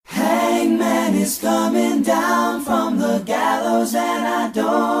is coming down from the gallows, and I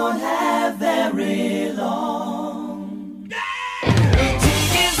don't have very long.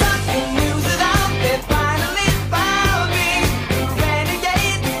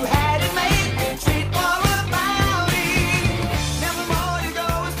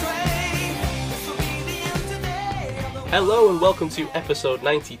 Hello and welcome to episode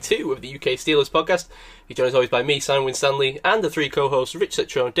 92 of the UK Steelers podcast. You're joined as always by me, Simon Winstanley, and the three co-hosts, Rich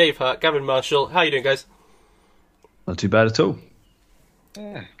Citrone, Dave Hart, Gavin Marshall. How are you doing, guys? Not too bad at all.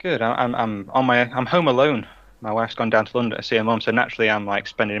 Yeah, good. I'm home alone. My wife's gone down to London to see her mum, so naturally I'm like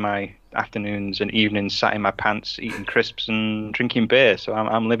spending my afternoons and evenings sat in my pants eating crisps and drinking beer. So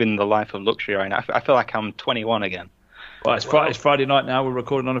I'm living the life of luxury right now. I feel like I'm 21 again. Well, it's Friday night now. We're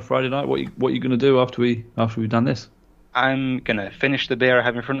recording on a Friday night. What are you going to do after we've done this? I'm gonna finish the beer I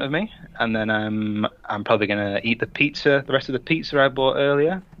have in front of me, and then I'm probably gonna eat the rest of the pizza I bought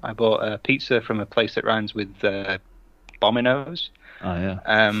earlier. I bought a pizza from a place that rhymes with Domino's. Oh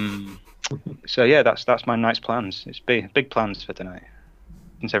yeah. So yeah, that's my night's plans. It's big plans for tonight,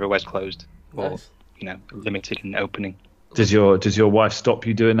 since everywhere's closed or limited in opening. Does your wife stop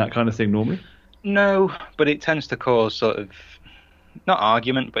you doing that kind of thing normally? No, but it tends to cause sort of not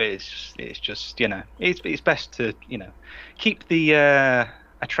argument, but it's just it's best to keep the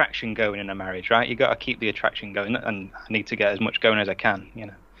attraction going in a marriage, right? You got to keep the attraction going, and I need to get as much going as I can,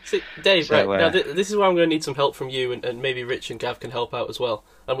 See, Dave, so, right now, this is where I'm going to need some help from you, and maybe Rich and Gav can help out as well.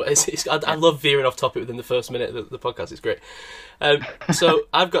 I love veering off topic within the first minute of the podcast. It's great. So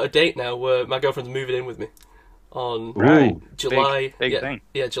I've got a date now where my girlfriend's moving in with me on July. Big thing.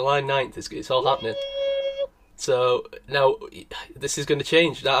 Yeah, July 9th. It's all happening. So now this is going to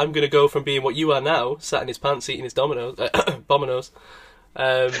change. Now I'm going to go from being what you are now, sat in his pants eating his Domino's.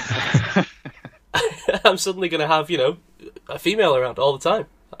 I'm suddenly going to have a female around all the time.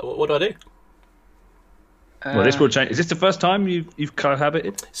 What do I do? Well, this will change. Is this the first time you've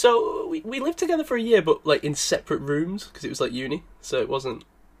cohabited? So we lived together for a year, but like in separate rooms because it was like uni. So it wasn't,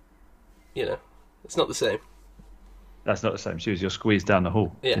 it's not the same. That's not the same. You're squeezed down the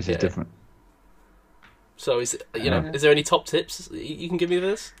hall. Yeah, this is different. So is there any top tips you can give me for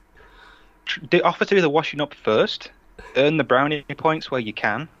this? Offer to do the washing up first. Earn the brownie points where you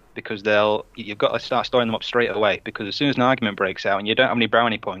can, because you've got to start storing them up straight away. Because as soon as an argument breaks out and you don't have any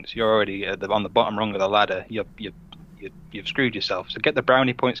brownie points, you're already on the bottom rung of the ladder. You've screwed yourself. So get the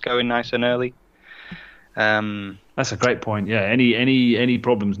brownie points going nice and early. That's a great point. Yeah, any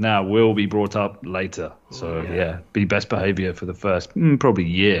problems now will be brought up later. So be best behaviour for the first probably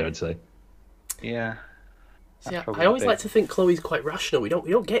year, I'd say. Yeah. Yeah, I always like to think Chloe's quite rational. We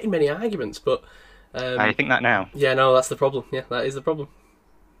don't get in many arguments, but I think that now. Yeah, no, that's the problem. Yeah, that is the problem.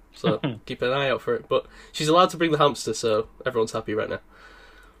 So keep an eye out for it. But she's allowed to bring the hamster, so everyone's happy right now.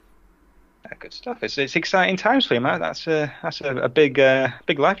 Good stuff. It's exciting times for you, Matt. That's a big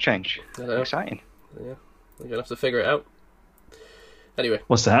life change. Exciting. Yeah, we're gonna have to figure it out. Anyway,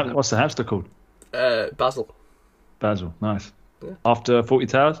 what's the hamster called? Basil. Basil, nice. Yeah. After 40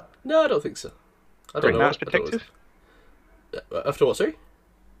 Towers? No, I don't think so. I don't know. Great Mouse Detective? After what, sorry?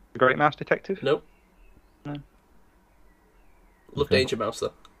 The Great Mouse Detective? Nope. No. Love Danger Mouse,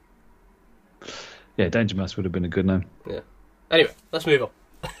 though. Yeah, Danger Mouse would have been a good name. Yeah. Anyway, let's move on.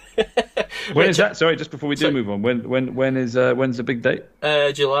 When is that? Sorry, just before we do move on. When's the big date?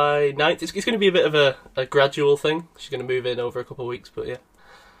 July 9th. It's going to be a bit of a gradual thing. She's going to move in over a couple of weeks, but yeah.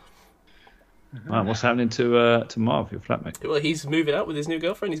 Wow, what's happening to Marv, your flatmate? Well, he's moving out with his new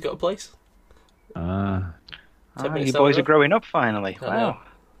girlfriend. He's got a place. You boys are growing up finally. Wow.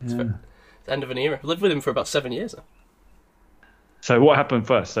 It's the end of an era. I've lived with him for about 7 years now. So what happened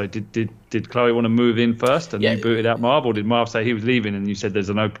first? So did Chloe want to move in first and you booted out Marv, or did Marv say he was leaving and you said there's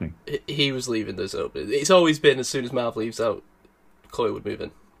an opening? He was leaving, there's an opening. It's always been as soon as Marv leaves out, Chloe would move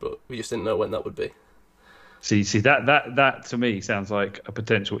in, but we just didn't know when that would be. See that to me sounds like a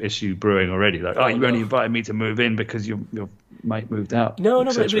potential issue brewing already. Like, you only invited me to move in because your mate moved out. No,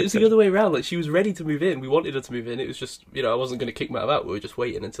 but it was the other way around. Like, she was ready to move in. We wanted her to move in. It was just, I wasn't going to kick Matt out. We were just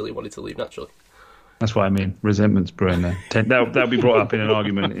waiting until he wanted to leave naturally. That's what I mean. Resentment's brewing there. That'll be brought up in an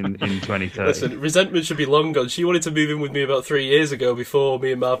argument in 2030. Listen, resentment should be long gone. She wanted to move in with me about 3 years ago before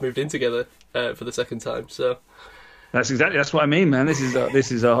me and Marv moved in together for the second time. So that's what I mean, man. This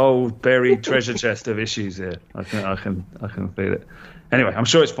is a whole buried treasure chest of issues here. I can feel it. Anyway, I'm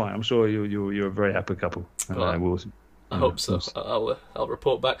sure it's fine. I'm sure you're a very happy couple. I hope so. I'll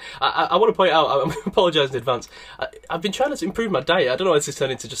report back. I want to point out, I'm apologising in advance. I've been trying to improve my diet. I don't know if this is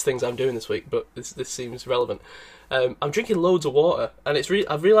turning into just things I'm doing this week, but this seems relevant. I'm drinking loads of water, and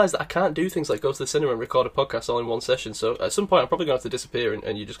I've realised that I can't do things like go to the cinema and record a podcast all in one session. So at some point, I'm probably going to have to disappear,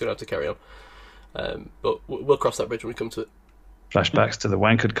 and you're just going to have to carry on. But we'll cross that bridge when we come to it. Flashbacks to the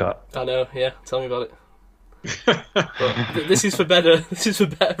Wankered Cup. I know, yeah. Tell me about it. But this is for better. This is for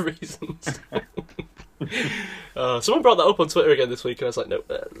better reasons. Someone brought that up on Twitter again this week, and I was like, no,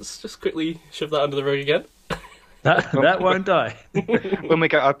 let's just quickly shove that under the rug again. That won't die. When we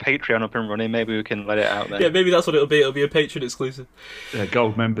get our Patreon up and running, maybe we can let it out then. Yeah, maybe that's what it'll be. It'll be a Patreon exclusive. Yeah,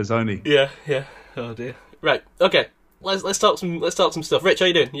 gold members only. Yeah. Oh dear. Right. Okay. Let's talk some stuff. Rich, how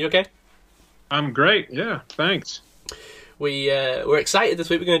you doing? You okay? I'm great. Yeah. Thanks. We're excited this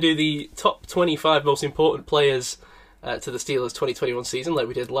week. We're going to do the top 25 most important players to the Steelers 2021 season, like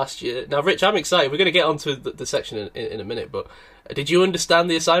we did last year. Now, Rich, I'm excited. We're going to get onto the section in a minute, but did you understand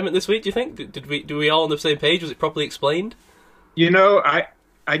the assignment this week? Do you think? Do we all on the same page? Was it properly explained? I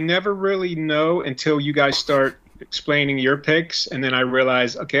never really know until you guys start explaining your picks, and then I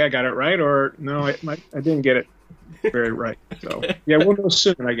realize, okay, I got it right, or no, I didn't get it very right. So yeah, we'll know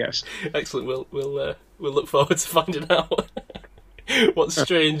soon, I guess. Excellent. We'll look forward to finding out what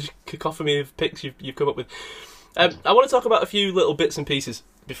strange cacophony of picks you've come up with. I want to talk about a few little bits and pieces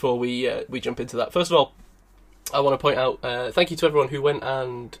before we jump into that. First of all, I want to point out thank you to everyone who went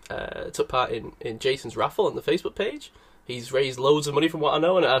and took part in Jason's raffle on the Facebook page. He's raised loads of money from what I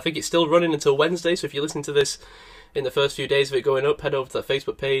know, and I think it's still running until Wednesday, so if you're listening to this in the first few days of it going up, head over to that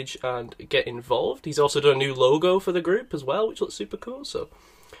Facebook page and get involved. He's also done a new logo for the group as well, which looks super cool, so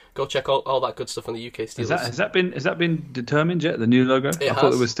go check all that good stuff on the UK Steelers. Has that been determined yet, the new logo? I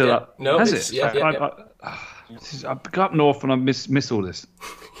thought it was still up. No, has it? Yeah. I got up north and I miss all this.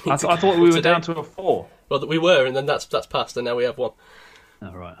 I thought we were down to a 4. Well, we were, and then that's passed, and now we have 1.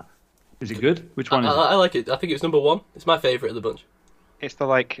 Oh, right. Is it good? Which one is it? I like it. I think it's number 1. It's my favourite of the bunch. It's the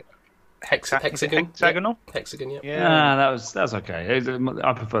hexagon. Hexagonal? Hexagon, yeah. That was okay.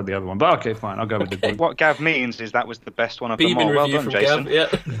 I prefer the other one, but okay, fine. I'll go with the good. What Gav means is that was the best one of Beaming them all. Well review done, from Jason.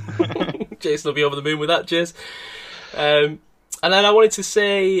 Gav, yeah. Jason will be over the moon with that, cheers. And then I wanted to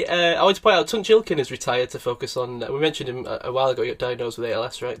say, I wanted to point out, Tunch Ilkin is retired to focus on, we mentioned him a while ago, he got diagnosed with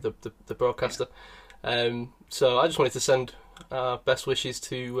ALS, right, the broadcaster. So I just wanted to send best wishes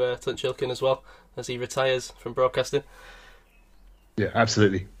to Tunch Ilkin as well, as he retires from broadcasting. Yeah,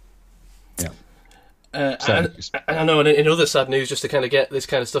 absolutely. Yeah. And I know in other sad news, just to kind of get this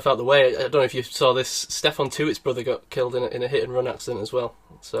kind of stuff out of the way, I don't know if you saw this, Stefan Tuitt's brother got killed in a hit and run accident as well.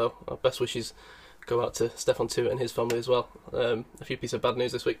 So our best wishes go out to Stefan Tuitt and his family as well. A few pieces of bad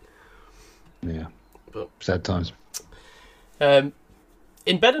news this week. Yeah, sad times. In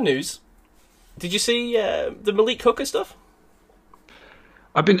better news, did you see the Malik Hooker stuff?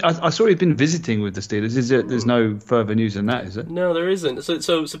 I saw he'd been visiting with the Steelers. There's no further news than that, is it? No, there isn't.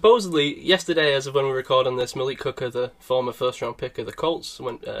 So supposedly yesterday, as of when we record on this, Malik Hooker, the former first-round pick of the Colts,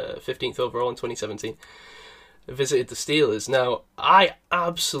 went 15th overall in 2017, visited the Steelers. Now, I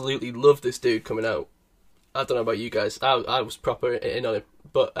absolutely love this dude coming out. I don't know about you guys. I was proper in on him,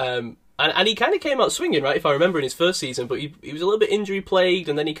 but and he kind of came out swinging, right? If I remember in his first season, but he was a little bit injury plagued,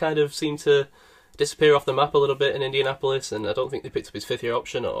 and then he kind of seemed to disappear off the map a little bit in Indianapolis, and I don't think they picked up his 5th-year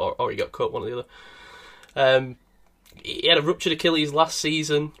option, or he got cut, one or the other. He had a ruptured Achilles last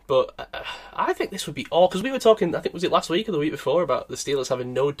season, but I think this would be all, because we were talking, I think, was it last week or the week before, about the Steelers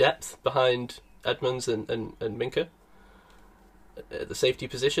having no depth behind Edmonds and Minka at the safety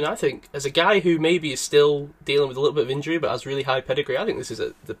position. I think, as a guy who maybe is still dealing with a little bit of injury but has really high pedigree, I think this is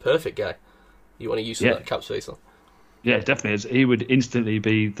the perfect guy you want to use that cap space on. Yeah, definitely. He would instantly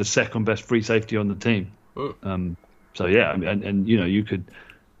be the second best free safety on the team. So yeah, and you could,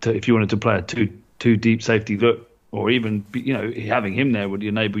 if you wanted to play a two deep safety look, or even having him there would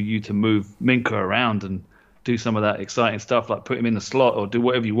enable you to move Minka around and do some of that exciting stuff, like put him in the slot or do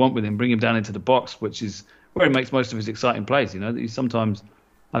whatever you want with him, bring him down into the box, which is where he makes most of his exciting plays. Sometimes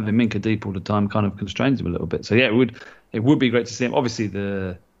having Minka deep all the time kind of constrains him a little bit. So yeah, it would be great to see him. Obviously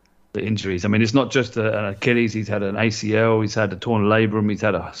the injuries. I mean, it's not just an Achilles. He's had an ACL. He's had a torn labrum. He's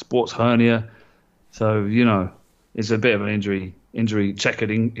had a sports hernia. So it's a bit of an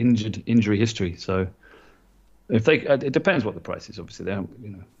checkered injury history. So it depends what the price is. Obviously, if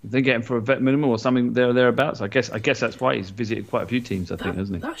they get him for a vet minimum or something thereabouts. I guess that's why he's visited quite a few teams. I think,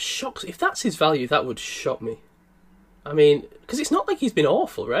 hasn't he? That shocks. If that's his value, that would shock me. I mean, because it's not like he's been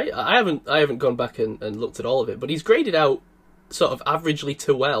awful, right? I haven't gone back and looked at all of it, but he's graded out sort of averagely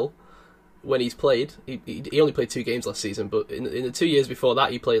to well when he's played. He only played 2 games last season, but in the 2 years before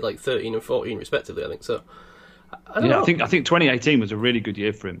that, he played like 13 and 14 respectively, I think. So I don't know. I think 2018 was a really good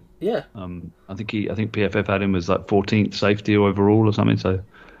year for him. Yeah. I think PFF had him as like 14th safety overall or something. So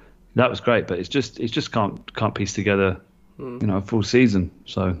that was great, but it's just can't piece together, a full season.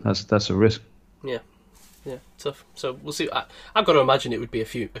 So that's a risk. Yeah, tough. So we'll see. I've got to imagine it would be a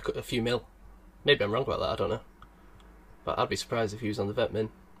few mil. Maybe I'm wrong about that. I don't know. But I'd be surprised if he was on the vet min.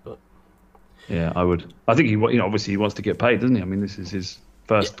 But yeah, I would. I think obviously he wants to get paid, doesn't he? I mean, this is his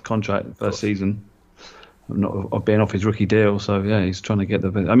first contract, first season, not being off his rookie deal. So yeah, he's trying to get the.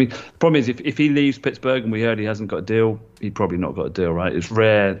 I mean, the problem is if he leaves Pittsburgh and we heard he hasn't got a deal, he'd probably not got a deal, right? It's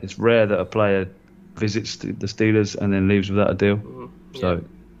rare that a player visits the Steelers and then leaves without a deal. Mm-hmm. So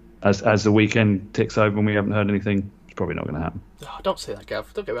as the weekend ticks over and we haven't heard anything, it's probably not going to happen. Oh, don't say that,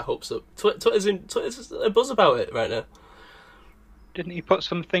 Gav. Don't get my hopes up. Twitter's a buzz about it right now. Didn't he put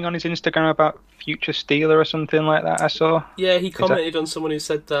something on his Instagram about future Steeler or something like that? I saw. Yeah, he commented on someone who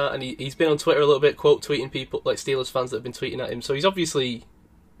said that, and he's been on Twitter a little bit, quote tweeting people like Steelers fans that have been tweeting at him. So he's obviously,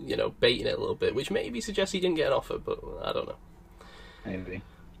 baiting it a little bit, which maybe suggests he didn't get an offer, but I don't know. Maybe.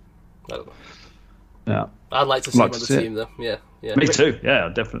 I don't know. Yeah, I'd like to see him on the team, though. Yeah. Me too. Yeah,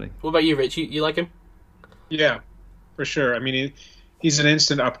 definitely. What about you, Rich? You like him? Yeah, for sure. I mean, he's an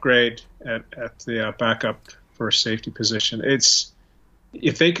instant upgrade at the backup for safety position.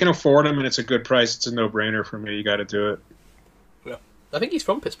 If they can afford him and it's a good price, it's a no-brainer for me. You got to do it. Yeah, I think he's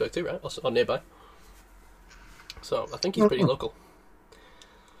from Pittsburgh too, right? Or nearby. So I think he's pretty local.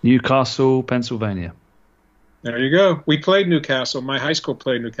 Newcastle, Pennsylvania. There you go. We played Newcastle. My high school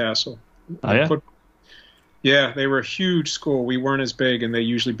played Newcastle. Oh yeah. Yeah, they were a huge school. We weren't as big, and they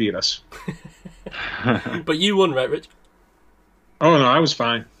usually beat us. But you won, right, Rich? Oh no, I was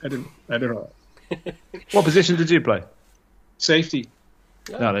fine. I did all right. What position did you play? Safety.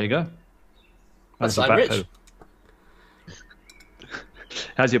 Oh, there you go. That's like Rich. Pedal.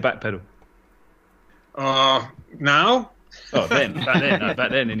 How's your back pedal? Now? Oh, back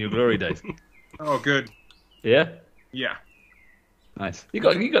then in your glory days. Oh, good. Yeah. Yeah. Nice. You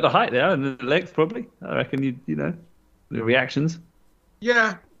got the height there and the legs probably. I reckon you know the reactions.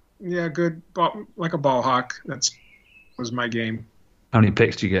 Yeah, good. Like a ball hawk. Was my game. How many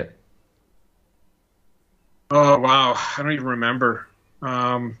picks do you get? Oh wow, I don't even remember.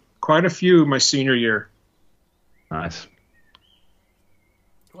 Quite a few my senior year. Nice.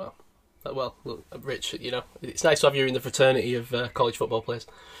 Well, look, Rich, it's nice to have you in the fraternity of college football players.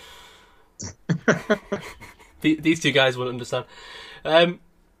 These two guys wouldn't understand. Hey,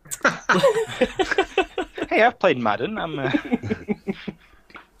 I've played Madden.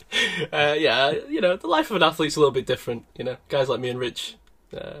 Yeah, the life of an athlete's a little bit different. Guys like me and Rich,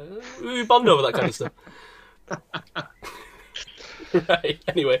 we bond over that kind of stuff. Right,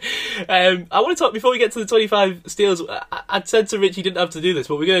 anyway, I want to talk, before we get to the 25 Steelers, I'd said to Rich he didn't have to do this,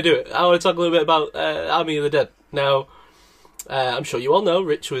 but we're going to do it. I want to talk a little bit about Army of the Dead. Now, I'm sure you all know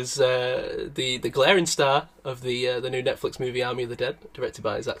Rich was the glaring star of the new Netflix movie Army of the Dead, directed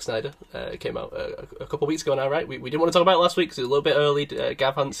by Zack Snyder. It came out a couple of weeks ago now, right? We didn't want to talk about it last week because it was a little bit early.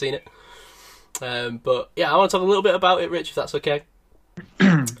 Gav hadn't seen it. But yeah, I want to talk a little bit about it, Rich, if that's okay.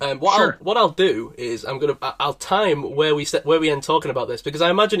 Sure. What I'll do is I'll time where we end talking about this, because I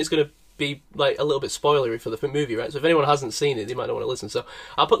imagine it's going to be like a little bit spoilery for the movie, right? So if anyone hasn't seen it, they might not want to listen. So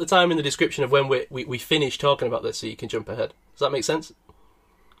I'll put the time in the description of when we finish talking about this, so you can jump ahead. Does that make sense?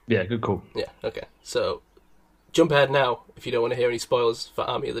 Yeah, good call. Yeah, okay. So jump ahead now if you don't want to hear any spoilers for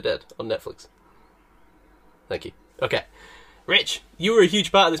Army of the Dead on Netflix. Thank you. Okay. Rich, you were a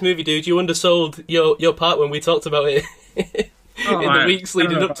huge part of this movie, dude. You undersold your part when we talked about it in the weeks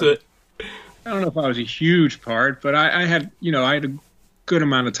leading up to it. I don't know if I was a huge part, but I had a good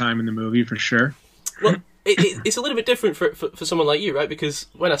amount of time in the movie for sure. Well, it's a little bit different for someone like you, right? Because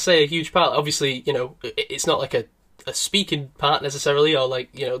when I say a huge part, obviously, it's not like a speaking part necessarily, or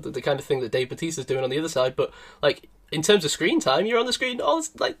like, the kind of thing that Dave Bautista's doing on the other side, but like in terms of screen time, you're on the screen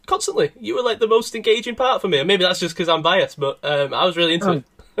constantly. You were like the most engaging part for me. And maybe that's just because I'm biased, but I was really into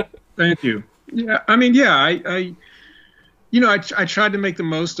it. Thank you. Yeah, I mean, yeah, I tried to make the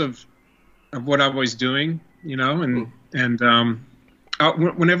most of what I was doing, and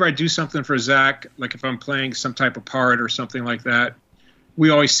whenever I do something for Zach, like if I'm playing some type of part or something like that, we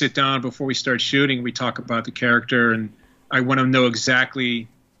always sit down before we start shooting. We talk about the character, and I want to know exactly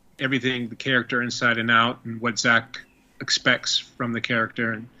everything, the character inside and out, and what Zach expects from the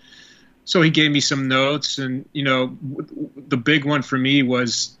character. And so he gave me some notes, and the big one for me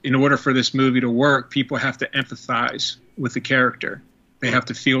was, in order for this movie to work, people have to empathize with the character. They have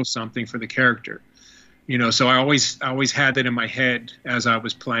to feel something for the character. So I always had that in my head as I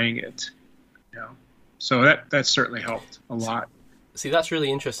was playing it. So that certainly helped a lot. See, that's really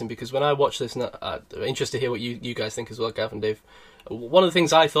interesting, because when I watched this, and I'm interested to hear what you guys think as well, Gav and Dave. One of the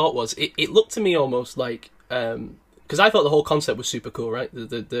things I thought was, it looked to me almost like, because I thought the whole concept was super cool, right?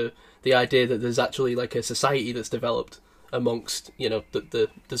 The idea that there's actually like a society that's developed amongst, the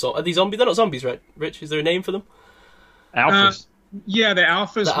are these zombies? They're not zombies, right? Rich, is there a name for them? Alphas. Yeah, the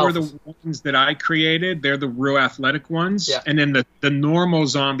alphas were the ones that I created. They're the real athletic ones. Yeah. And then the normal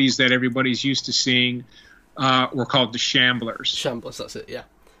zombies that everybody's used to seeing were called the shamblers. Shamblers, that's it, yeah.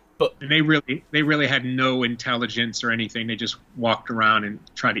 But and they really had no intelligence or anything. They just walked around and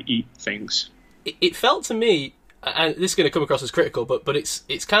tried to eat things. It felt to me, and this is going to come across as critical, but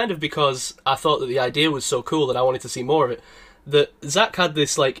it's kind of because I thought that the idea was so cool that I wanted to see more of it. That Zach had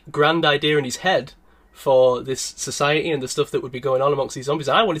this like grand idea in his head for this society and the stuff that would be going on amongst these zombies.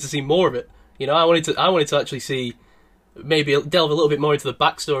 And I wanted to see more of it. You know, I wanted to actually see, maybe delve a little bit more into the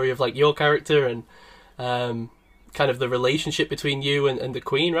backstory of like your character and kind of the relationship between you and the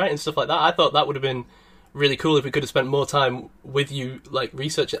Queen, right, and stuff like that. I thought that would have been really cool if we could have spent more time with you, like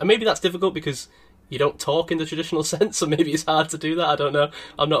researching. And maybe that's difficult because you don't talk in the traditional sense, so maybe it's hard to do that. I don't know.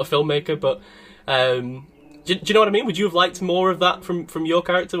 I'm not a filmmaker, but do you know what I mean? Would you have liked more of that from your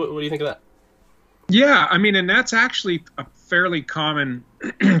character? What do you think of that? Yeah, I mean, and that's actually a fairly common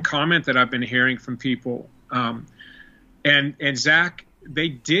comment that I've been hearing from people. And Zach, they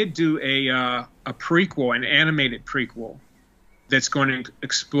did do a prequel, an animated prequel, that's going to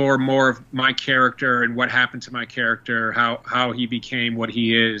explore more of my character and what happened to my character, how he became what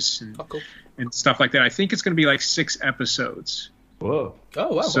he is, and, cool. and stuff like that. I think it's going to be like 6 episodes. Whoa!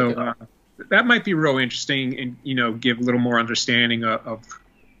 Oh wow! So okay. That might be real interesting, and give a little more understanding of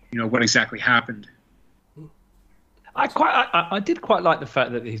what exactly happened. I did quite like the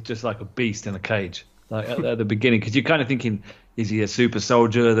fact that he's just like a beast in a cage, like at the beginning, because you're kind of thinking, is he a super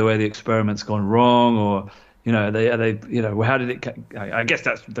soldier? The way the experiment's gone wrong, or how did it? I guess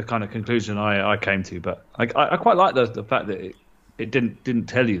that's the kind of conclusion I came to. But I quite like the fact that it didn't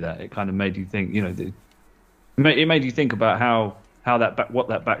tell you that. It kind of made you think. It made you think about what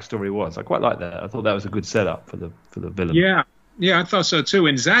that backstory was. I quite like that. I thought that was a good setup for the villain. Yeah, I thought so too.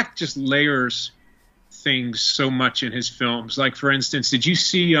 And Zach just layers things so much in his films. Like, for instance, did you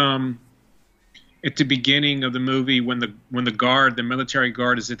see at the beginning of the movie when the military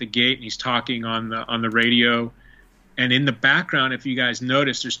guard is at the gate and he's talking on the radio, and in the background, if you guys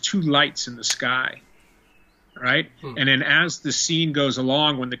notice, there's 2 lights in the sky, right? And then as the scene goes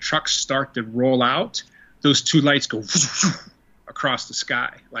along, when the trucks start to roll out, those 2 lights go across the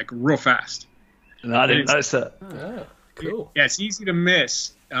sky like real fast. No, I didn't notice that. Oh, cool. Yeah, it's easy to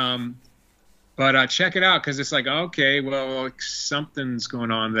miss. But check it out, because it's like, okay, well, something's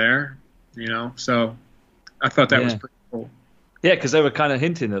going on there, So I thought that was pretty cool. Yeah, because they were kind of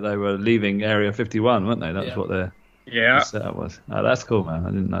hinting that they were leaving Area 51, weren't they? That was what their setup was. Oh, that's cool, man. I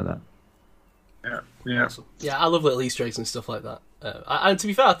didn't know that. Yeah. Awesome. Yeah, I love little Easter eggs and stuff like that. And to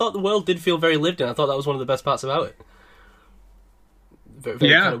be fair, I thought the world did feel very lived in. I thought that was one of the best parts about it. Very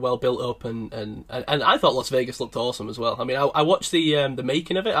kind of well built up, and I thought Las Vegas looked awesome as well. I mean, I watched the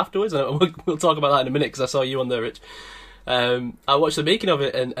making of it afterwards, and we'll talk about that in a minute because I saw you on there, Rich. I watched the making of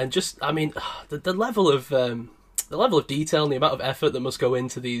it, and just, I mean, the level of detail and the amount of effort that must go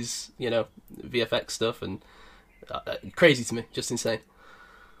into these, VFX stuff, and crazy to me, just insane.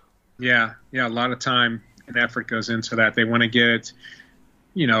 Yeah, a lot of time and effort goes into that. They want to get it,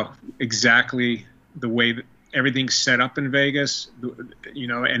 exactly the way that everything's set up in Vegas,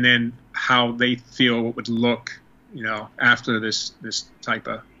 and then how they feel it would look, after this type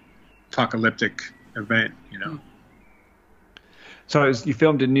of apocalyptic event, So you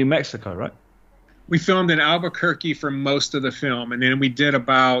filmed in New Mexico, right? We filmed in Albuquerque for most of the film, and then we did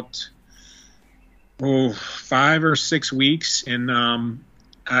about 5 or 6 weeks in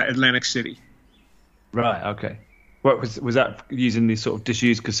Atlantic City. Right. Okay. What was that using these sort of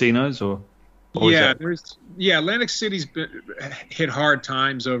disused casinos or? Atlantic City's hit hard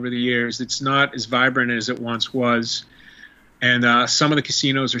times over the years. It's not as vibrant as it once was, and some of the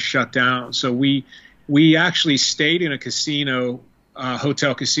casinos are shut down. So we actually stayed in a casino,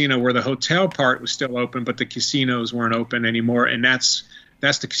 hotel casino, where the hotel part was still open, but the casinos weren't open anymore, and that's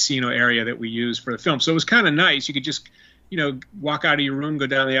the casino area that we used for the film. So it was kind of nice. You could just walk out of your room, go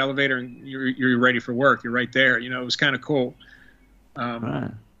down the elevator, and you're ready for work. You're right there. It was kind of cool.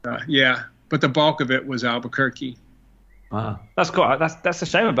 Right. But the bulk of it was Albuquerque. Wow, that's cool. That's a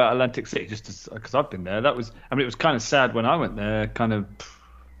shame about Atlantic City, just because I've been there. It was kind of sad when I went there. Kind of,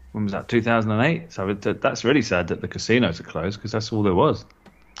 when was that? 2008. So that's really sad that the casinos are closed, because that's all there was.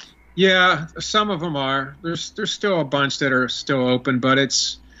 Yeah, some of them are. There's still a bunch that are still open, but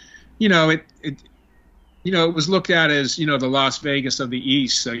it's, it was looked at as the Las Vegas of the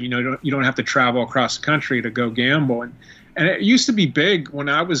East. So you don't have to travel across the country to go gamble. And it used to be big when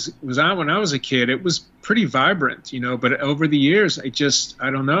I was a kid. It was pretty vibrant, but over the years, it just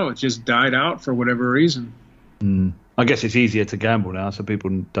died out for whatever reason. I guess it's easier to gamble now, so people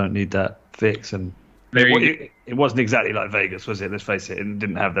don't need that fix. And It wasn't exactly like Vegas, was it? Let's face it. It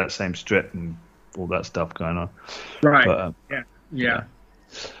didn't have that same strip and all that stuff going on. Right. But, yeah.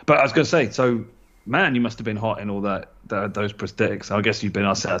 But I was going to say, so, man, you must have been hot in all those prosthetics. I guess you've been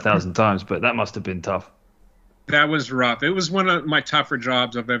asked that 1,000 times, but that must have been tough. That was rough. It was one of my tougher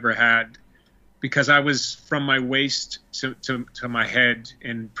jobs I've ever had because I was from my waist to my head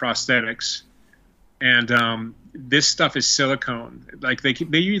in prosthetics. And this stuff is silicone. Like they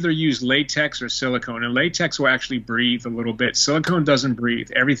either use latex or silicone, and latex will actually breathe a little bit. Silicone doesn't breathe.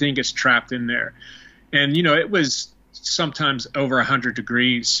 Everything gets trapped in there. And, it was sometimes over 100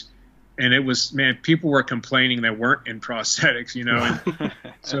 degrees. And it was, man, people were complaining that weren't in prosthetics, And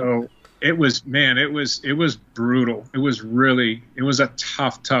so it was brutal. It was a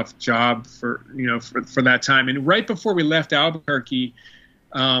tough job for that time. And right before we left Albuquerque,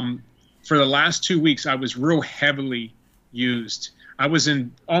 for the last 2 weeks, I was real heavily used. I was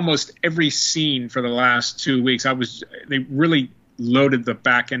in almost every scene for the last 2 weeks. They really loaded the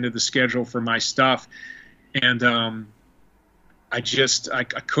back end of the schedule for my stuff. And, I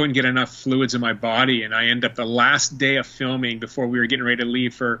couldn't get enough fluids in my body. And I ended up the last day of filming before we were getting ready to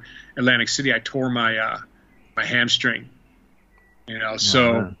leave for Atlantic City, I tore my hamstring,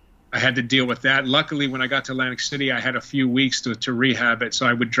 so I had to deal with that. Luckily, when I got to Atlantic City, I had a few weeks to rehab it. So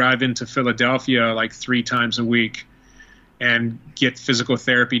I would drive into Philadelphia like 3 times a week and get physical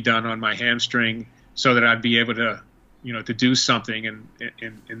therapy done on my hamstring so that I'd be able to, to do something in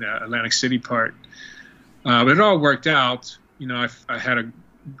the Atlantic City part. But it all worked out. I had a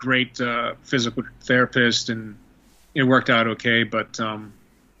great physical therapist and it worked out okay. But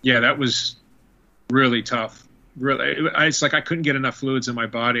that was really tough. Really, it's like I couldn't get enough fluids in my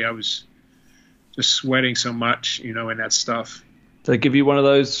body. I was just sweating so much, in that stuff. Do they give you one of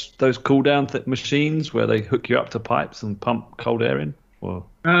those cool down machines where they hook you up to pipes and pump cold air in? Or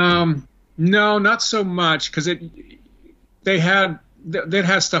no, not so much, because they'd have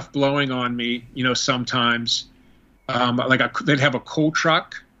stuff blowing on me, sometimes. They'd have a coal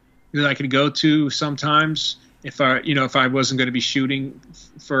truck that I could go to sometimes if I wasn't going to be shooting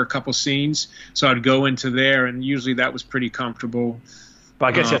for a couple scenes. So I'd go into there, and usually that was pretty comfortable. But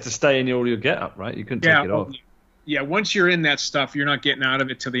I guess you have to stay in all your get-up, right? You couldn't take it off. Yeah, once you're in that stuff, you're not getting out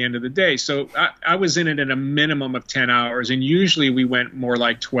of it till the end of the day. So I was in it at a minimum of 10 hours, and usually we went more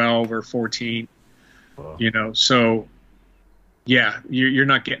like 12 or 14, Wow. So, yeah, you're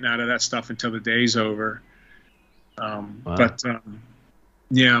not getting out of that stuff until the day's over. Wow. But,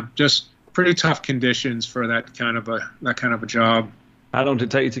 just pretty tough conditions for that kind of a job. How long did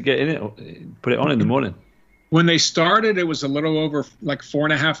it take you to get in it? Put it on in the morning? When they started, it was a little over like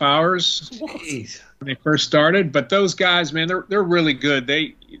 4.5 hours. Jeez. When they first started. But those guys, man, they're really good.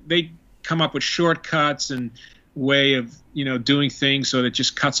 They come up with shortcuts and way of doing things so that it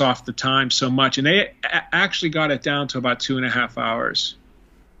just cuts off the time so much. And they actually got it down to about 2.5 hours.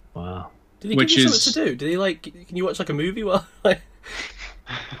 Wow. Did he give you something to do? Did he can you watch like a movie while?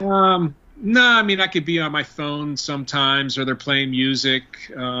 No, I mean, I could be on my phone sometimes, or they're playing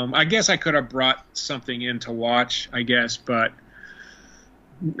music. I guess I could have brought something in to watch, I guess, but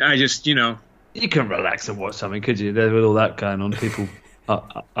I just, You can relax and watch something, could you? There with all that going on, people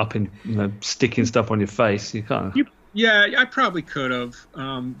up in, sticking stuff on your face. You can't. Yeah, I probably could have.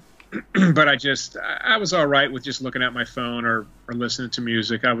 But I was all right with just looking at my phone or listening to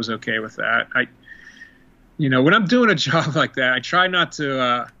music. I was okay with that. When I'm doing a job like that, I try not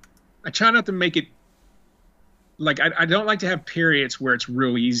to make it like I don't like to have periods where it's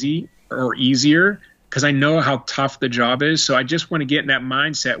real easy or easier, because I know how tough the job is. So I just want to get in that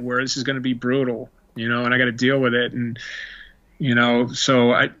mindset where this is going to be brutal, and I got to deal with it. And,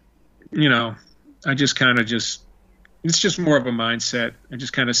 so I just kind of it's just more of a mindset. I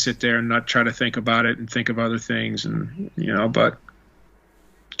just kind of sit there and not try to think about it and think of other things. And, but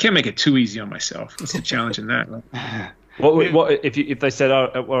can't make it too easy on myself. What's the challenge in that? What if they said,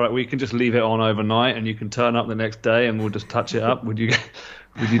 all right, we can just leave it on overnight and you can turn up the next day and we'll just touch it up? Would you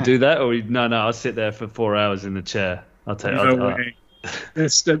do that, or no? I'll sit there for 4 hours in the chair. I'll tell you. No way.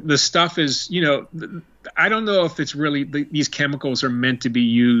 The stuff is, I don't know if it's really these chemicals are meant to be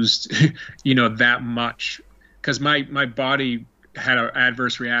used, that much, because my body had an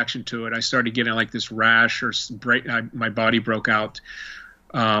adverse reaction to it. I started getting like this rash, or my body broke out.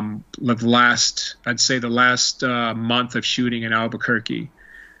 The last month of shooting in Albuquerque,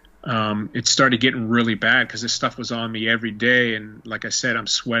 it started getting really bad because this stuff was on me every day. And like I said, I'm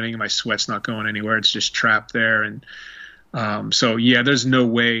sweating and my sweat's not going anywhere. It's just trapped there. And so, yeah, there's no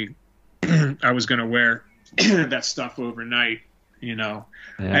way I was going to wear that stuff overnight, Yeah.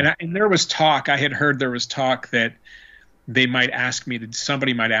 And there was talk. I had heard there was talk that somebody might ask me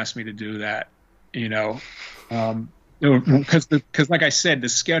to do that. you know. Because like I said, the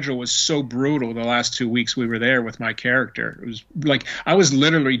schedule was so brutal the last 2 weeks we were there with my character. It was like I was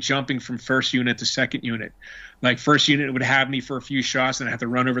literally jumping from first unit to second unit. Like first unit would have me for a few shots, and I have to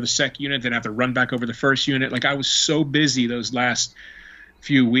run over the second unit, then I have to run back over the first unit. Like I was so busy those last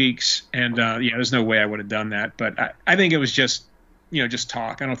few weeks, and there's no way I would have done that. But I think it was just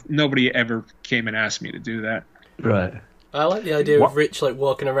talk. Nobody ever came and asked me to do that. Right. I like the idea of Rich like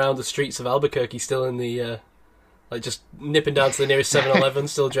walking around the streets of Albuquerque, still in the like just nipping down to the nearest 7-Eleven,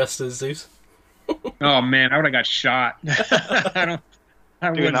 still dressed as Zeus. Oh man, I would have got shot.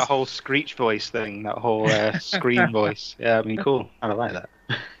 Doing that whole screech voice thing, that whole scream voice. Yeah, I mean, cool. I don't like that.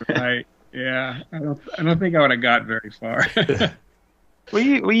 Right. Yeah. I don't think I would have got very far. Were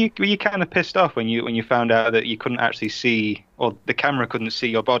you kind of pissed off when you found out that you couldn't actually see, or the camera couldn't see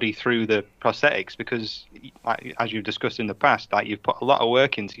your body through the prosthetics? Because, like, as you've discussed in the past, like you've put a lot of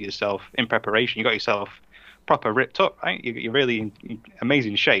work into yourself in preparation. You got yourself proper ripped up, right? You're really in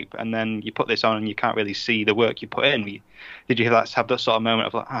amazing shape, and then you put this on and you can't really see the work you put in. Did you have that sort of moment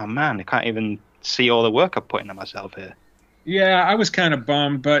of like, oh man, I can't even see all the work I've put into myself here? Yeah, I was kind of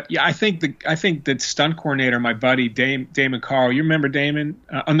bummed, but yeah, I think the stunt coordinator, my buddy Damon Carl. You remember Damon?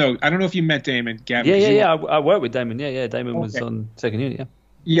 No, I don't know if you met Damon, Gavin. Yeah. I worked with Damon. Yeah. Damon was on second unit. Yeah.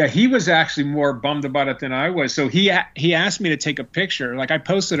 Yeah, he was actually more bummed about it than I was. So he asked me to take a picture. Like I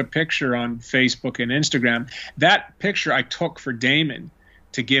posted a picture on Facebook and Instagram. That picture I took for Damon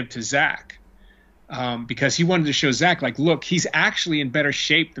to give to Zach. Because he wanted to show Zach, like, look, he's actually in better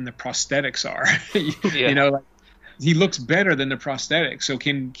shape than the prosthetics are. You know, like, he looks better than the prosthetics. So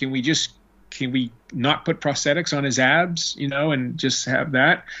can we not put prosthetics on his abs, you know, and just have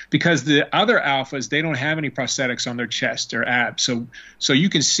that? Because the other alphas, they don't have any prosthetics on their chest or abs. So you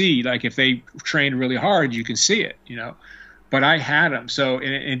can see, like, if they train really hard, you can see it, you know. But I had them, so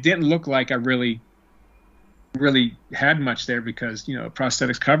it didn't look like I really had much there because, you know,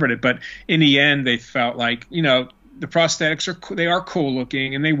 prosthetics covered it. But in the end, they felt like, you know, the prosthetics are cool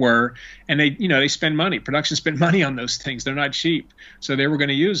looking, and they spend money. Production spent money on those things. They're not cheap, so they were going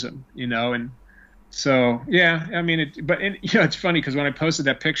to use them, you know. And so yeah, I mean, it's funny because when I posted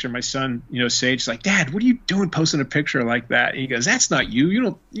that picture, my son, you know, Sage's like, Dad, what are you doing posting a picture like that? And he goes, that's not you.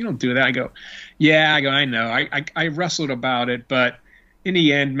 You don't do that. I go, yeah. I know. I wrestled about it, but in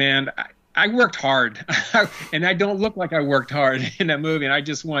the end, man, I worked hard, and I don't look like I worked hard in that movie. And I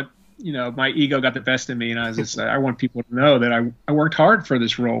just want, you know, my ego got the best of me, and I want people to know that I worked hard for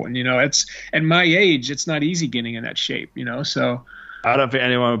this role. And, you know, it's at my age, it's not easy getting in that shape, you know. So I don't think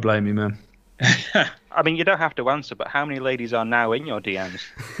anyone would blame you, man. I mean, you don't have to answer, but how many ladies are now in your DMs?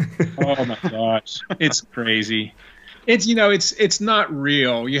 Oh my gosh, it's crazy. It's, you know, it's not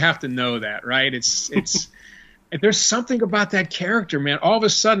real. You have to know that, right? It's there's something about that character, man. All of a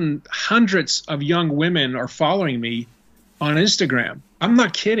sudden, hundreds of young women are following me on Instagram. I'm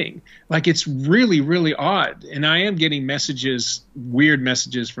not kidding. Like, it's really, really odd. And I am getting weird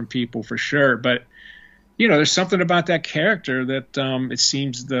messages from people for sure. But, you know, there's something about that character that it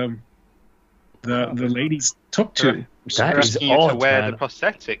seems the ladies took to. That is you odd, to wear man. the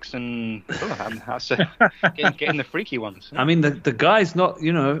prosthetics and getting the freaky ones. I mean, the guy's not,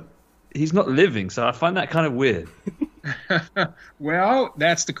 you know, he's not living, so I find that kind of weird. Well,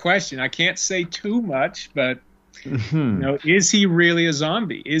 that's the question. I can't say too much, but you know, is he really a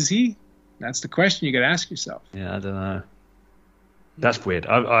zombie? Is he? That's the question you got to ask yourself. Yeah, I don't know. That's weird.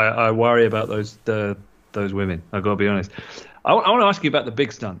 I worry about those women. I've got to be honest. I want to ask you about the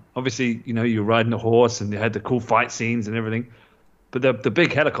big stunt. Obviously, you know, you're riding a horse and you had the cool fight scenes and everything, but the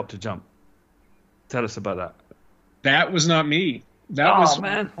big helicopter jump. Tell us about that. That was not me. That was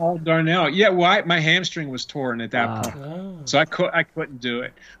Paul Darnell. Yeah, well, my hamstring was torn at that point, so I couldn't do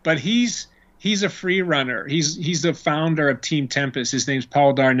it. But he's a free runner. He's the founder of Team Tempest. His name's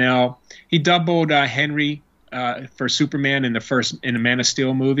Paul Darnell. He doubled Henry for Superman in the Man of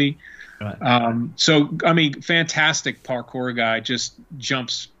Steel movie. Right. So I mean, fantastic parkour guy. Just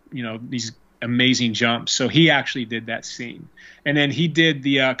jumps, you know, these amazing jumps. So he actually did that scene, and then he did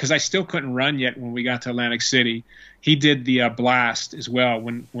the because I still couldn't run yet when we got to Atlantic City. He did the blast as well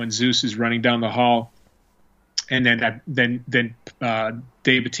when Zeus is running down the hall, and then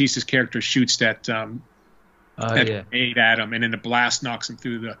Dave Bautista's character shoots that grenade at him, and then the blast knocks him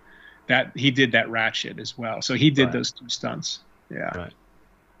through that. He did that ratchet as well. So he did those two stunts. Yeah. Right.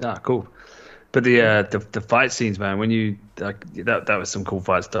 Ah, cool. But the fight scenes, man, when you that was some cool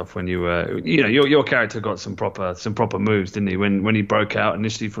fight stuff. When you you know, your character got some proper moves, didn't he? When he broke out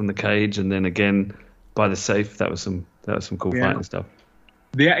initially from the cage and then again by the safe, that was some cool fighting stuff.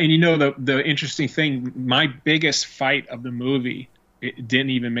 Yeah, and you know the interesting thing, my biggest fight of the movie, it didn't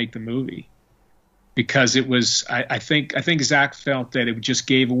even make the movie. because it was. I think Zach felt that it just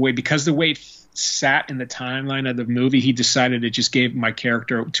gave away, because the way it sat in the timeline of the movie. He decided it just gave my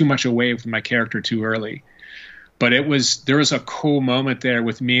character too much away with my character too early. But there was a cool moment there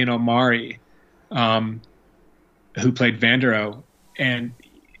with me and Omari, who played Vandero, and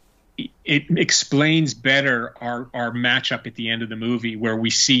it explains better our matchup at the end of the movie, where we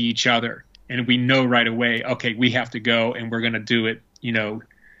see each other and we know right away, okay, we have to go and we're going to do it,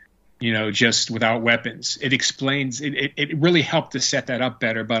 just without weapons. It explains, it really helped to set that up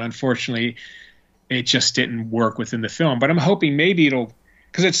better, but unfortunately it just didn't work within the film. But I'm hoping maybe it'll,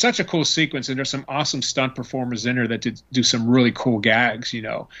 because it's such a cool sequence and there's some awesome stunt performers in there that do some really cool gags,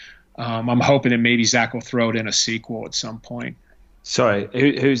 I'm hoping that maybe Zach will throw it in a sequel at some point. Sorry,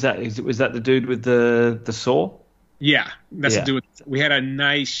 who's that? Was that the dude with the saw? Yeah, that's the dude. We had a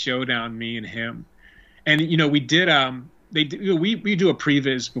nice showdown, me and him, and we did. We do a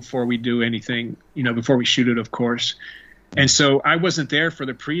previs before we do anything, before we shoot it, of course. And so I wasn't there for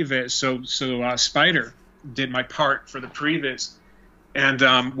the previs, so Spider did my part for the previs.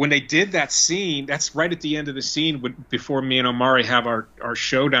 And when they did that scene, that's right at the end of the scene before me and Omari have our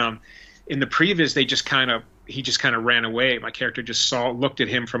showdown. In the previs, he just kind of ran away. My character just looked at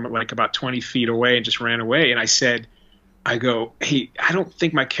him from like about 20 feet away and just ran away. And I go, hey, I don't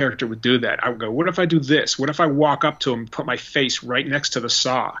think my character would do that. I would go, what if I do this? What if I walk up to him and put my face right next to the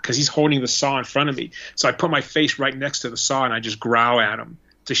saw? Because he's holding the saw in front of me. So I put my face right next to the saw and I just growl at him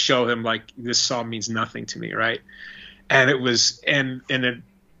to show him like this saw means nothing to me, right? And it was, and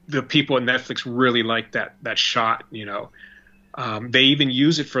the people at Netflix really liked that shot, They even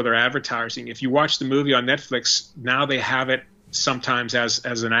use it for their advertising. If you watch the movie on Netflix, now they have it sometimes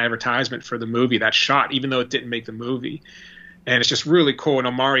as an advertisement for the movie, that shot, even though it didn't make the movie. And it's just really cool. And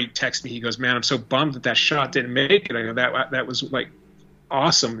Omari texted me, he goes, man, I'm so bummed that shot didn't make it. I go, that was like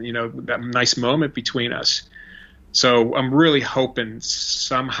awesome, that nice moment between us. So I'm really hoping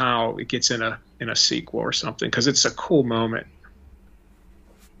somehow it gets in a sequel or something, because it's a cool moment.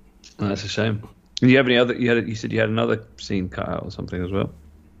 Oh, that's a shame. Do you have any other? You said you had another scene cut out or something as well.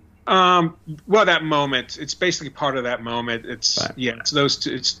 Well, that moment, it's basically part of that moment. It's right. Yeah, it's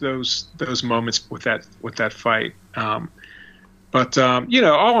those moments with that fight. But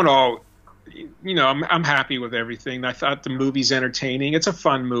all in all, I'm happy with everything. I thought the movie's entertaining. It's a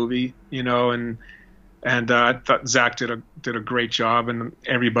fun movie, and I thought Zach did a great job, and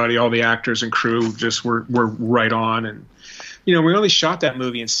everybody, all the actors and crew, just were right on. And we only shot that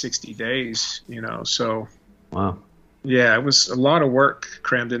movie in 60 days, so wow. Yeah, it was a lot of work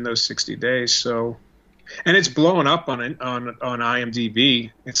crammed in those 60 days. So, and it's blowing up on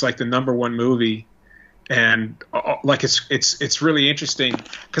IMDb. It's like the #1 movie, and like it's really interesting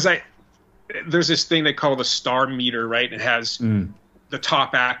because there's this thing they call the star meter, right? It has the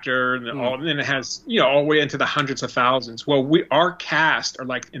top actor and then it has all the way into the hundreds of thousands. Well, our cast are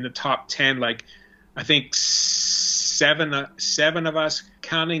like in the top 10. Like I think seven of us,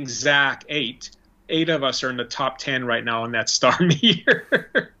 counting Zach, eight of us are in the top 10 right now on that star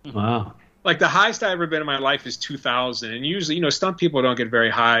meter. Wow. Like the highest I've ever been in my life is 2,000. And usually, stunt people don't get very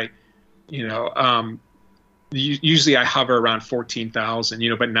high, usually I hover around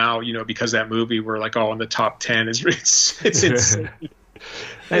 14,000, but now, because of that movie, we're like all in the top 10. It's insane.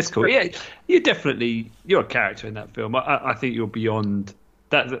 That's cool. Yeah, you're a character in that film. I think you're beyond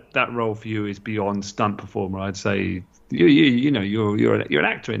that role for you is beyond stunt performer. I'd say you're an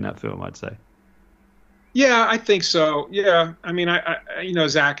actor in that film, I'd say. Yeah, I think so. Yeah, I mean, I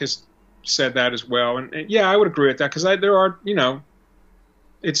Zach has said that as well, and yeah, I would agree with that because there are,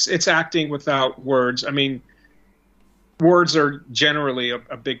 it's acting without words. I mean, words are generally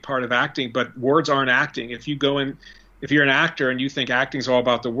a big part of acting, but words aren't acting. If you're an actor and you think acting's all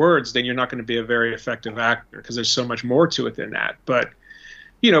about the words, then you're not going to be a very effective actor because there's so much more to it than that. But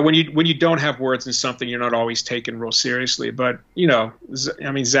when you don't have words in something, you're not always taken real seriously. But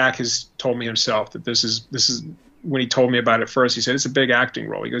I mean, Zach has told me himself that this is when he told me about it first. He said it's a big acting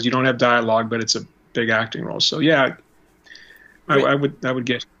role. He goes, you don't have dialogue, but it's a big acting role. So yeah, I would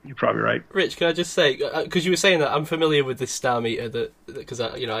guess you're probably right. Rich, can I just say, because you were saying that I'm familiar with this star meter because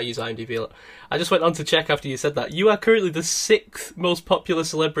I use IMDb a lot. I just went on to check after you said that you are currently the 6th most popular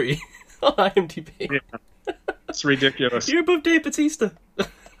celebrity on IMDb. Yeah. It's ridiculous. You're above Dave Bautista.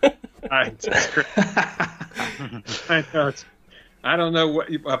 I don't know what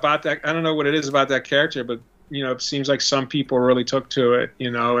about that. I don't know what it is about that character, but it seems like some people really took to it,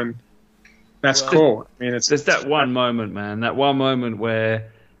 and that's cool. I mean, there's that one moment, man. That one moment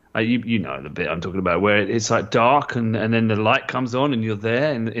where you know the bit I'm talking about, where it's like dark and then the light comes on and you're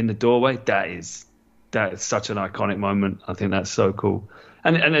there in the doorway. That is such an iconic moment. I think that's so cool.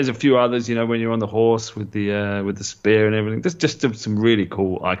 And there's a few others, you know, when you're on the horse with the spear and everything. There's just some really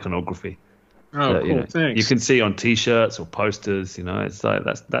cool iconography. Oh, that, cool! You know, Thanks. you can see on T-shirts or posters. You know, it's like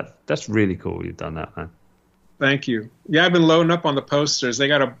that's really cool. You've done that, man. Thank you. Yeah, I've been loading up on the posters. They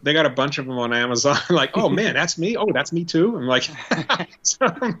got a bunch of them on Amazon. Like, oh man, that's me. Oh, that's me too. I'm like, so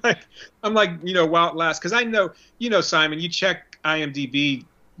I'm like, you know, while it lasts, because I know, you know, Simon, you check IMDb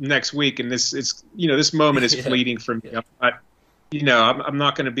next week, and this moment is fleeting for me. I'm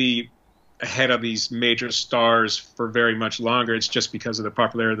not going to be ahead of these major stars for very much longer. It's just because of the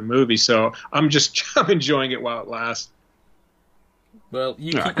popularity of the movie. So I'm enjoying it while it lasts. Well,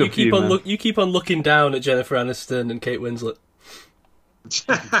 you keep on looking down at Jennifer Aniston and Kate Winslet.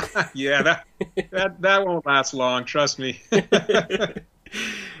 Yeah, that won't last long. Trust me.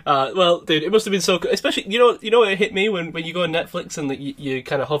 Well, dude, it must have been so cool. Especially, you know, it hit me when you go on Netflix and you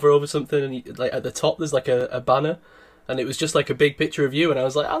kind of hover over something and like at the top there's like a banner, and it was just like a big picture of you, and I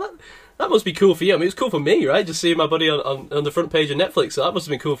was like, oh, that must be cool for you. I mean, it's cool for me, right? Just seeing my buddy on the front page of Netflix. So that must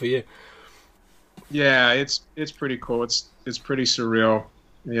have been cool for you. Yeah, it's pretty cool. It's pretty surreal.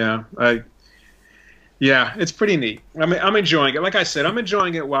 Yeah, it's pretty neat. I mean, I'm enjoying it. Like I said, I'm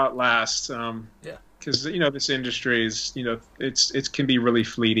enjoying it while it lasts. Because you know this industry is, you know, it can be really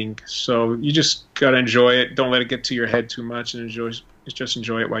fleeting. So you just gotta enjoy it. Don't let it get to your head too much, and just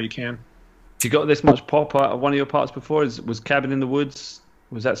enjoy it while you can. You got this much pop out of one of your parts before? Was Cabin in the Woods?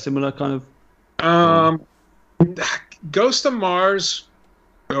 Was that similar kind of? Ghost of Mars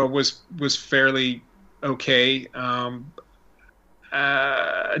was fairly okay.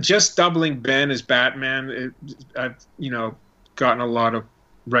 Just doubling Ben as Batman, I've, you know, gotten a lot of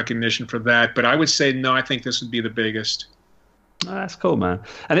recognition for that. But I would say no. I think this would be the biggest. Oh, that's cool, man.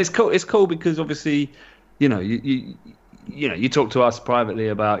 And it's cool. It's cool because obviously, you know, you talk to us privately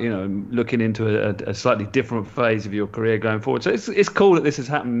about, you know, looking into a slightly different phase of your career going forward. So it's cool that this has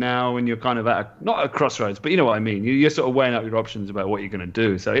happened now when you're kind of not a crossroads, but you know what I mean. You're sort of weighing up your options about what you're going to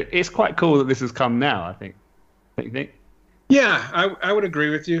do. So it's quite cool that this has come now, I think. Don't you think? Yeah, I would agree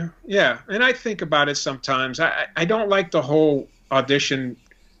with you. Yeah, and I think about it sometimes. I don't like the whole audition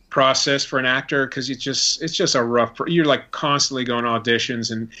process for an actor because it's just a rough. You're like constantly going to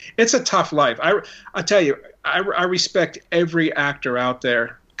auditions, and it's a tough life. I tell you, I respect every actor out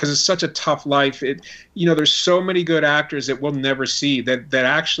there because it's such a tough life. There's so many good actors that we'll never see that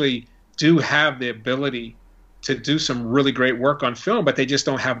actually do have the ability to do some really great work on film, but they just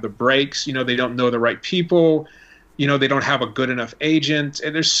don't have the breaks. You know, they don't know the right people. You know, they don't have a good enough agent,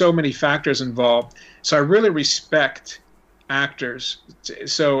 and there's so many factors involved. So I really respect actors.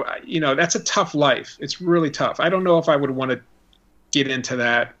 So, you know, that's a tough life. It's really tough. I don't know if I would want to get into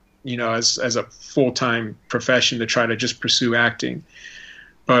that, you know, as a full-time profession to try to just pursue acting.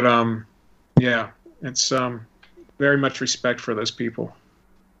 But yeah, it's very much respect for those people.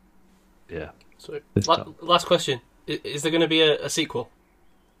 Yeah. So last question: is there going to be a sequel?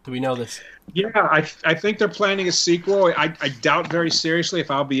 Do we know this? Yeah, I think they're planning a sequel. I doubt very seriously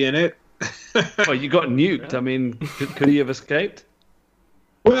if I'll be in it. Well, you got nuked. I mean, could he have escaped?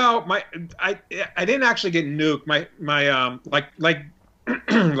 Well, I didn't actually get nuked.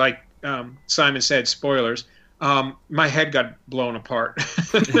 Like Simon said, spoilers. My head got blown apart.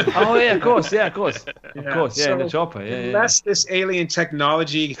 Oh yeah, of course, yeah, so, in the chopper. Yeah, unless this alien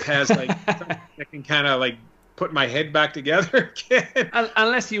technology has like that can kind of like put my head back together again.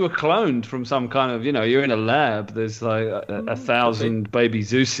 Unless you were cloned from some kind of, you know, you're in a lab. There's like a thousand baby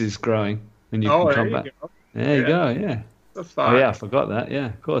Zeuses growing, and you can come back. There you go. Yeah. Oh yeah, I forgot that. Yeah,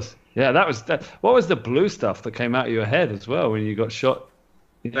 of course. Yeah, that was that. What was the blue stuff that came out of your head as well when you got shot?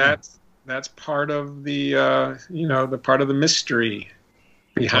 Yeah. That's part of the the part of the mystery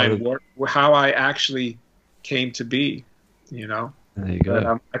behind how I actually came to be. You know. There you go.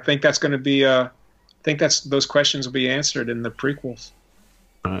 But, I think that's going to be. I think those questions will be answered in the prequels.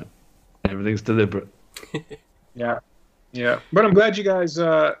 All right. Everything's deliberate. Yeah. But I'm glad you guys,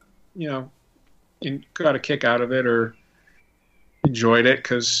 got a kick out of it or enjoyed it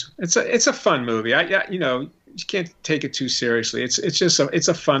because it's a fun movie. You can't take it too seriously. It's just it's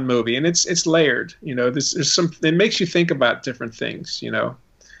a fun movie and it's layered. You know, it makes you think about different things. You know,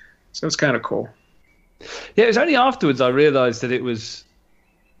 so it's kind of cool. Yeah, it was only afterwards I realized that it was.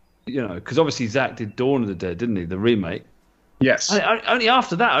 You know, because obviously Zach did Dawn of the Dead, didn't he? The remake. Yes. Only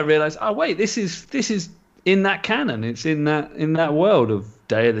after that I realised, oh wait, this is in that canon. It's in that world of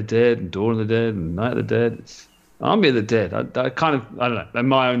Day of the Dead and Dawn of the Dead and Night of the Dead. It's Army of the Dead. I don't know,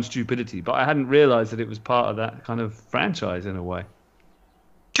 my own stupidity, but I hadn't realised that it was part of that kind of franchise in a way.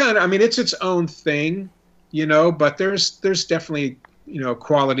 Kind of. I mean, it's its own thing, you know. But there's definitely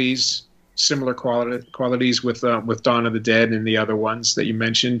qualities similar qualities with Dawn of the Dead and the other ones that you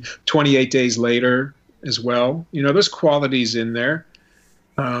mentioned. 28 Days Later as well. There's qualities in there.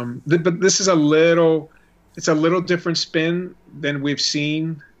 But this is a little different spin than we've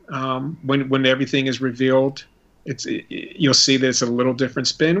seen when everything is revealed. You'll see that it's a little different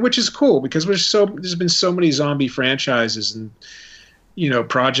spin, which is cool because there's been so many zombie franchises and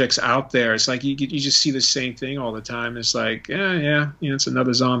projects out there. It's like you just see the same thing all the time. It's like it's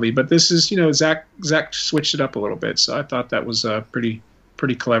another zombie. But this is Zack switched it up a little bit, so I thought that was pretty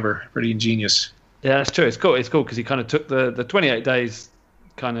clever, pretty ingenious. Yeah, that's true. It's cool because he kind of took the 28 days,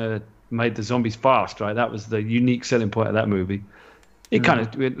 kind of made the zombies fast, right? That was the unique selling point of that movie. It kind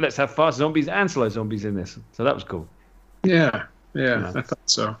of let's have fast zombies and slow zombies in this, so that was cool. Yeah, I thought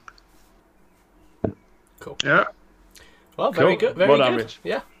so. Cool. Yeah. Well, very good. Very done, good. Rich.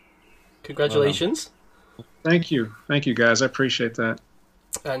 Yeah. Congratulations. Thank you, guys. I appreciate that.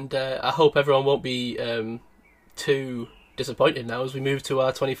 And I hope everyone won't be too disappointed now as we move to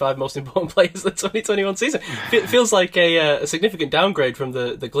our 25 most important players of the 2021 season. It feels like a significant downgrade from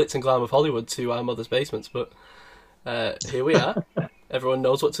the glitz and glam of Hollywood to our mother's basements, but here we are. Everyone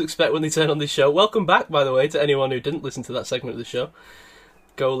knows what to expect when they turn on this show. Welcome back, by the way, to anyone who didn't listen to that segment of the show.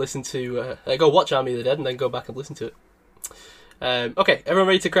 Go watch Army of the Dead and then go back and listen to it. Okay, everyone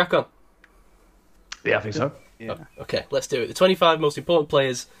ready to crack on? Yeah, I think so. Yeah. Oh, okay, let's do it. The 25 most important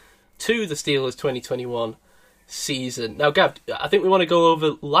players to the Steelers 2021 season. Now, Gav, I think we want to go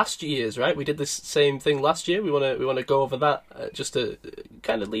over last year's, right? We did this same thing last year. We want to go over that just to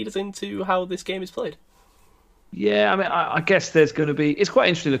kind of lead us into how this game is played. Yeah, I mean, I guess there's going to be. It's quite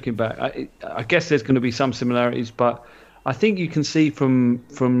interesting looking back. I guess there's going to be some similarities, but I think you can see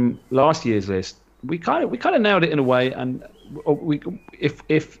from last year's list, we kind of nailed it in a way. And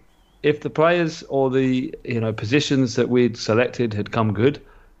if the players or the positions that we'd selected had come good,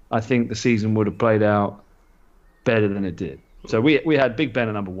 I think the season would have played out better than it did. So we had Big Ben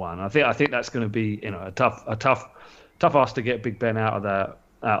at number one. I think that's going to be a tough ask to get Big Ben out of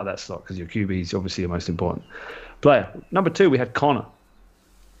that slot because your QB is obviously your most important player. Number two, we had Connor.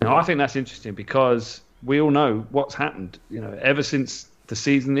 Now I think that's interesting because we all know what's happened. Ever since the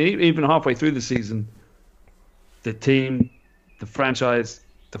season, even halfway through the season, the team, the franchise,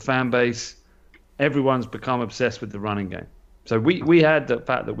 the fan base, everyone's become obsessed with the running game. So we had the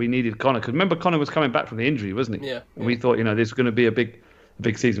fact that we needed Connor because remember Connor was coming back from the injury, wasn't he? Yeah. And we thought this was going to be a big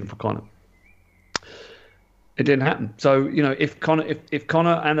season for Connor. It didn't happen. So if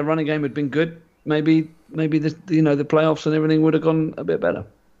Connor and the running game had been good, maybe the playoffs and everything would have gone a bit better.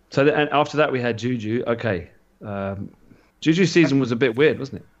 So and after that we had Juju. Okay, Juju's season was a bit weird,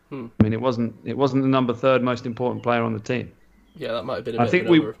 wasn't it? I mean, it wasn't the number third most important player on the team. Yeah, that might have been a bit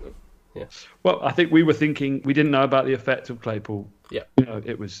of an over. Yeah. Well, I think we were thinking we didn't know about the effect of Claypool. Yeah.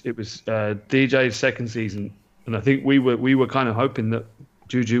 It was DJ's second season, and I think we were kind of hoping that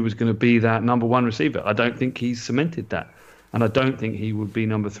Juju was going to be that number one receiver. I don't think he's cemented that, and I don't think he would be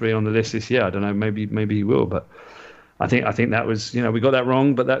number 3 on the list this year. I don't know, maybe he will, but I think that was we got that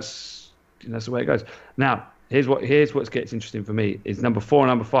wrong, but that's the way it goes. Now here's what gets interesting for me is number 4 and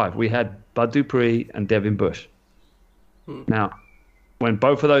number 5. We had Bud Dupree and Devin Bush. Now, when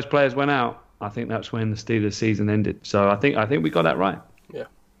both of those players went out, I think that's when the Steelers season ended. So I think we got that right. Yeah.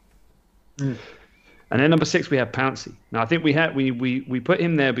 And then number 6 we had Pouncey. Now I think we put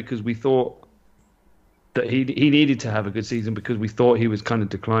him there because we thought that he needed to have a good season because we thought he was kind of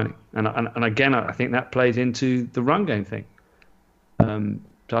declining. And again I think that plays into the run game thing.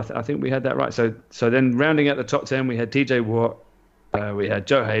 So I think we had that right. So then rounding out the top 10 we had TJ Watt, we had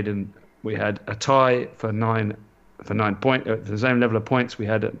Joe Hayden, we had a tie for 9 points at the same level of points. We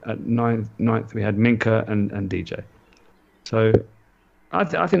had at ninth we had Minka and DJ. So I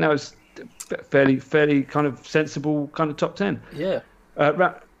think that was fairly kind of sensible kind of top 10. Yeah.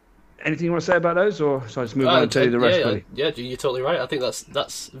 Anything you want to say about those, or shall I just move on and tell you the rest? Yeah, you're totally right. I think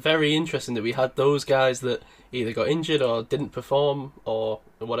that's very interesting that we had those guys that either got injured or didn't perform or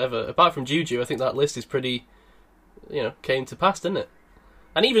whatever. Apart from Juju, I think that list is pretty, came to pass, didn't it?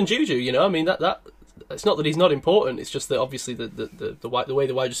 And even Juju, I mean that it's not that he's not important. It's just that obviously the way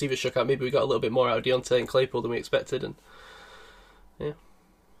the wide receivers shook out, maybe we got a little bit more out of Deontay and Claypool than we expected, and yeah.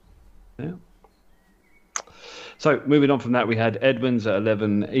 So moving on from that, we had Edmonds at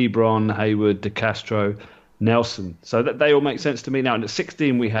 11, Ebron, Hayward, DeCastro, Nelson. So that they all make sense to me now. And at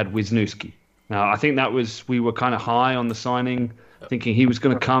 16, we had Wisniewski. Now I think we were kind of high on the signing, thinking he was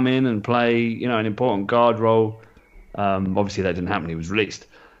going to come in and play, an important guard role. Obviously that didn't happen. He was released.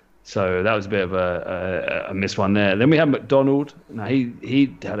 So that was a bit of a miss one there. Then we had McDonald. Now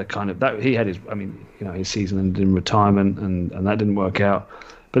he had a kind of that he had his season ended in retirement and that didn't work out.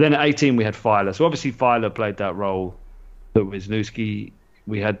 But then at 18 we had Filer. So obviously Filer played that role that Wisniewski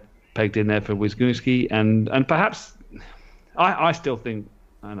we had pegged in there for Wisniewski, and perhaps I still think,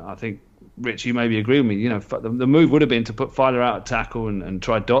 and I think Rich, you maybe agree with me. The move would have been to put Filer out at tackle and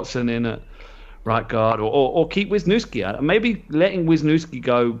try Dotson in at right guard, or keep Wisniewski out. Maybe letting Wisniewski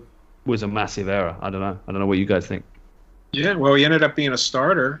go was a massive error. I don't know what you guys think. Yeah, well, he ended up being a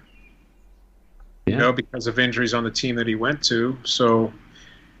starter, because of injuries on the team that he went to. So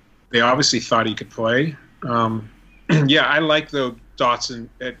they obviously thought he could play. I like the Dotson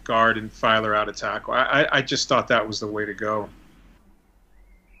at guard and Filer out at tackle. I just thought that was the way to go.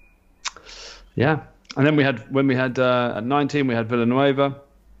 Yeah, and then when we had at 19 we had Villanueva.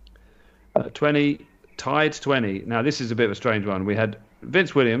 20 tied 20. Now this is a bit of a strange one. We had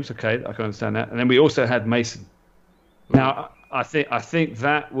Vince Williams. Okay, I can understand that, and then we also had Mason. Now I think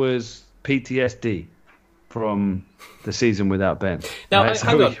that was PTSD from the season without Ben. Now, right?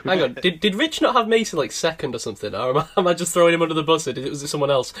 Hang on. Did Rich not have Mason like second or something? Or am I just throwing him under the bus? Was it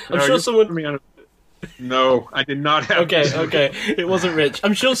someone else? I'm sure someone... No, I did not have Okay. It wasn't Rich.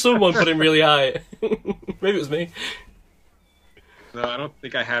 I'm sure someone put him really high. Maybe it was me. No, I don't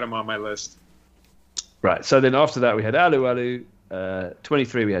think I had him on my list. Right, so then after that we had Alu.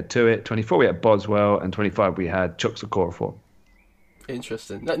 23 we had Tuitt. 24 we had Boswell. And 25 we had Chuks Okorafor.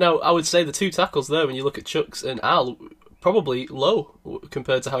 Interesting. Now, I would say the two tackles there, when you look at Chuks and Al, probably low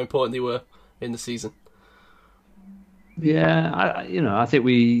compared to how important they were in the season. Yeah, I think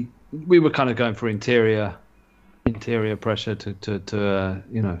we were kind of going for interior pressure to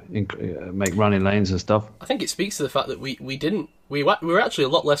make running lanes and stuff. I think it speaks to the fact that we were actually a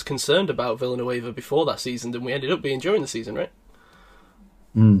lot less concerned about Villanueva before that season than we ended up being during the season, right?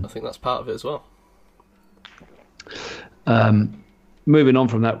 I think that's part of it as well. Moving on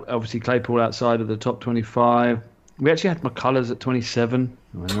from that, obviously Claypool outside of the top 25. We actually had McCullers at 27.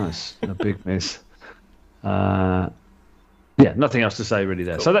 That's a big miss. Nothing else to say really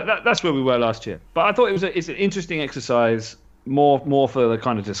there. Cool. So that's where we were last year. But I thought it's an interesting exercise, more for the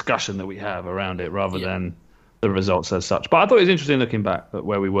kind of discussion that we have around it rather than the results as such. But I thought it was interesting looking back at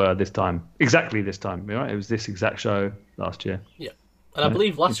where we were exactly this time. Right? It was this exact show last year. Yeah. And I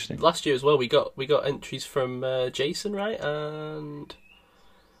believe last year as well, we got entries from Jason, right, and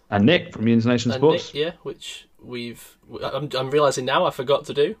Nick from Unions Nation Sports. Nick, which I'm realising now I forgot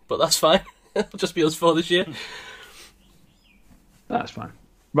to do, but that's fine. It'll just be us four this year. That's fine.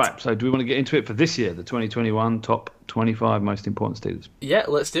 Right, so do we want to get into it for this year, the 2021 top 25 most important Steelers? Yeah,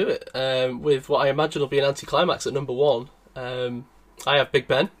 let's do it. With what I imagine will be an anticlimax at number 1. I have Big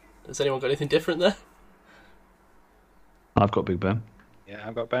Ben. Has anyone got anything different there? I've got Big Ben. Yeah,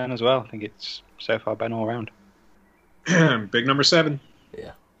 I've got Ben as well. I think it's so far Ben all around. Big number 7.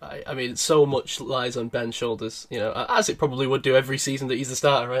 Yeah. I mean, so much lies on Ben's shoulders, as it probably would do every season that he's the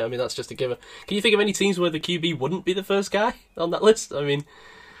starter, right? I mean, that's just a given. Can you think of any teams where the QB wouldn't be the first guy on that list? I mean,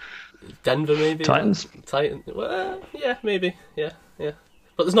 Denver maybe? Titans? Well, yeah, maybe. Yeah. But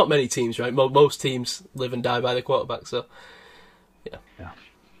there's not many teams, right? Most teams live and die by the quarterback, so, yeah.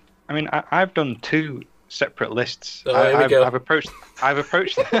 I mean, I've done 2 separate lists. Oh, here we go. I've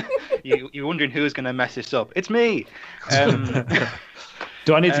approached you're wondering who's going to mess this up. It's me.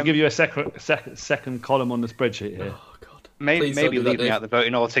 Do I need to give you a second column on the spreadsheet here? Oh God! Maybe leave me out the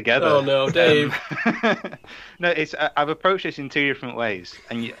voting altogether. Oh no, Dave. No, I've approached this in 2 different ways,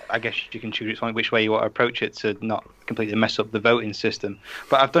 and I guess you can choose which way you want to approach it to not completely mess up the voting system.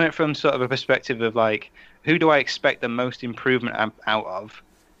 But I've done it from sort of a perspective of like, who do I expect the most improvement out of?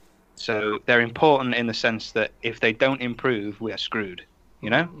 So they're important in the sense that if they don't improve, we are screwed,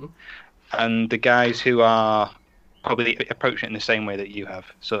 Mm-hmm. And the guys who are probably approaching it in the same way that you have,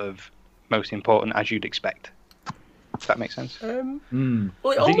 sort of most important as you'd expect. Does that make sense? Well,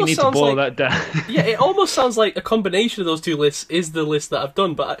 it I think you need to boil that down. Yeah, it almost sounds like a combination of those 2 lists is the list that I've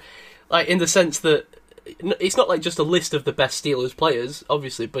done, but like in the sense that it's not like just a list of the best Steelers players,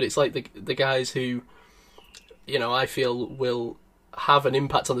 obviously, but it's like the guys who, I feel will have an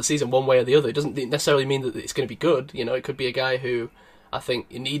impact on the season one way or the other. It doesn't necessarily mean that it's going to be good. It could be a guy who I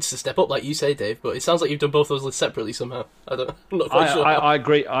think needs to step up, like you say, Dave. But it sounds like you've done both those lists separately somehow. I'm not quite sure. I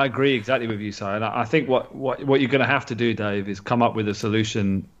agree. I agree exactly with you, Si. And I think what you're going to have to do, Dave, is come up with a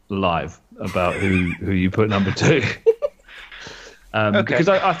solution live about who you put number 2. Okay. Because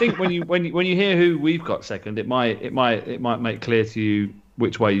I think when you hear who we've got second, it might make clear to you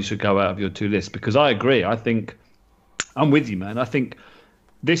which way you should go out of your 2 lists. Because I agree. I think I'm with you, man. I think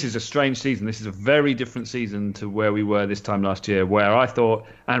this is a strange season. This is a very different season to where we were this time last year, where I thought,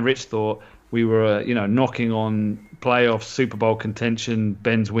 and Rich thought, we were, knocking on playoff Super Bowl contention,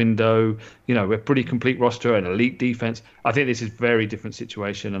 Ben's window. We're a pretty complete roster, an elite defense. I think this is a very different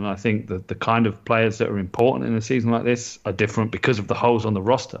situation, and I think that the kind of players that are important in a season like this are different because of the holes on the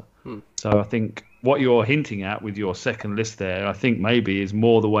roster. So I think what you're hinting at with your second list there, I think maybe is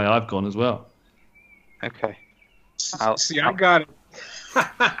more the way I've gone as well. Okay. I got it.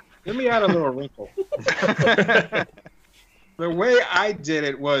 Let me add a little wrinkle. The way I did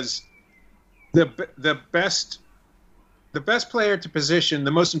it was the best player to position,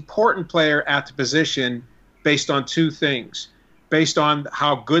 the most important player at the position, based on two things: based on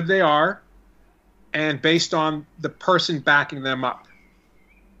how good they are, and based on the person backing them up.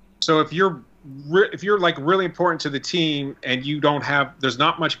 So if you're like really important to the team and there's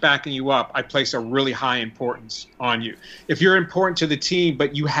not much backing you up, I place a really high importance on you. If you're important to the team,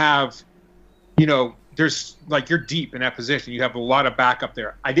 but you have, there's like you're deep in that position, you have a lot of backup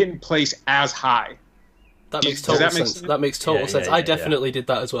there, I didn't place as high. That makes total sense. That makes total sense. I definitely did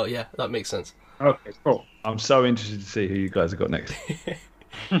that as well. Yeah, that makes sense. Okay, cool. I'm so interested to see who you guys have got next.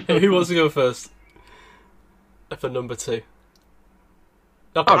 Who wants to go first for number 2?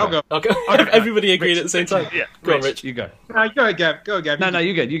 Okay. I'll go. Everybody agreed at the same time. Yeah, go on, Rich. You go. No, go ahead, Gav. Go, Gav. No,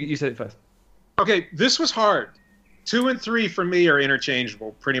 you go. You said it first. Okay, this was hard. 2 and 3 for me are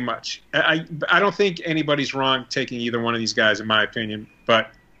interchangeable, pretty much. I don't think anybody's wrong taking either one of these guys, in my opinion.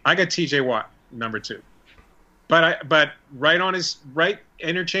 But I got T.J. Watt, number 2. But right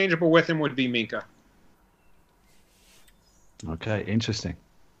interchangeable with him would be Minkah. Okay, interesting.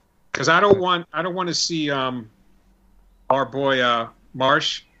 Because I don't want to see our boy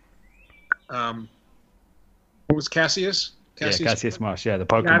Marsh. What was Cassius? Cassius Marsh. Yeah, the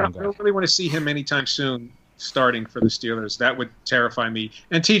Pokemon I guy. don't really want to see him anytime soon starting for the Steelers. That would terrify me.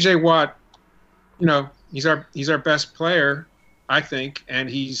 And T.J. Watt, he's our best player, I think, and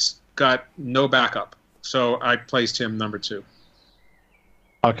he's got no backup. So I placed him number 2.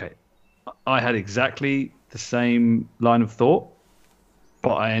 Okay. I had exactly the same line of thought,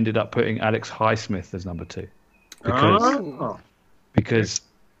 but I ended up putting Alex Highsmith as number 2. Because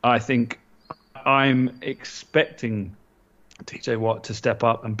I think I'm expecting TJ Watt to step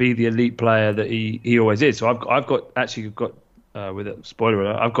up and be the elite player that he always is. So I've got with a spoiler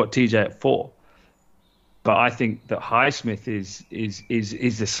alert, I've got TJ at 4. But I think that Highsmith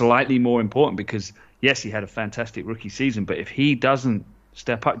is slightly more important because yes, he had a fantastic rookie season, but if he doesn't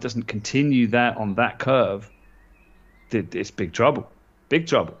step up, doesn't continue that on that curve, it's big trouble. Big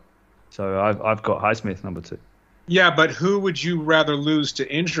trouble. So I've got Highsmith number 2. Yeah, but who would you rather lose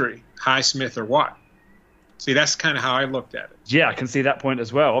to injury, Highsmith or Watt? See, that's kind of how I looked at it. Yeah, I can see that point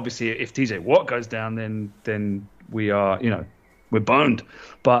as well. Obviously, if TJ Watt goes down, then we are, we're boned.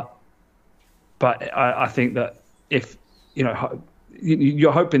 But I think that if,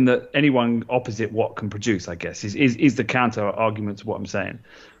 you're hoping that anyone opposite Watt can produce, I guess, is the counter argument to what I'm saying.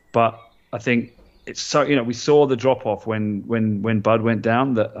 But I think it's so, we saw the drop off when Bud went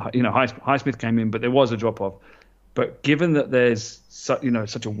down, that, Highsmith came in, but there was a drop off. But given that there's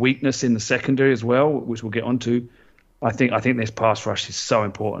such a weakness in the secondary as well, which we'll get onto, I think this pass rush is so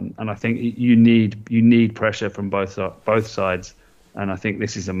important, and I think you need pressure from both sides, and I think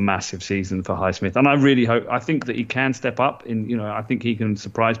this is a massive season for Highsmith, and I think that he can step up. I think he can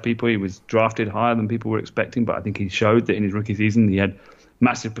surprise people. He was drafted higher than people were expecting, but I think he showed that in his rookie season he had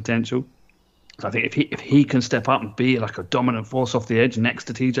massive potential. So I think if he can step up and be like a dominant force off the edge next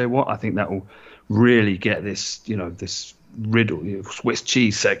to TJ Watt, I think that will really get this riddle, Swiss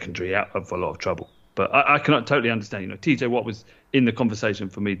cheese secondary out of a lot of trouble. But I cannot totally understand. TJ Watt was in the conversation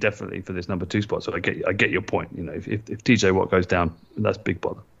for me definitely for this number 2 spot. So I get your point. If TJ Watt goes down, that's big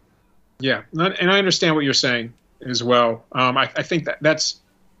bother. Yeah, and I understand what you're saying as well. I think that's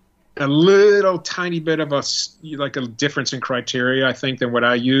a little tiny bit of a difference in criteria, I think, than what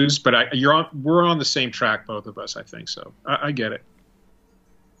I use. But we're on the same track, both of us. I think so. I get it.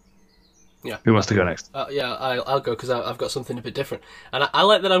 Yeah. Who wants to go next? I'll go because I've got something a bit different. And I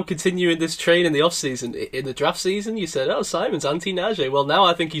like that I'm continuing this train in the off-season. In the draft season, you said, Simon's anti-Najee. Well, now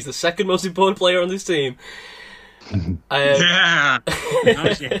I think he's the second most important player on this team. Yeah.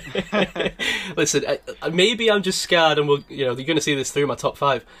 Listen, maybe I'm just scared, and you're going to see this through my top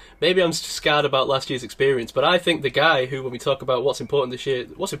 5. Maybe I'm just scared about last year's experience, but I think the guy who, when we talk about what's important this year,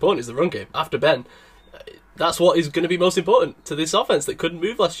 what's important is the run game. After Ben, that's what is going to be most important to this offense that couldn't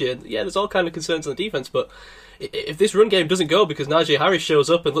move last year. Yeah, there's all kind of concerns on the defense, but if this run game doesn't go because Najee Harris shows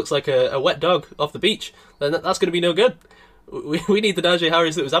up and looks like a wet dog off the beach, then that's going to be no good. We need the Najee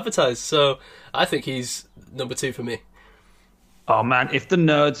Harris that was advertised, so I think he's number 2 for me. Oh man, if the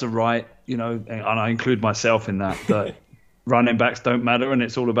nerds are right, and I include myself in that running backs don't matter, and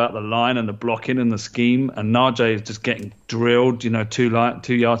it's all about the line and the blocking and the scheme. And Najee is just getting drilled, 2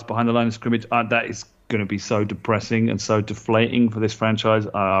 yards behind the line of scrimmage. That is going to be so depressing and so deflating for this franchise.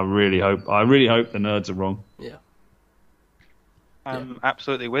 I really hope the nerds are wrong. Yeah. I'm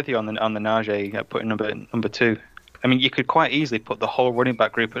absolutely with you on the Najee putting number 2. I mean, you could quite easily put the whole running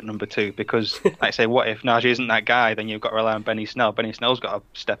back group at number 2 because, like I say, what if Najee isn't that guy? Then you've got to rely on Benny Snell. Benny Snell's got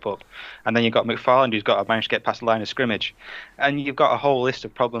to step up, and then you've got McFarland who's got to manage to get past the line of scrimmage, and you've got a whole list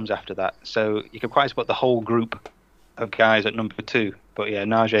of problems after that. So you could quite easily put the whole group of guys at number 2. But yeah,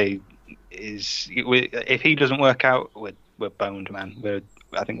 Najee is. If he doesn't work out, we're boned, man.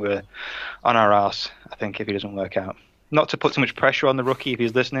 I think we're on our arse. I think if he doesn't work out, not to put too much pressure on the rookie if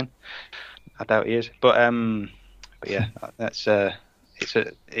he's listening. I doubt he is, but yeah, that's it's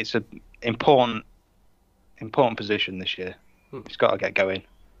a important position this year. It's got to get going.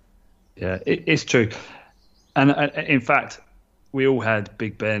 Yeah, it's true. And in fact, we all had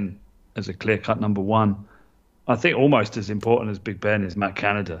Big Ben as a clear-cut number 1. I think almost as important as Big Ben is Matt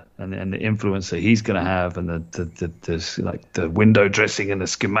Canada and the influence that he's going to have, and the window dressing and the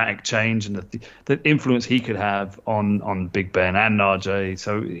schematic change and the influence he could have on Big Ben and Najee.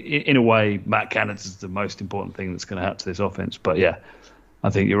 So in a way, Matt Canada is the most important thing that's going to happen to this offense. But yeah, I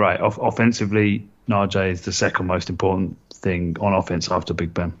think you're right. Offensively, Najee is the second most important thing on offense after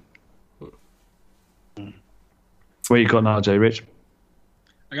Big Ben. Where you got Najee, Rich?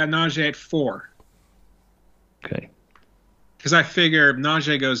 I got Najee at 4. Okay. Because I figure if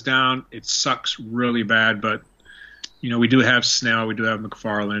Najee goes down, it sucks really bad. But, we do have Snell, we do have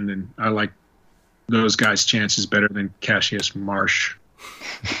McFarland, and I like those guys' chances better than Cassius Marsh.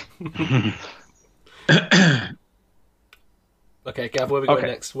 Okay, Gav, where are we going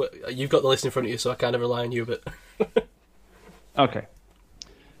next? You've got the list in front of you, so I kind of rely on you a bit. Okay.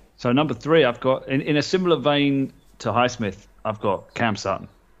 So number 3, I've got, in a similar vein to Highsmith, I've got Cam Sutton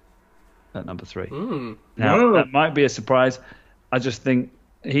at number 3. Now, that might be a surprise. I just think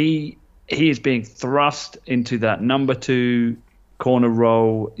he is being thrust into that number 2 corner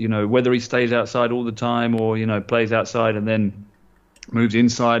role, whether he stays outside all the time or, plays outside and then moves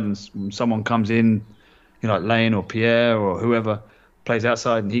inside and someone comes in, like Lane or Pierre or whoever plays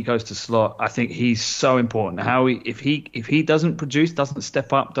outside and he goes to slot. I think he's so important. If he doesn't produce, doesn't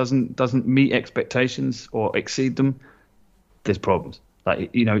step up, doesn't meet expectations or exceed them, there's problems.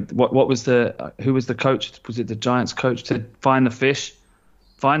 Like, what was who was the coach? Was it the Giants coach to find the fish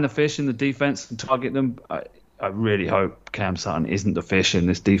in the defense and target them? I really hope Cam Sutton isn't the fish in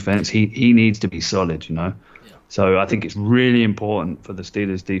this defense. He needs to be solid, Yeah. So I think it's really important for the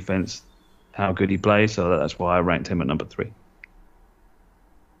Steelers defense how good he plays. So that's why I ranked him at number 3.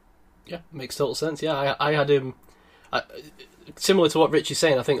 Yeah, makes total sense. Yeah, I had him similar to what Rich is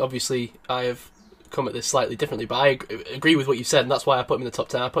saying. I think obviously I have come at this slightly differently, but I agree with what you said, and that's why I put him in the top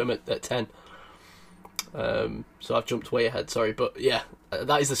 10. I put him at 10. So I've jumped way ahead, sorry. But yeah,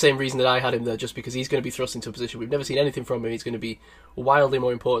 that is the same reason that I had him there, just because he's going to be thrust into a position we've never seen anything from him. He's going to be wildly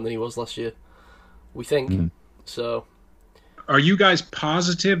more important than he was last year, we think. So, are you guys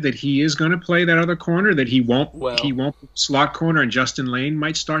positive that he is going to play that other corner, that he won't slot corner and Justin Lane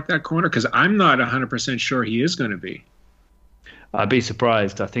might start that corner? Because I'm not 100% sure he is going to be. I'd be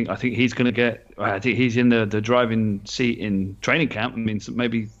surprised. I think he's going to get. I think he's in the driving seat in training camp. I mean,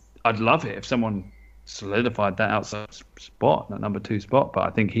 maybe I'd love it if someone solidified that outside spot, that number 2 spot. But I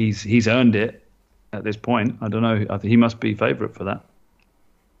think he's earned it at this point. I don't know. I think he must be favourite for that.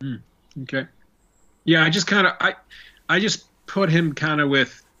 Okay. Yeah, I just put him kind of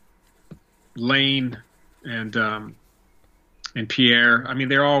with Lane and Pierre. I mean,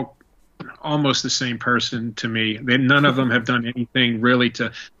 they're all almost the same person to me. None of them have done anything really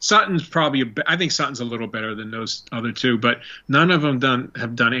to. Sutton's probably. I think Sutton's a little better than those other 2, but none of them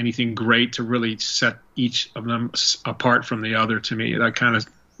have done anything great to really set each of them apart from the other. To me, that kind of,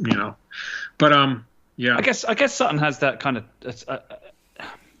 But yeah. I guess Sutton has that kind of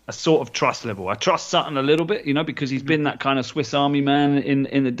a sort of trust level. I trust Sutton a little bit, because he's been that kind of Swiss Army man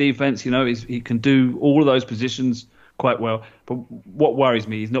in the defense. He can do all of those positions quite well. But what worries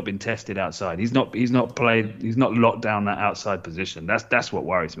me, he's not been tested outside. He's not locked down that outside position. That's what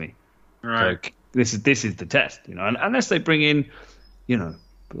worries me. Right. So this is the test, and unless they bring in,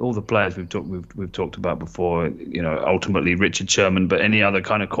 all the players we've talked about before, ultimately Richard Sherman, but any other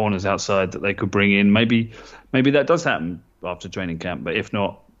kind of corners outside that they could bring in, maybe that does happen after training camp. But if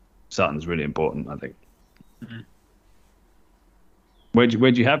not, Sutton's really important, I think. Mm-hmm. Where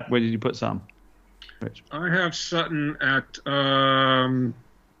did you put Sutton, Rich? I have Sutton at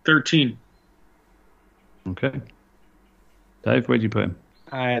 13. Okay. Dave, where did you put him?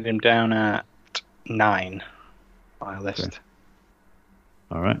 I had him down at 9. my list. Okay.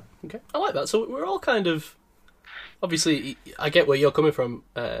 All right. Okay, I like that. So we're all kind of, obviously, I get where you're coming from,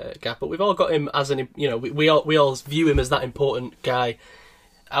 Gav, but we've all got him as an, we all view him as that important guy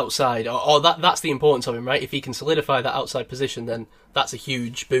outside, or that's the importance of him, right? If he can solidify that outside position, then that's a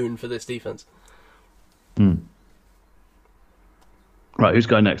huge boon for this defense. Right, who's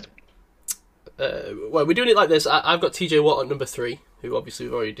going next? Well, we're doing it like this. I've got TJ Watt at number 3, who obviously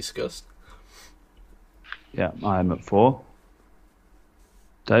we've already discussed. Yeah, I'm at 4.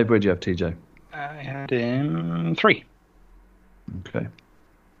 Dave, where do you have TJ? I had him 3. Okay.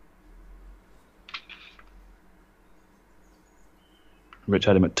 Rich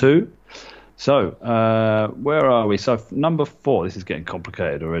had him at 2. So, where are we? So, number 4. This is getting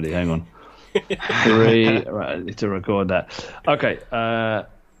complicated already. Hang on. 3. Right, I need to record that. Okay.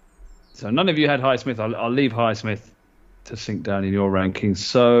 So, none of you had Highsmith. I'll leave Highsmith to sink down in your rankings.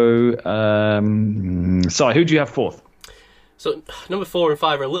 So, sorry, who do you have 4th? So, number 4 and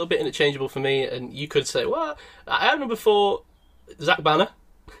 5 are a little bit interchangeable for me, and you could say, well, I have number 4, Zach Banner,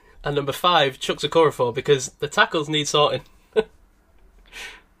 and number 5, Chuks Okorafor, because the tackles need sorting.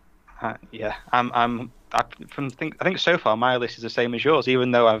 Yeah, I think so far my list is the same as yours, even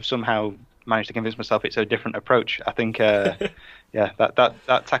though I've somehow managed to convince myself it's a different approach. I think, yeah,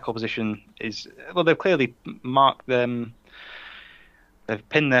 that tackle position is, well, they've clearly marked them. They've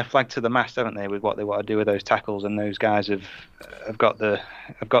pinned their flag to the mast, haven't they, with what they want to do with those tackles, and those guys have got the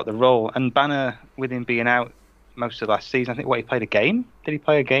role. And Banner, with him being out most of last season, I think he played a game. Did he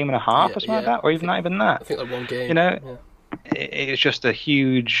play a game and a half or something like that, or even not even that? I think that one game. You know, it's just a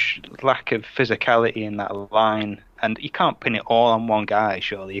huge lack of physicality in that line, and you can't pin it all on one guy.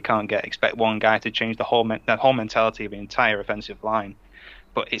 Surely you can't expect one guy to change the whole mentality of the entire offensive line.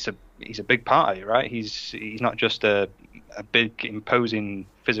 But he's a big part of it, right? He's not just a big imposing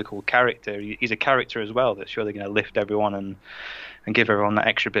physical character. He's a character as well that's surely going to lift everyone and give everyone that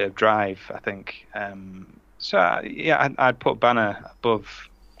extra bit of drive, I think. So yeah, I'd put Banner above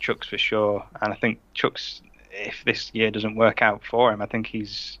Chuks for sure, and I think Chuks, if this year doesn't work out for him, I think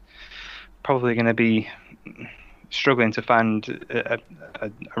he's probably going to be struggling to find a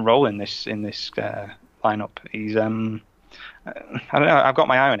role in this lineup. He's I don't know. I've got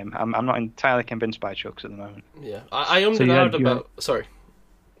my eye on him. I'm not entirely convinced by Chuks at the moment. Yeah, I ummed about. Sorry.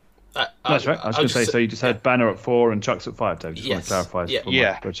 That's right. I was going to say, so you just had Banner at 4 and Chuks at 5, Dave. Just want to clarify.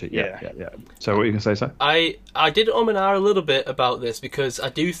 Yeah. So what were you going to say, sir? I did and ah a little bit about this because I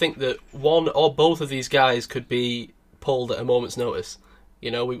do think that one or both of these guys could be pulled at a moment's notice.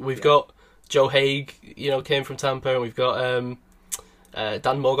 You know, we've got Joe Haig, came from Tampa, and we've got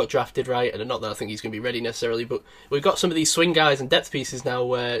Dan Moore got drafted, right? And not that I think he's going to be ready necessarily, but we've got some of these swing guys and depth pieces now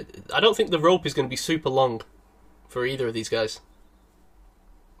where I don't think the rope is going to be super long for either of these guys.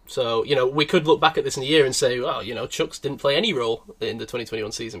 So, we could look back at this in a year and say, well, Chuks didn't play any role in the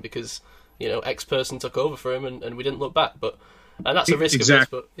 2021 season because, X person took over for him and we didn't look back. And that's a risk of this,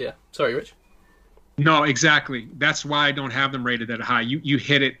 but yeah. Sorry, Rich. No, exactly. That's why I don't have them rated that high. You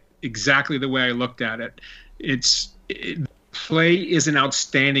hit it exactly the way I looked at it. Play isn't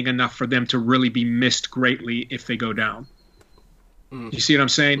outstanding enough for them to really be missed greatly if they go down. You see what I'm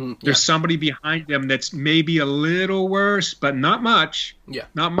saying? There's somebody behind them that's maybe a little worse, but not much. Yeah.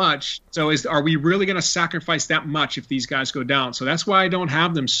 Not much. So are we really going to sacrifice that much if these guys go down? So that's why I don't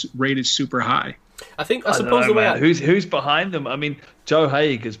have them rated super high. I suppose the way who's behind them? I mean, Joe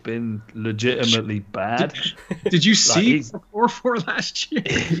Haig has been legitimately bad. Did you see Okorafor last year?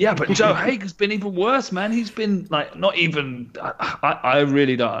 Yeah, but Joe Haig has been even worse, man. He's been not even. I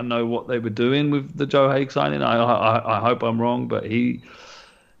really don't know what they were doing with the Joe Haig signing. I hope I'm wrong, but he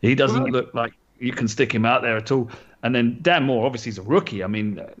doesn't look like you can stick him out there at all. And then Dan Moore, obviously, he's a rookie. I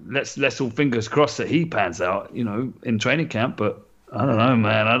mean, let's all fingers crossed that he pans out, in training camp. But I don't know,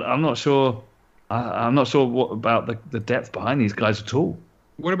 man. I'm not sure. I'm not sure what about the depth behind these guys at all.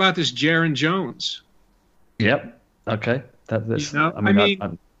 What about this Jaron Jones? Yep. Okay. That's.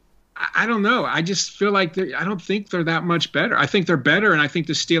 I don't know. I just feel like I don't think they're that much better. I think they're better, and I think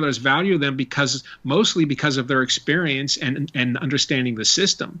the Steelers value them mostly because of their experience and understanding the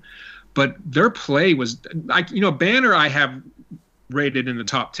system. But their play was like, Banner I have rated in the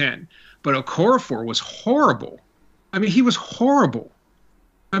top 10, but Okorafor was horrible. I mean, he was horrible.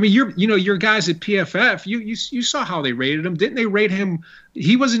 I mean, your guys at PFF, you saw how they rated him. Didn't they rate him?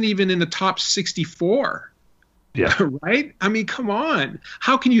 He wasn't even in the top 64. Yeah. Right? I mean, come on.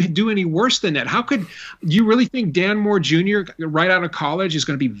 How can you do any worse than that? How could you really think Dan Moore Jr. right out of college is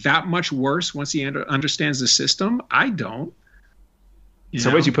going to be that much worse once he understands the system? I don't.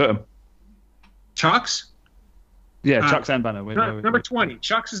 Where'd you put him? Chuks? Yeah, Chuks and Banner. Number 20.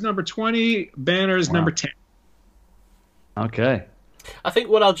 Chuks is number 20. Banner is number 10. Okay. I think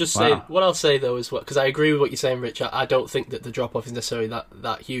what I'll just say, what I'll say though is because I agree with what you're saying, Rich. I don't think that the drop off is necessarily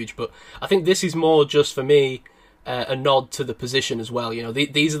that huge, but I think this is more just for me a nod to the position as well. You know,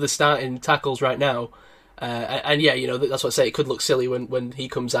 these are the starting tackles right now, and yeah, you know, that's what I say. It could look silly when he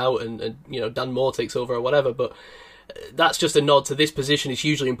comes out and you know Dan Moore takes over or whatever, but that's just a nod to this position is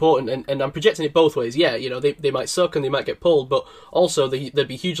hugely important, and I'm projecting it both ways. Yeah, you know, they might suck and they might get pulled, but also they'd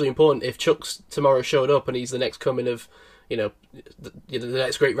be hugely important if Chuks tomorrow showed up and he's the next coming of, you know, the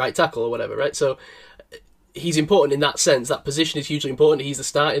next great right tackle or whatever, right? So he's important in that sense. That position is hugely important. He's the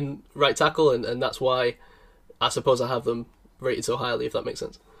starting right tackle, and that's why I suppose I have them rated so highly, if that makes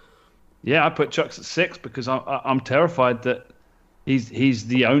sense. Yeah, I put Chuks at 6 because I'm terrified that he's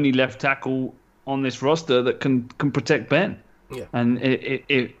the only left tackle on this roster that can protect Ben. Yeah. And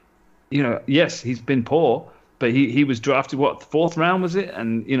it you know, yes, he's been poor, but he was drafted, what, 4th round was it?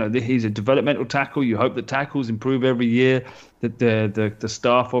 And, you know, he's a developmental tackle. You hope that tackles improve every year, that the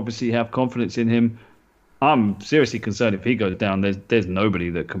staff obviously have confidence in him. I'm seriously concerned if he goes down, there's nobody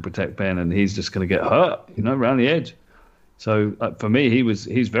that can protect Ben, and he's just going to get hurt, you know, around the edge. So for me,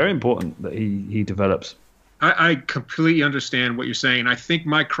 he's very important that he develops. I completely understand what you're saying. I think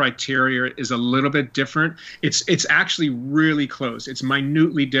my criteria is a little bit different. It's actually really close. It's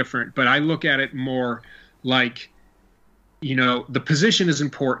minutely different, but I look at it more like, you know, the position is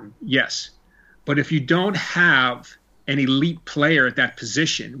important, yes. But if you don't have an elite player at that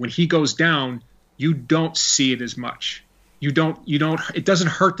position, when he goes down, you don't see it as much. It doesn't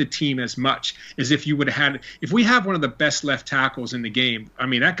hurt the team as much as if you would have had, if we have one of the best left tackles in the game, I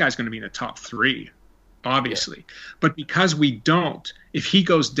mean, that guy's going to be in the top 3. Obviously. Yeah. But because we don't, if he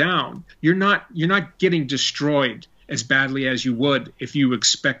goes down, you're not getting destroyed as badly as you would if you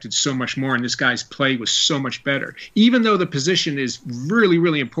expected so much more and this guy's play was so much better. Even though the position is really,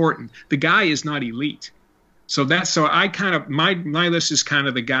 really important, the guy is not elite. So I kind of, my list is kind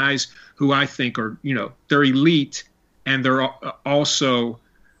of the guys who I think are, you know, they're elite and they're also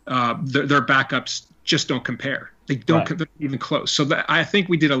their backups just don't compare. They don't even close. So I think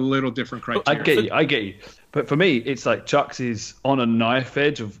we did a little different criteria. I get you. But for me, it's like Chuks is on a knife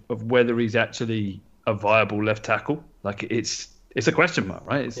edge of whether he's actually a viable left tackle. Like it's a question mark,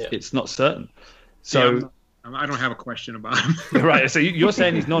 right? It's not certain. So I don't have a question about him. Right. So you're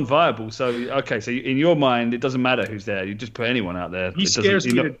saying he's non-viable. So okay. So in your mind, it doesn't matter who's there. You just put anyone out there. He scares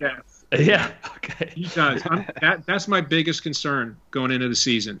me to death. Yeah. Okay. He does. That's my biggest concern going into the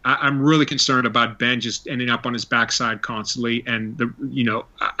season. I'm really concerned about Ben just ending up on his backside constantly, and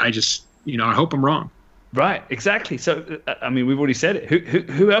I hope I'm wrong. Right. Exactly. So I mean, we've already said it.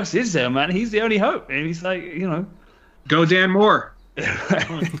 Who else is there, man? He's the only hope, and he's like, you know, go Dan Moore.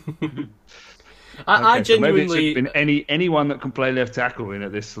 I genuinely so maybe it should have been anyone that can play left tackle in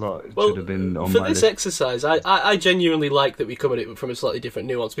at this slot. It should have been on for my this list. exercise. I genuinely like that we come at it from a slightly different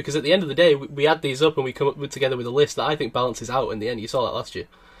nuance, because at the end of the day, we add these up and we come up together with a list that I think balances out in the end. You saw that last year,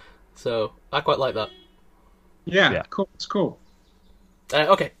 so I quite like that. Yeah. Cool. It's cool.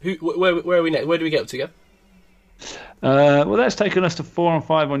 Okay, where are we next? Where do we get up to, Gav? Well, that's taken us to 4 and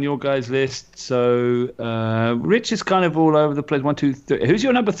 5 on your guys' list. So Rich is kind of all over the place. 1, 2, 3. Who's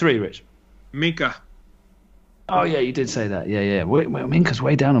your number 3, Rich? Minkah. Oh yeah, you did say that. Yeah. Well, Minka's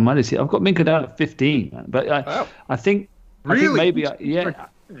way down on my list. I've got Minkah down at 15, man. But I think maybe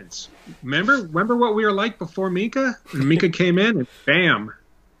Remember what we were like before Minkah? And Minkah came in and bam.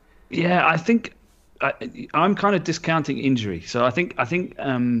 Yeah, I think I'm kind of discounting injury. So I think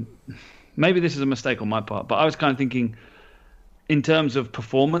maybe this is a mistake on my part, but I was kind of thinking in terms of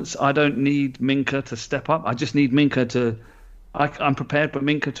performance, I don't need Minkah to step up. I just need Minkah to. I'm prepared for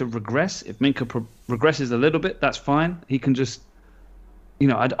Minkah to regress. If Minkah regresses a little bit, that's fine. He can just, you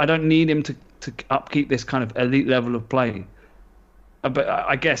know, I don't need him to upkeep this kind of elite level of play. But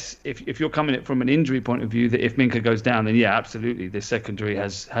I guess if you're coming at it from an injury point of view, that if Minkah goes down, then yeah, absolutely, this secondary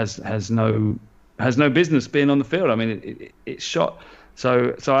has no business being on the field. I mean, it's shot.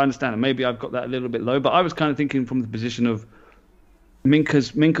 So I understand, and maybe I've got that a little bit low. But I was kind of thinking from the position of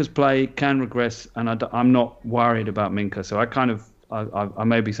Minkah's play can regress, and I'm not worried about Minkah. So I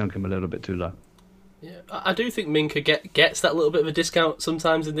maybe sunk him a little bit too low. Yeah, I do think Minkah gets that little bit of a discount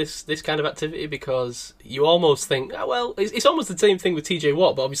sometimes in this kind of activity, because you almost think, well, it's almost the same thing with TJ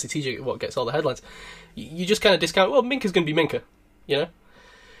Watt, but obviously TJ Watt gets all the headlines. You just kind of discount, well, Minkah's going to be Minkah, you know?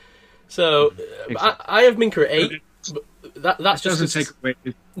 So I have Minkah at 8. But that's just doesn't take away.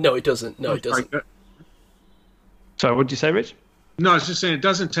 No, it doesn't. No, it doesn't. Sorry, what did you say, Rich? No, I was just saying it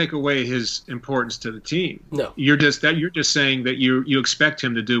doesn't take away his importance to the team. No, you're just saying that you expect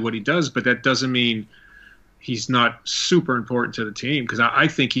him to do what he does, but that doesn't mean he's not super important to the team. Because I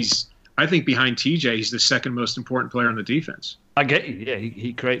think I think behind TJ, he's the second most important player on the defense. I get you. Yeah,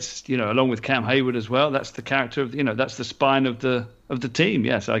 he creates, along with Cam Hayward as well. That's the character of, that's the spine of the team.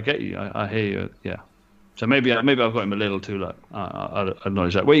 Yes, I get you. I hear you. Yeah. So maybe I've got him a little too low. I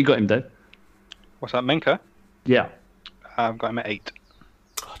acknowledge that. Where you got him, Dave? What's that, Minka? Yeah. I've got him at 8.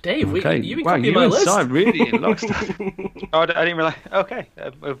 Oh, Dave, okay. you've been copying my list. Really in lockstep. Oh, I didn't realize. Okay,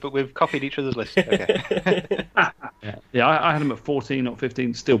 but we've copied each other's list. Okay. Yeah. I had him at 14, not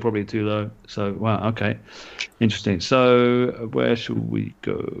 15. Still probably too low. So wow. Okay, interesting. So where should we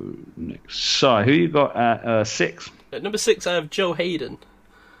go next? So who you got at 6? At number 6, I have Joe Hayden.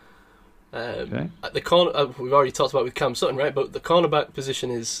 Okay. At the corner, we've already talked about with Cam Sutton, right? But the cornerback position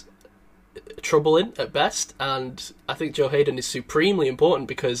is troubling at best, and I think Joe Hayden is supremely important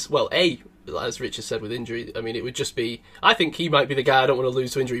because, well, as Richard said, with injury, I mean, it would just be. I think he might be the guy I don't want to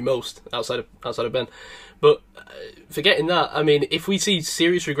lose to injury most outside of Ben. But forgetting that, I mean, if we see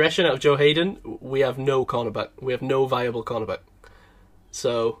serious regression out of Joe Hayden, we have no cornerback. We have no viable cornerback.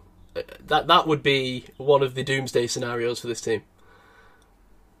 So that would be one of the doomsday scenarios for this team.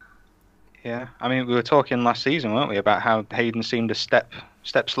 Yeah, I mean, we were talking last season, weren't we, about how Hayden seemed a step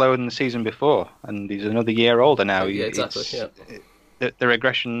slower than the season before, and he's another year older now. Yeah, exactly. Yeah. The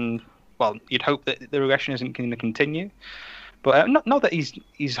regression. Well, you'd hope that the regression isn't going to continue, but not that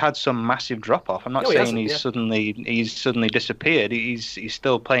he's had some massive drop off. I'm not saying he's suddenly disappeared. He's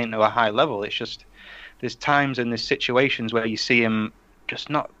still playing to a high level. It's just there's times and there's situations where you see him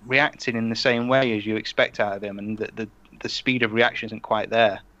just not reacting in the same way as you expect out of him, and the speed of reaction isn't quite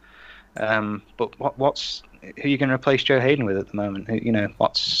there. But who are you going to replace Joe Hayden with at the moment?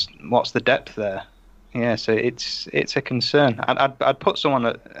 What's the depth there? Yeah, so it's a concern. I'd put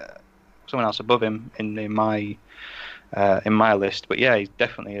someone else above him in my list, but yeah, he's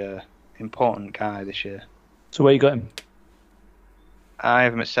definitely a important guy this year. So where you got him? I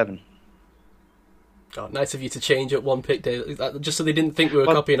have him at 7. Oh, nice of you to change at one pick day, just so they didn't think we were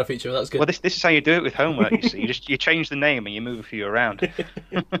copying off each other. That's good. Well, this is how you do it with homework. You see, you change the name and you move a few around.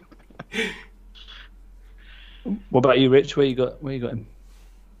 What about you, Rich? Where you got him?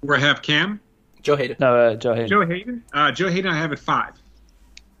 Where I have Cam? Joe Hayden. No, Joe Hayden. Joe Hayden? Joe Hayden I have at 5.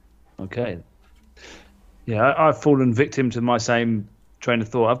 Okay. Yeah, I've fallen victim to my same train of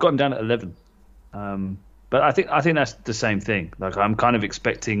thought. I've got him down at 11. But I think that's the same thing. Like I'm kind of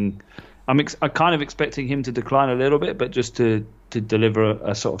expecting him to decline a little bit, but just to deliver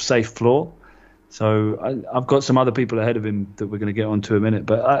a sort of safe floor. So I've got some other people ahead of him that we're going to get onto in a minute.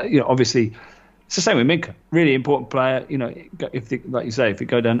 But obviously, it's the same with Minka. Really important player. Like you say, if it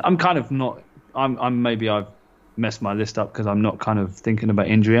go down, I'm kind of not. Maybe I've messed my list up because I'm not kind of thinking about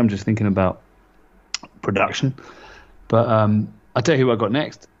injury. I'm just thinking about production. But I'll tell you who I got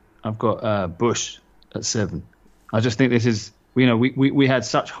next. I've got Bush at 7. I just think this is. We had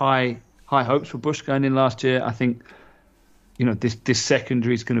such high hopes for Bush going in last year. I think. This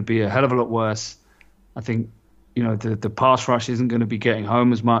secondary is going to be a hell of a lot worse. I think, the pass rush isn't going to be getting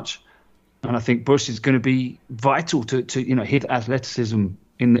home as much, and I think Bush is going to be vital to hit athleticism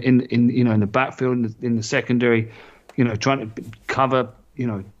in the backfield, in the secondary, trying to cover,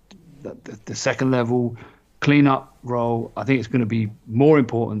 the second level cleanup role. I think it's going to be more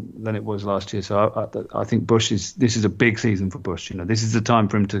important than it was last year. So I think this is a big season for Bush. This is the time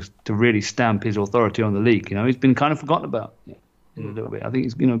for him to really stamp his authority on the league. He's been kind of forgotten about in a little bit. I think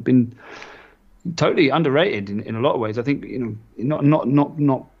he's been totally underrated in a lot of ways. I think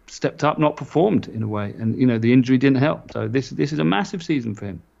not stepped up, not performed in a way, and the injury didn't help. So this is a massive season for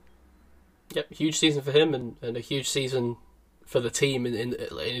him. Yep, huge season for him, and a huge season for the team in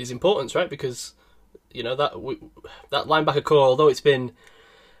his importance, right? Because that linebacker core, although it's been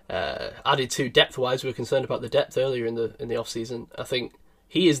added to depth-wise, we were concerned about the depth earlier in the off season. I think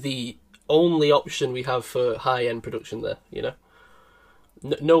he is the only option we have for high-end production there.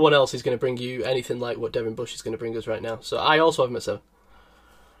 No one else is going to bring you anything like what Devin Bush is going to bring us right now. So I also have him at 7.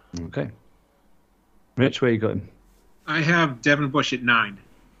 Okay. Rich, where you got him? I have Devin Bush at 9.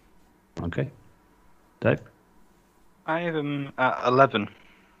 Okay. Dave? I have him at 11.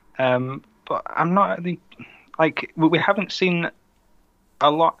 But I'm not we haven't seen a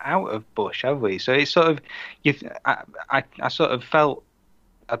lot out of Bush, have we? So it's sort of I sort of felt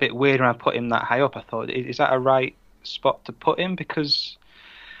a bit weird when I put him that high up. I thought, is that a right spot to put him? Because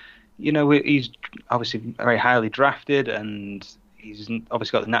he's obviously very highly drafted and he's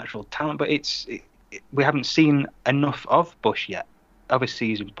obviously got the natural talent, but we haven't seen enough of Bush yet. Obviously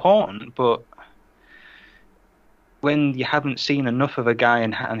he's important, but when you haven't seen enough of a guy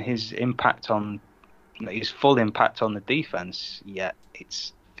and his impact on, his full impact on the defense yet,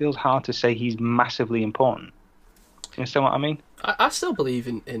 it feels hard to say he's massively important. Do you understand what I mean? I still believe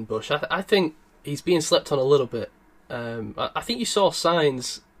in Bush. I think he's being slept on a little bit. I think you saw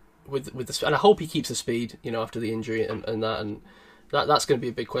signs with the, and I hope he keeps the speed, after the injury and that's going to be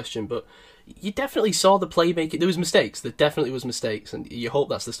a big question. But you definitely saw the playmaking. There was mistakes. There definitely was mistakes, and you hope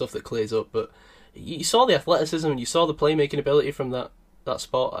that's the stuff that clears up. But you saw the athleticism and you saw the playmaking ability from that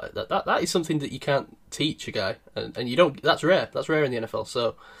spot. That is something that you can't teach a guy, and you don't. That's rare. That's rare in the NFL.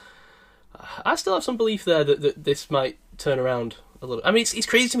 So I still have some belief there that this might turn around a little. I mean, it's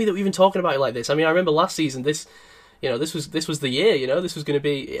crazy to me that we're even talking about it like this. I mean, I remember last season this was the year. This was going to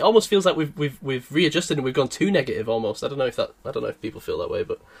be. It almost feels like we've readjusted and we've gone too negative almost. I don't know if people feel that way,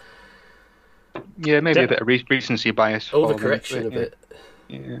 but yeah, maybe a bit of recency bias. Overcorrection a bit.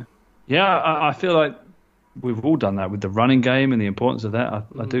 Yeah, I feel like we've all done that with the running game and the importance of that.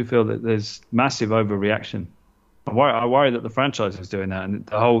 I do feel that there's massive overreaction. I worry that the franchise is doing that, and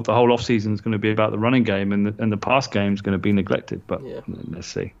the whole off season is going to be about the running game, and the pass game is going to be neglected. But let's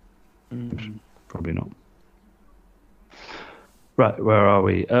see. Probably not. Right, where are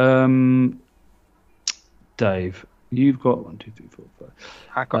we? Dave, you've got 1, 2, 3, 4, 5.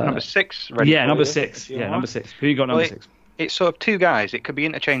 I got number 6 ready. Yeah, number 6. Yeah, number 6. Who you got number 6? It's sort of two guys. It could be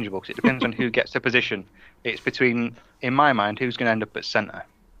interchangeable because it depends on who gets the position. It's between, in my mind, who's going to end up at centre.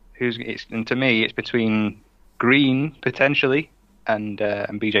 And to me, it's between Green potentially and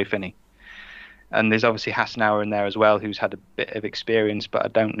BJ Finney. And there's obviously Hassenauer in there as well, who's had a bit of experience, but I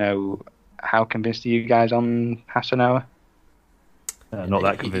don't know how convinced are you guys on Hassenauer. Not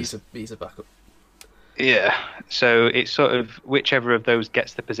that convinced. He's a backup. Yeah, so it's sort of whichever of those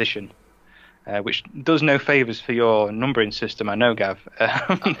gets the position, which does no favours for your numbering system, I know, Gav.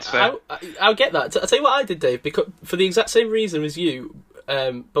 I'll get that. I'll tell you what I did, Dave, because for the exact same reason as you,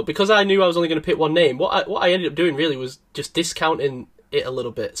 but because I knew I was only going to pick one name, what I ended up doing really was just discounting it a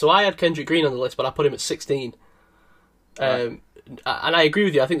little bit. So I had Kendrick Green on the list, but I put him at 16. Right. And I agree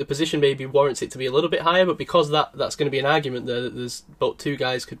with you. I think the position maybe warrants it to be a little bit higher, but because that's going to be an argument there that there's both two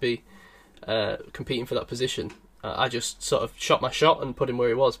guys could be competing for that position, I just sort of shot my shot and put him where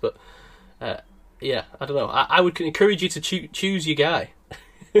he was. But yeah, I don't know. I would encourage you to choose your guy.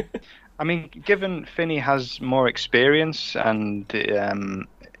 I mean, given Finney has more experience and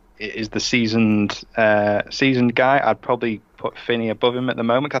is the seasoned guy, I'd probably put Finney above him at the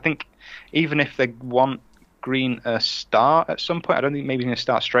moment. I think even if they want Green a start at some point, I don't think maybe he's going to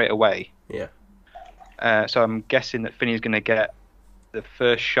start straight away. Yeah. So I'm guessing that Finney's going to get the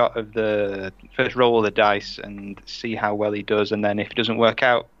first shot of the first roll of the dice and see how well he does, and then if it doesn't work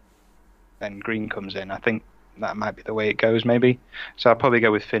out, then Green comes in. I think that might be the way it goes, maybe. So I'll probably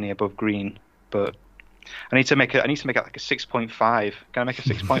go with Finney above Green, but I need to make it like a 6.5. Can I make a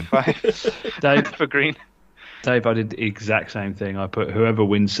 6.5 Dave, for Green? Dave, I did the exact same thing. I put whoever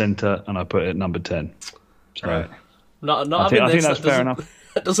wins centre, and I put it at number 10. So right. I think that's fair enough.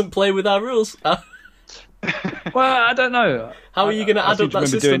 That doesn't play with our rules. Well, I don't know. How are you going to add up that system? I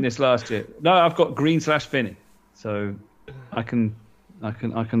remember doing this last year. No, I've got Green/Finney, so I can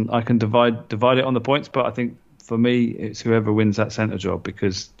divide it on the points. But I think for me, it's whoever wins that centre job,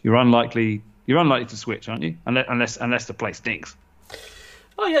 because you're unlikely to switch, aren't you? Unless the play stinks.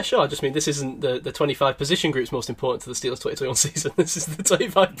 Oh yeah, sure. I just mean this isn't the 25 position groups most important to the Steelers 2021 season. This is the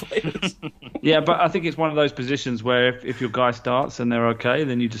 25 players. Yeah, but I think it's one of those positions where if your guy starts and they're okay,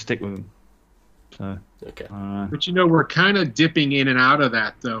 then you just stick with them. So okay. But we're kind of dipping in and out of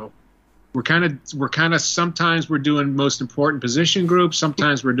that, though. We're kind of sometimes we're doing most important position group,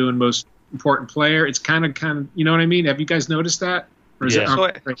 sometimes we're doing most important player. It's kind of you know what I mean? Have you guys noticed that? Or is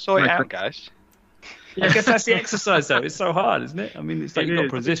Sort it out, guys. I guess that's the exercise, though. It's so hard, isn't it? I mean, it's like you've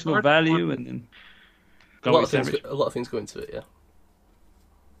got positional value and then a lot of things go into it. Yeah.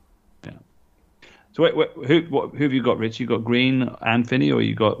 Yeah. So who have you got, Rich? You got Green and Finney, or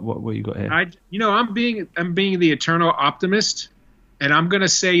you got what you got here? I'm being the eternal optimist, and I'm going to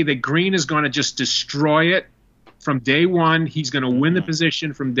say that Green is going to just destroy it from day one. He's going to win the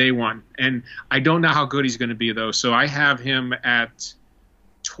position from day one, and I don't know how good he's going to be, though. So I have him at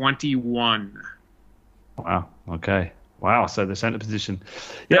 21. Wow. Okay. Wow. So the center position,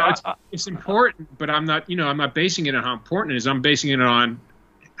 yeah, it's important, but I'm not basing it on how important it is. I'm basing it on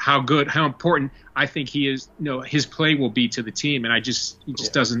how important I think he is. His play will be to the team, and he just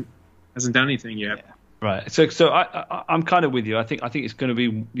hasn't done anything yet. Yeah. Right. So I'm kind of with you. I think it's going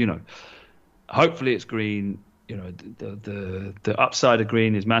to be, hopefully it's Green. The upside of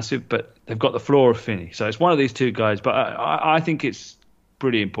Green is massive, but they've got the floor of Finney. So it's one of these two guys. But I think it's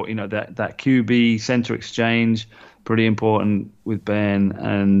pretty important, that QB center exchange, pretty important with Ben,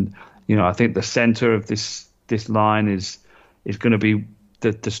 and I think the center of this line is going to be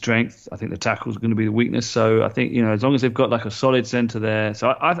the strength. I think the tackle's going to be the weakness. So I think, as long as they've got like a solid centre there,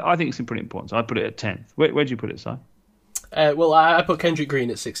 so I think it's pretty important. So I put it at 10th. Where'd you put it, Si? Well, I put Kendrick Green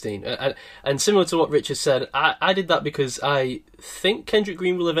at 16. And similar to what Richard said, I did that because I think Kendrick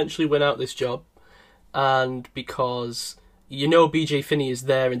Green will eventually win out this job. And because, BJ Finney is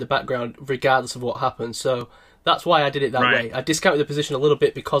there in the background regardless of what happens. So that's why I did it that way. I discounted the position a little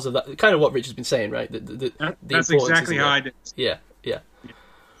bit because of that. Kind of what Richard's been saying, right? That's exactly how I did. Yeah.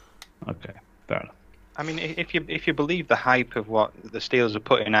 Okay, fair enough. I mean, if you believe the hype of what the Steelers are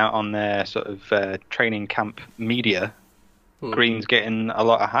putting out on their sort of training camp media, Green's getting a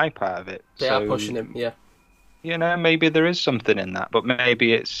lot of hype out of it. They are pushing him, yeah. Maybe there is something in that, but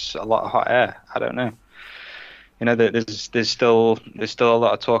maybe it's a lot of hot air. I don't know. There's still a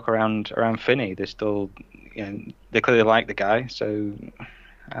lot of talk around Finney. There's still, they clearly like the guy, so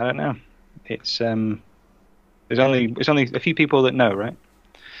I don't know. It's there's only a few people that know, right?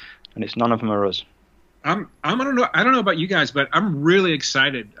 And it's none of them are us. I don't know about you guys, but I'm really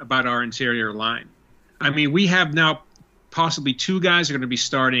excited about our interior line. I mean, we have now possibly 2 guys are going to be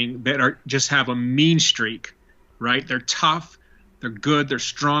starting that just have a mean streak, right? They're tough, they're good, they're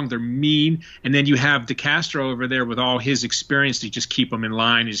strong, they're mean, and then you have DeCastro over there with all his experience to just keep them in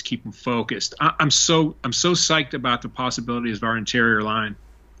line and just keep them focused. I'm so psyched about the possibilities of our interior line.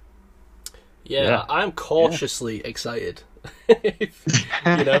 Yeah. I'm cautiously excited. Because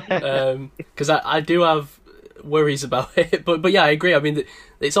I do have worries about it, but yeah, I agree. I mean,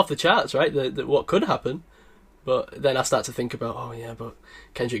 it's off the charts, right? What could happen, but then I start to think about, but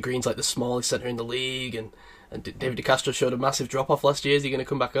Kendrick Green's like the smallest center in the league, and David DeCastro showed a massive drop off last year. Is he going to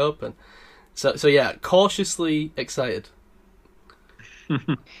come back up? And so yeah, cautiously excited.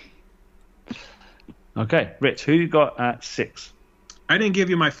 Okay, Rich, who you got at 6? I didn't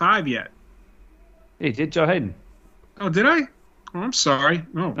give you my 5 yet. You did, Joe Hayden. Oh, did I? Oh, I'm sorry.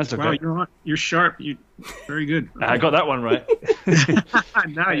 Oh, that's okay. Wow, you're sharp. You very good. I got that one right.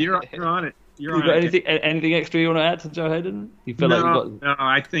 No, you're on it. You got anything extra you want to add to Joe Hayden? You feel No,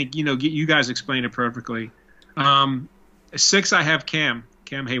 I think you guys explained it perfectly. 6, I have Cam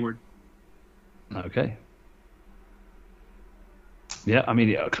Hayward. Okay. Yeah, I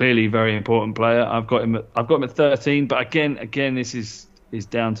mean, clearly very important player. I've got him at 13, but again, this is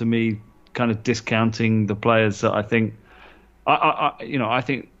down to me kind of discounting the players that I think. I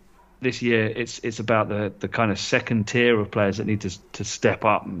think this year it's about the kind of second tier of players that need to step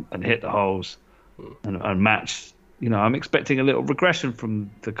up and hit the holes and match. I'm expecting a little regression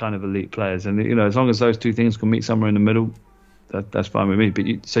from the kind of elite players, and as long as those two things can meet somewhere in the middle, that's fine with me. But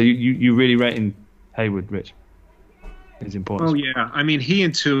you really rating Hayward, Rich? Is important. Oh yeah, I mean he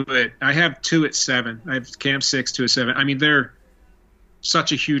and Tuitt. I have Tuitt at 7. I have Cam 6, Tuitt 7. I mean they're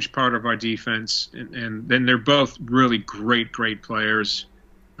such a huge part of our defense, and then they're both really great players,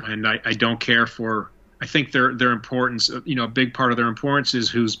 and I don't care for. I think their importance. A big part of their importance is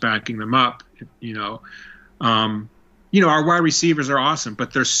who's backing them up. Our wide receivers are awesome,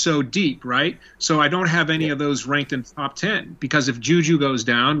 but they're so deep, right? So I don't have any of those ranked in top 10 because if Juju goes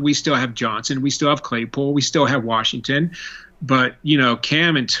down, we still have Johnson, we still have Claypool, we still have Washington, but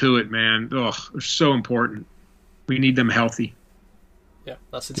Cam and Tuitt, man, they're so important. We need them healthy. Yeah,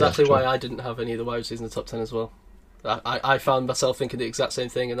 that's exactly why I didn't have any of the wide receivers in the top 10 as well. I found myself thinking the exact same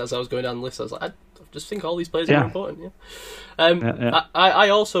thing, and as I was going down the list, I was like, I just think all these players are important. Yeah. I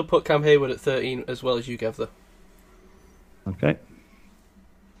also put Cam Hayward at 13 as well as you, Gav, though. Okay.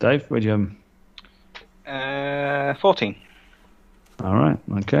 Dave, where'd you have 14. All right.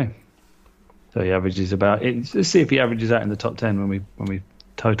 Okay. So he averages about. Let's see if he averages out in the top 10 when we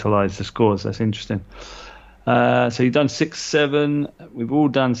totalise the scores. That's interesting. So you've done 6, 7. We've all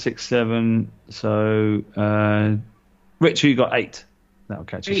done 6, 7. So, Rich, you got 8. That'll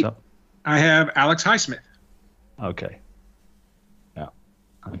catch 8. us up. I have Alex Highsmith. Okay. Yeah,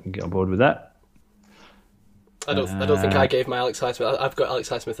 I can get on board with that. I don't think I gave my Alex Highsmith. I've got Alex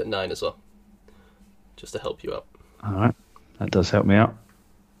Highsmith at 9 as well, just to help you out. All right, that does help me out.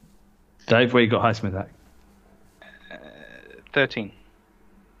 Dave, where you got Highsmith at? 13.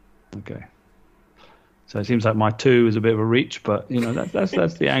 Okay. So it seems like my 2 is a bit of a reach, but that's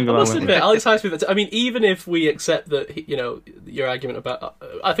the angle. I must admit, Alex Highsmith. I mean, even if we accept that, your argument about,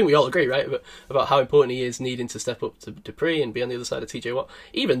 I think we all agree, right, about how important he is needing to step up to Dupree and be on the other side of TJ Watt.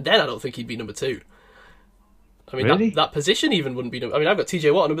 Even then, I don't think he'd be number 2. I mean, really? that position even wouldn't be. I mean, I've got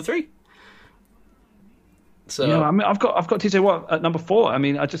TJ Watt at number 3. So I mean, I've got TJ Watt at number 4. I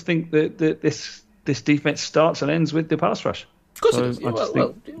mean, I just think that this defense starts and ends with the pass rush. Of course it does.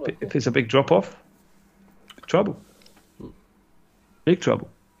 Yeah, if it's a big drop off, trouble. Big trouble.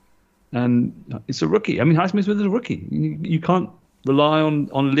 And it's a rookie. I mean, Highsmith is a rookie. You can't rely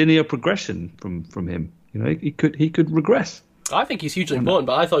on linear progression from him. You know, he could regress. I think he's hugely important,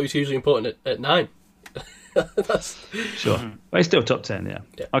 but I thought he was hugely important at 9. That's... Sure, but he's still top 10.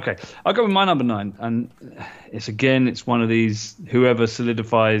 Yeah. Okay, I'll go with my number 9, and it's one of these whoever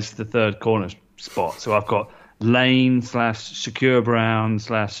solidifies the third corner spot. So I've got Lane / Shakur Brown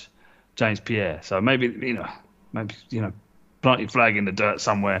 / James Pierre. So maybe plant your flag in the dirt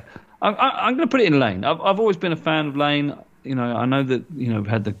somewhere. I'm going to put it in Lane. I've always been a fan of Lane. You know, I know that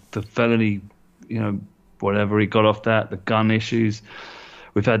had the felony, whatever he got off that, the gun issues.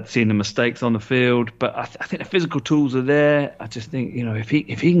 We've seen the mistakes on the field, but I think the physical tools are there. I just think, if he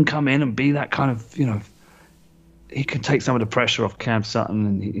can come in and be that kind of, he can take some of the pressure off Cam Sutton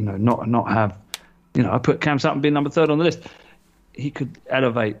and, not have, I put Cam Sutton being number 3rd on the list. He could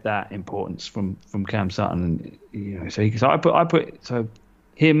elevate that importance from Cam Sutton, and so I put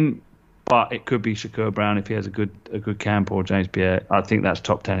him, but it could be Shakur Brown if he has a good camp, or James Pierre. I think that's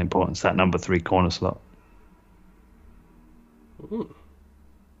top 10 importance, that number 3 corner slot. Ooh.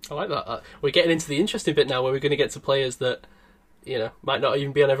 I like that. We're getting into the interesting bit now, where we're going to get to players that, might not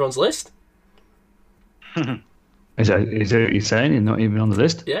even be on everyone's list. Is that what you're saying? He's not even on the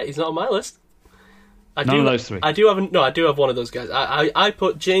list? Yeah, he's not on my list. None of those 3. I do have one of those guys. I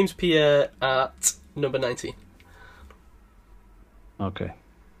put James Pierre at number 19. Okay.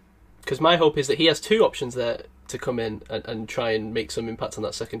 Because my hope is that he has 2 options there to come in and try and make some impact on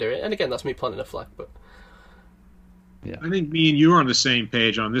that secondary. And again, that's me planting a flag, but... Yeah. I think me and you are on the same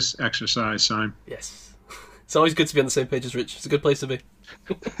page on this exercise, Simon. Yes. It's always good to be on the same page as Rich. It's a good place to be.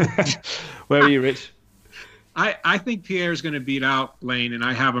 Where are you, Rich? I think Pierre is going to beat out Lane, and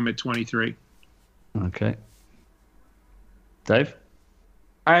I have him at 23. Okay. Dave?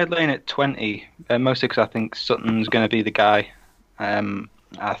 I had Lane at 20, mostly because I think Sutton's going to be the guy. Then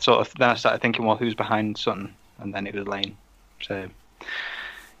I started thinking, well, who's behind Sutton? And then it was Lane. So,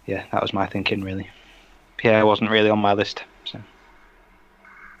 yeah, that was my thinking, really. Pierre wasn't really on my list. So.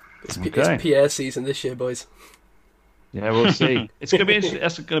 It's Pierre season this year, boys. Yeah, we'll see. It's going to be interesting.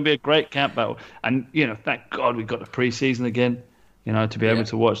 That's going to be a great camp battle. And, thank God we got the pre-season again, to be able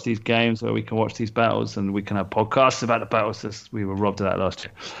to watch these games where we can watch these battles and we can have podcasts about the battles. We were robbed of that last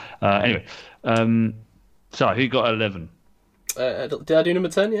year. Anyway, so who got 11? Did I do number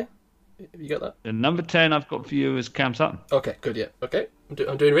 10, yeah? You got that? And number 10 I've got for you is Cam Sutton. Okay, good, yeah. Okay,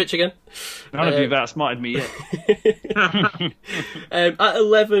 I'm doing Rich again. None of you have outsmarted me yet. At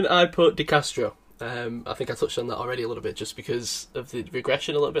 11, I put DeCastro. I think I touched on that already a little bit, just because of the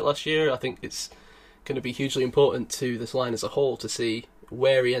regression a little bit last year. I think it's going to be hugely important to this line as a whole to see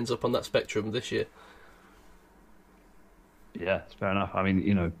where he ends up on that spectrum this year. Yeah, it's fair enough. I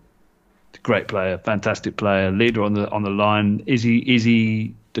mean, great player, fantastic player, leader on the line. Is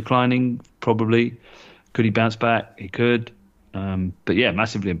he declining? Probably. Could he bounce back? He could. But yeah,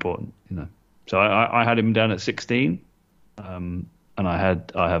 massively important. So I had him down at 16, and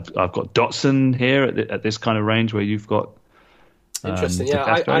I've got Dotson here at this kind of range where you've got. Interesting.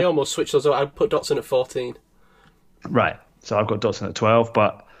 Yeah, I almost switched those. I put Dotson at 14. Right. So I've got Dotson at 12,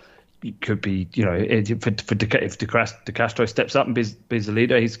 but it could be, if DeCastro steps up and be the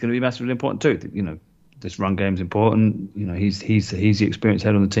leader, he's going to be massively important too. This run game's important. He's the experienced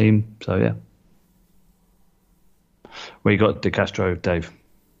head on the team. So yeah. Where you got DeCastro, Dave?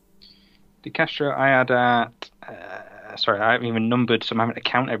 DeCastro, I had at. Sorry, I haven't even numbered, so I'm having to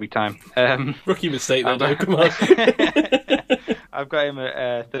count every time. Rookie mistake, though. No, come on. I've got him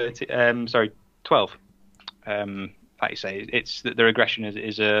at 12. Like you say, it's the regression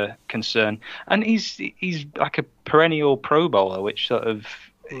is a concern, and he's like a perennial Pro Bowler, which sort of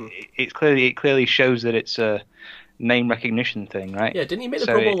it clearly shows that it's a name recognition thing, right? Yeah, didn't he make the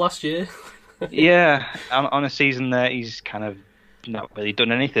Pro Bowl last year? Yeah, on a season there, he's kind of not really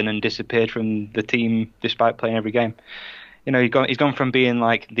done anything and disappeared from the team despite playing every game. He's gone from being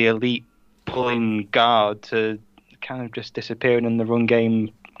like the elite pulling guard to kind of just disappearing in the run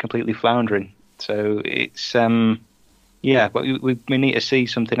game, completely floundering. So it's but we need to see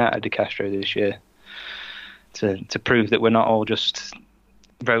something out of DeCastro this year to prove that we're not all just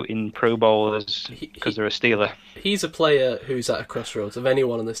voting Pro Bowlers because they're a Steeler. He's a player who's at a crossroads of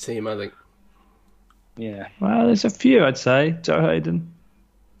anyone on this team, I think. Yeah. Well, there's a few, I'd say. Joe Hayden.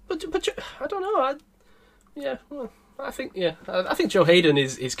 But I don't know. I think Joe Hayden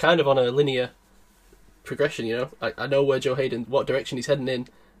is kind of on a linear progression. I know where Joe Hayden, what direction he's heading in,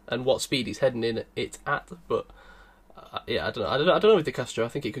 and what speed he's heading in it at. But I don't know with DeCastro. I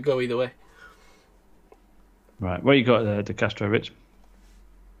think it could go either way. Right, where you got DeCastro, Rich?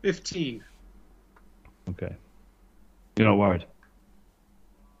 15. Okay. You're not worried?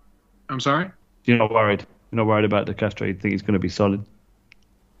 I'm sorry? You're not worried? You're not worried about De Castro? You think he's going to be solid?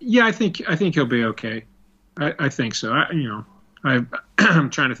 Yeah, I think he'll be okay. I think so. I'm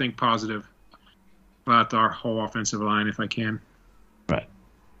trying to think positive about our whole offensive line if I can. Right.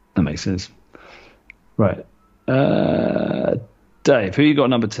 That makes sense. Right. Dave, who you got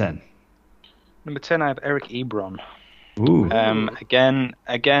number 10? Number 10, I have Eric Ebron. Ooh. Again,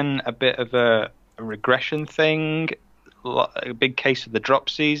 a bit of a regression thing. A big case of the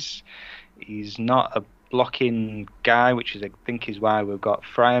dropsies. He's not a blocking guy, which is I think is why we've got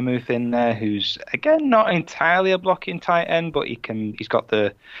Freiermuth in there, who's again not entirely a blocking tight end, but he's got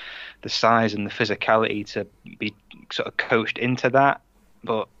the size and the physicality to be sort of coached into that.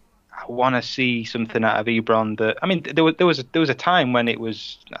 But I want to see something out of Ebron that, I mean, there was a time when it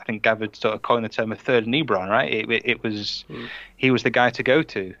was, I think Gav had sort of coined the term a third in Ebron, right? It was he was the guy to go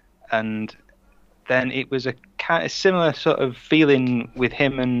to, and then it was a kind of similar sort of feeling with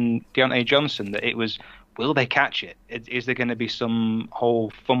him and Deontay Johnson, that it was, will they catch it? Is there going to be some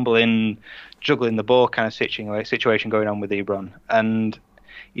whole fumbling, juggling the ball kind of situation going on with Ebron? And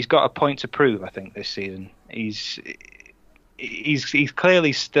he's got a point to prove, I think, this season. He's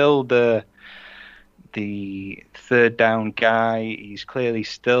clearly still the third down guy. He's clearly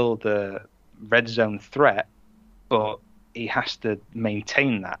still the red zone threat, but he has to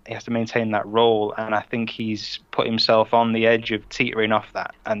maintain that. He has to maintain that role, and I think he's put himself on the edge of teetering off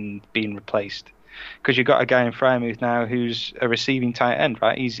that and being replaced. Because you've got a guy in Freiermuth now who's a receiving tight end,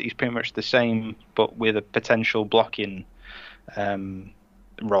 right? He's pretty much the same, but with a potential blocking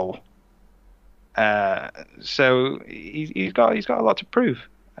role. So he's got a lot to prove,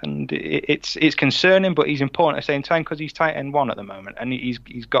 and it's concerning, but he's important at the same time because he's tight end 1 at the moment, and he's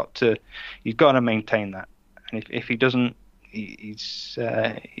got to maintain that. And if he doesn't, he's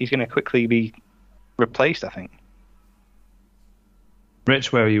going to quickly be replaced, I think.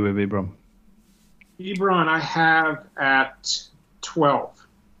 Rich, where are you with Ebron? Ebron, I have at 12.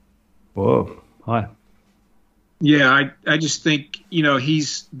 Whoa, hi. Yeah, I just think,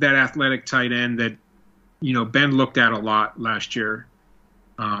 he's that athletic tight end that, Ben looked at a lot last year.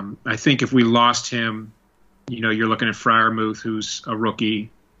 I think if we lost him, you're looking at Freiermuth, who's a rookie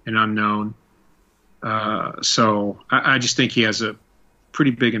and unknown. So I just think he has a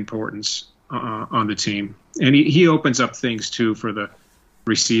pretty big importance on the team. And he opens up things, too, for the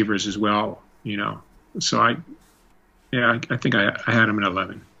receivers as well, So I think I had him at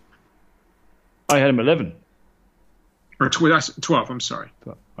 11. I had him 11. Or 12, I'm sorry.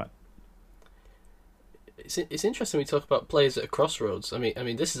 12, right. It's interesting we talk about players at a crossroads. I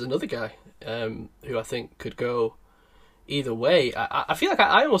mean, this is another guy who I think could go either way. I feel like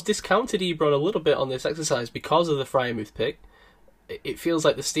I almost discounted Ebron a little bit on this exercise because of the Freiermuth pick. It feels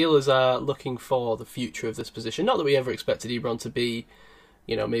like the Steelers are looking for the future of this position. Not that we ever expected Ebron to be,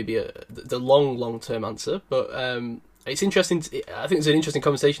 maybe the long-term answer, but it's interesting. I think it's an interesting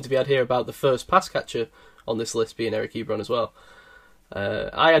conversation to be had here about the first pass catcher on this list being Eric Ebron as well.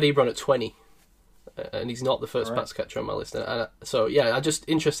 I had Ebron at 20, and he's not the first pass catcher on my list. So yeah, I'm just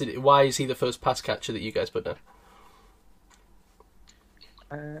interested. Why is he the first pass catcher that you guys put down?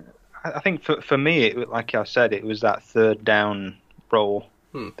 I think for me, like I said, it was that third down role.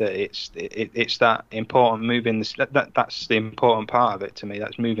 That it's that important moving that's the important part of it to me.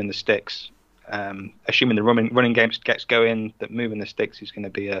 That's moving the sticks. Assuming the running game gets going, that moving the sticks is going to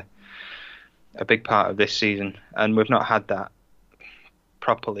be a big part of this season, and we've not had that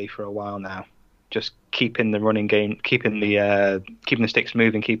properly for a while now. Just keeping the running game, keeping the sticks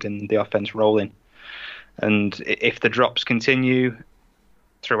moving, keeping the offense rolling. And if the drops continue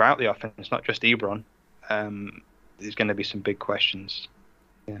throughout the offense, not just Ebron, there's going to be some big questions.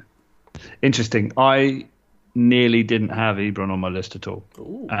 Yeah. Interesting. I nearly didn't have Ebron on my list at all.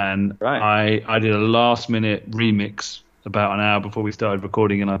 Ooh, and right. I did a last-minute remix about an hour before we started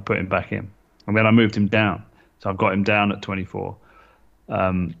recording, and I put him back in. And then I moved him down. So I've got him down at 24.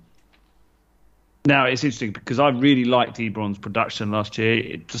 Now, it's interesting because I really liked Ebron's production last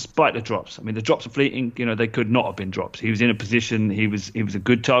year, despite the drops. I mean, the drops are fleeting. They could not have been drops. He was in a position. He was a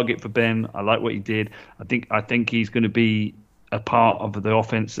good target for Ben. I like what he did. I think he's going to be a part of the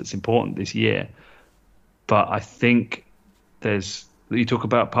offense that's important this year. But I think you talk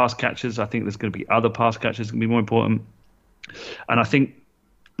about pass catchers. I think there's going to be other pass catchers that can be more important. And I think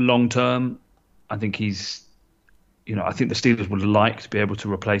long term, I think he's, I think the Steelers would like to be able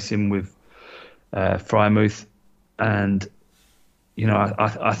to replace him with Freiermuth, and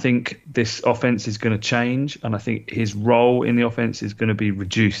I think this offense is going to change, and I think his role in the offense is going to be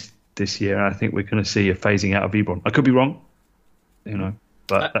reduced this year. And I think we're going to see a phasing out of Ebron. I could be wrong,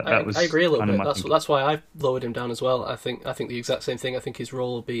 but that was. I agree a little bit. That's why I lowered him down as well. I think the exact same thing. I think his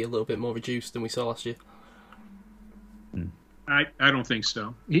role will be a little bit more reduced than we saw last year. I don't think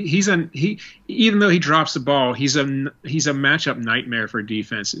so. Even though he drops the ball, he's a matchup nightmare for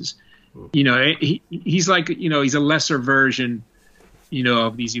defenses. He's like, he's a lesser version,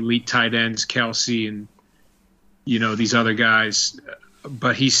 of these elite tight ends, Kelsey and, these other guys.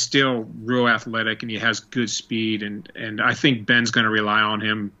 But he's still real athletic and he has good speed. And I think Ben's going to rely on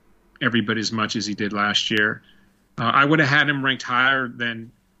him every bit as much as he did last year. I would have had him ranked higher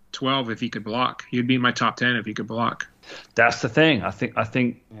than 12 if he could block. He'd be in my top 10 if he could block. That's the thing. I think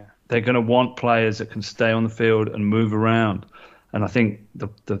they're going to want players that can stay on the field and move around. And I think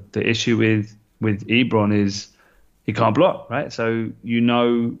the issue with Ebron is he can't block, right? So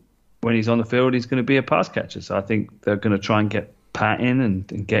when he's on the field, he's going to be a pass catcher. So I think they're going to try and get Pat in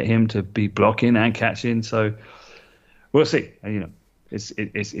and get him to be blocking and catching. So we'll see.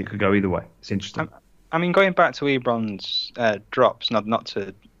 It could go either way. It's interesting. I mean, going back to Ebron's drops, not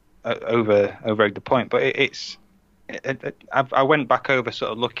to over-egg the point, but I went back over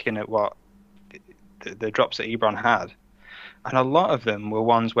sort of looking at what the drops that Ebron had, and a lot of them were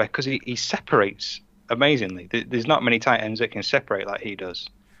ones where, because he separates amazingly. There's not many tight ends that can separate like he does,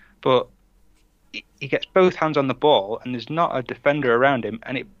 but he gets both hands on the ball and there's not a defender around him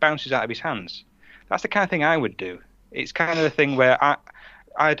and it bounces out of his hands. That's the kind of thing I would do. It's kind of the thing where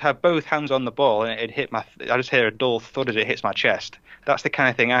I'd have both hands on the ball and it'd hit I just hear a dull thud as it hits my chest. That's the kind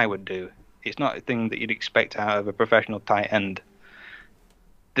of thing I would do. It's not a thing that you'd expect out of a professional tight end.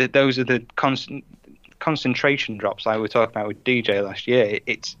 Those are the concentration drops I was talking about with DJ last year.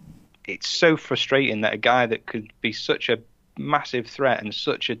 It's so frustrating that a guy that could be such a massive threat and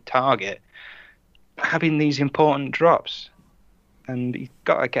such a target having these important drops, and you've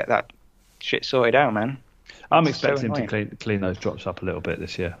got to get that shit sorted out, man. I'm expecting him to clean those drops up a little bit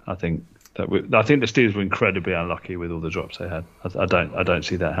this year. I think the Steelers were incredibly unlucky with all the drops they had. I don't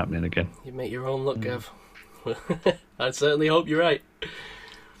see that happening again. You make your own luck, Gav. I certainly hope you're right.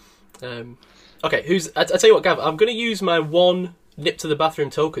 Okay, I tell you what, Gav, I'm going to use my one nip to the bathroom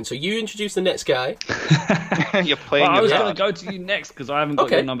token. So you introduce the next guy. You're playing. I was going to go to you next because I haven't got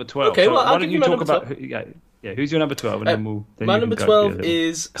your number 12. Okay, so well, why don't you talk about who's your number 12, and then my number 12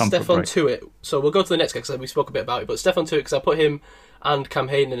 is Stephon Tuitt. So we'll go to the next guy because we spoke a bit about it. But Stephon Tuitt, because I put him and Cam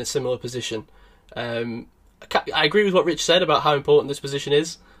Hayden in a similar position. I agree with what Rich said about how important this position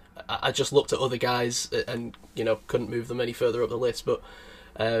is. I just looked at other guys and couldn't move them any further up the list. But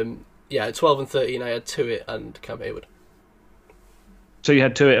at 12 and 13, I had Tuitt and Cam Hayward. So you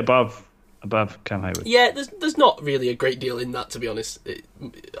had Tuitt above Cam Hayward? Yeah, there's not really a great deal in that, to be honest.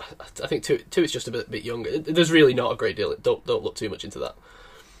 I think Tuitt's just a bit younger. There's really not a great deal. Don't look too much into that.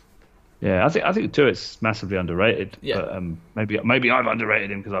 Yeah, I think Tuitt's massively underrated. Yeah. But, maybe I've underrated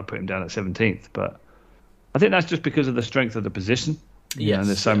him because I put him down at 17th. But I think that's just because of the strength of the position. And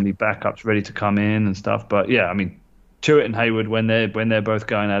there's so many backups ready to come in and stuff. But yeah, I mean, Tuitt and Hayward when they're both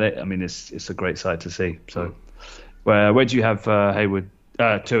going at it, I mean, it's a great sight to see. So, where do you have Hayward?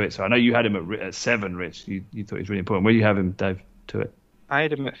 Tuitt. So I know you had him at 7, Rich. You thought he was really important. Where do you have him, Dave? Tuitt? I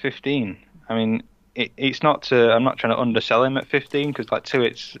had him at 15. I mean, it's not I'm not trying to undersell him at 15 because like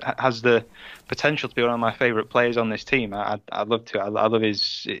Tuitt has the potential to be one of my favourite players on this team. I love to. I love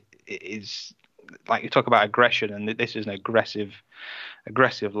his like you talk about aggression, and this is an aggressive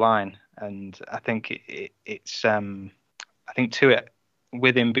line, and I think it's I think Tuitt,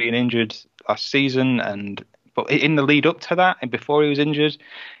 with him being injured last season but in the lead up to that and before he was injured,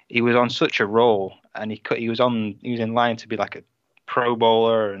 he was on such a roll, and he was in line to be like a Pro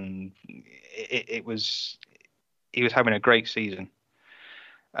Bowler, and he was having a great season,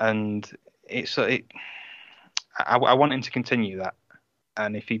 and I want him to continue that,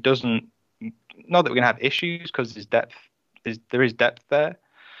 and if he doesn't, not that we're gonna have issues because there is depth there,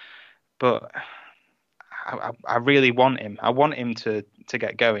 but I really want him. I want him to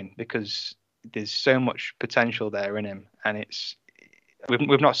get going because there's so much potential there in him, and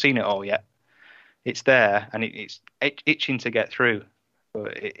we've not seen it all yet. It's there, and it's itching to get through.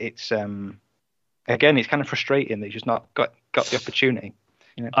 But it's again, it's kind of frustrating that he's just not got the opportunity.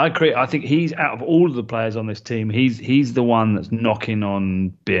 I agree. I think he's out of all of the players on this team, he's the one that's knocking on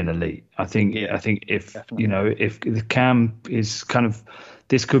being elite. I think if definitely. If Cam is kind of,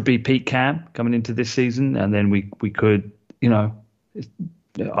 this could be peak Cam coming into this season, and then we could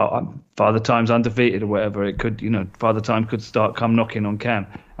Father Time's undefeated or whatever, it could, Father Time could come knocking on Cam.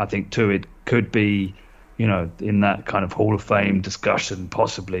 I think Tuitt could be, in that kind of Hall of Fame discussion,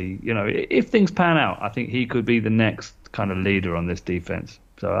 possibly. If things pan out, I think he could be the next kind of leader on this defense.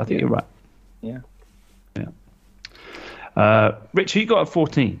 So I think you're right. Yeah. Rich, who you got at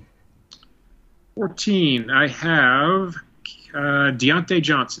 14? 14, I have Deontay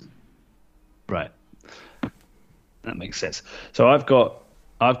Johnson. Right. That makes sense. So I've got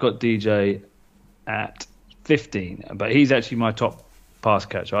DJ at 15, but he's actually my top pass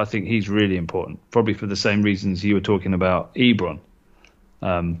catcher. I think he's really important, probably for the same reasons you were talking about Ebron.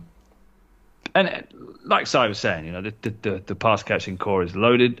 And like Si was saying, you know, the pass catching core is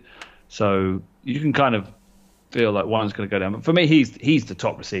loaded, so you can kind of feel like one's going to go down. But for me, he's the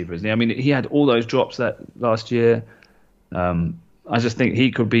top receiver, isn't he? I mean, he had all those drops that last year. I just think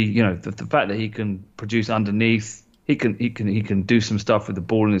he could be, you know, the fact that he can produce underneath, he can do some stuff with the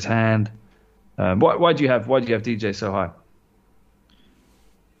ball in his hand. Why do you have DJ so high?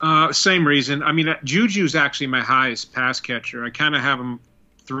 Same reason. I mean, Juju's actually my highest pass catcher. I kind of have them,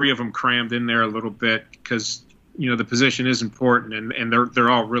 3 of them crammed in there a little bit because, you know, the position is important and they're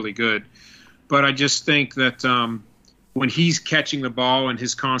all really good. But I just think that when he's catching the ball and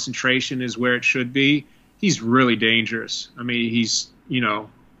his concentration is where it should be, he's really dangerous. I mean, he's, you know,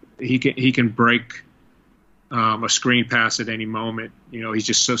 he can break a screen pass at any moment. You know, he's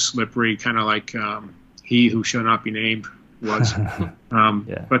just so slippery, kind of like he who shall not be named was.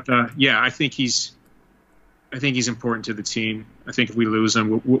 Yeah. But I think he's important to the team. I think if we lose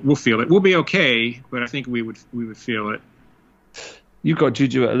him, we'll feel it. We'll be okay, but I think we would feel it. You've got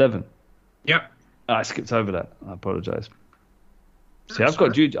Juju at 11. Yep. I skipped over that. I apologize. See, I've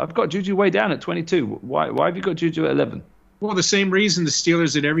got Juju way down at 22. Why have you got Juju at 11? Well, the same reason the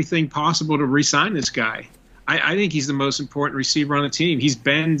Steelers did everything possible to re-sign this guy. I think he's the most important receiver on the team. He's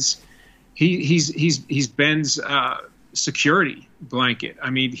Ben's security blanket. I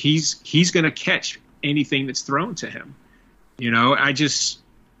mean, he's going to catch anything that's thrown to him. You know, I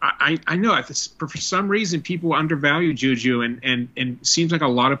know for some reason people undervalue Juju, and it seems like a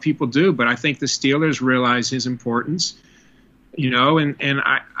lot of people do, but I think the Steelers realize his importance. You know, and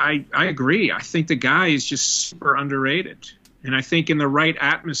I agree. I think the guy is just super underrated. And I think in the right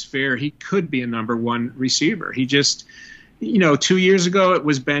atmosphere, he could be a number 1 receiver. He just, you know, 2 years ago it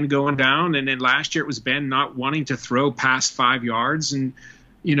was Ben going down, and then last year it was Ben not wanting to throw past 5 yards. And,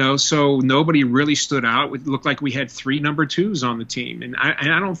 you know, so nobody really stood out. It looked like we had 3 number 2s on the team. And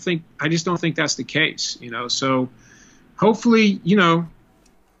I just don't think that's the case, you know. So hopefully, you know,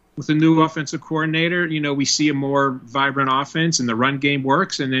 with the new offensive coordinator, you know, we see a more vibrant offense and the run game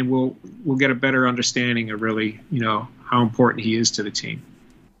works, and then we'll get a better understanding of really, you know, how important he is to the team.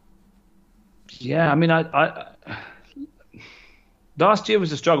 Yeah, I mean, I last year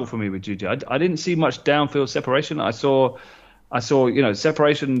was a struggle for me with Juju. I didn't see much downfield separation. I saw, you know,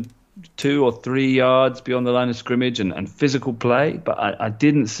 separation 2 or 3 yards beyond the line of scrimmage and physical play, but I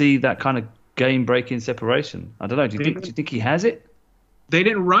didn't see that kind of game-breaking separation. I don't know. Do you think he has it? They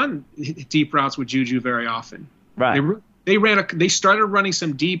didn't run deep routes with Juju very often. Right. They started running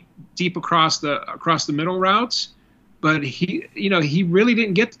some deep across the middle routes, but he really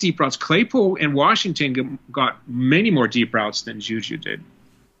didn't get the deep routes. Claypool and Washington got many more deep routes than Juju did.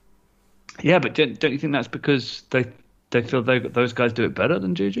 Yeah, but don't you think that's because they feel those guys do it better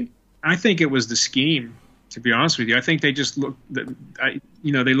than Juju? I think it was the scheme, to be honest with you. I think they just looked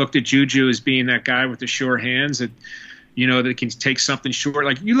at Juju as being that guy with the sure hands that, you know, that can take something short.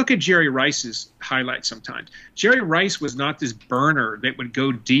 Like, you look at Jerry Rice's highlights sometimes. Jerry Rice was not this burner that would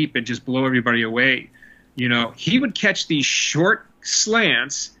go deep and just blow everybody away. You know, he would catch these short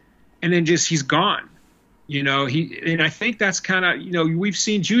slants and then he's gone. You know, and I think that's kind of, you know, we've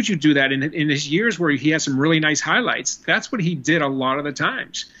seen Juju do that in his years where he has some really nice highlights. That's what he did a lot of the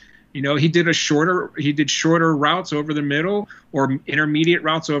times. You know, he did shorter routes over the middle or intermediate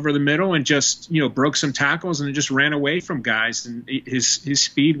routes over the middle and just, you know, broke some tackles and just ran away from guys, and his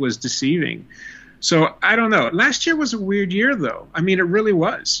speed was deceiving. So I don't know. Last year was a weird year, though. I mean, it really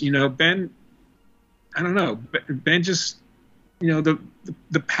was. You know, Ben just, you know,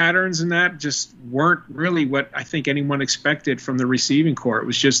 the patterns in that just weren't really what I think anyone expected from the receiving corps. It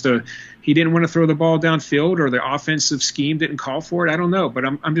was just he didn't want to throw the ball downfield, or the offensive scheme didn't call for it. I don't know, but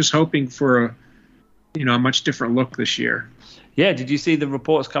I'm just hoping for a much different look this year. Yeah, did you see the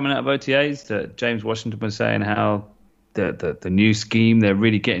reports coming out of OTAs that James Washington was saying how the new scheme, they're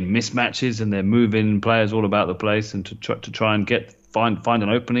really getting mismatches and they're moving players all about the place and to try and find an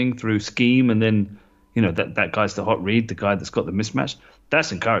opening through scheme, and then, you know, that guy's the hot read, the guy that's got the mismatch.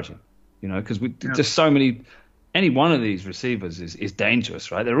 That's encouraging, you know, because just so many. Any one of these receivers is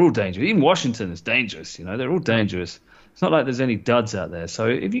dangerous, right? They're all dangerous. Even Washington is dangerous, you know. They're all dangerous. It's not like there's any duds out there. So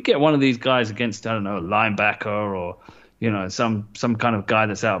if you get one of these guys against, I don't know, a linebacker or, you know, some kind of guy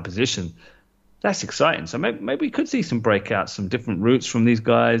that's out of position, that's exciting. So maybe we could see some breakouts, some different routes from these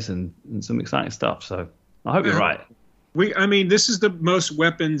guys, and some exciting stuff. So I hope you're right. I mean, this is the most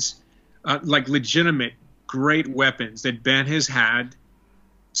weapons, like legitimate, great weapons that Ben has had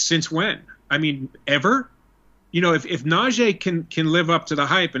since when? I mean, ever? if Najee can live up to the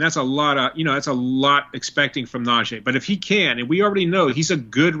hype, and that's a lot expecting from Najee. But if he can, and we already know he's a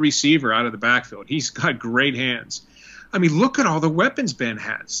good receiver out of the backfield, he's got great hands. I mean, look at all the weapons Ben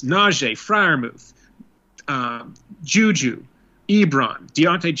has: Najee, Freiermuth, Juju, Ebron,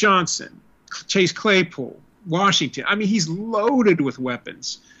 Deontay Johnson, Chase Claypool, Washington. I mean, he's loaded with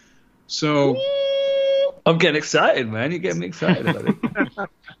weapons. So I'm getting excited, man. You're getting me excited about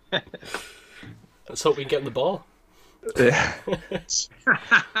it. Let's hope we can get him the ball. Yeah.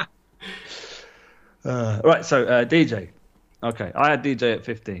 Right, so DJ. Okay, I had DJ at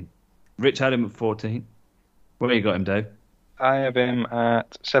 15. Rich had him at 14. Where you got him, Dave? I have him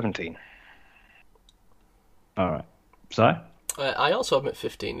at 17. All right. Si? I also have him at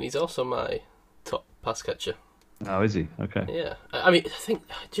 15. He's also my top pass catcher. Oh, is he? Okay. Yeah. I mean, do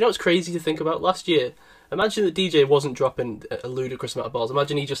you know what's crazy to think about? Last year, imagine that DJ wasn't dropping a ludicrous amount of balls.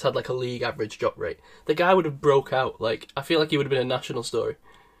 Imagine he just had like a league average drop rate. The guy would have broke out. Like, I feel like he would have been a national story.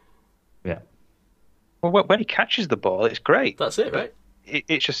 Yeah. Well, when he catches the ball, it's great. That's it, right?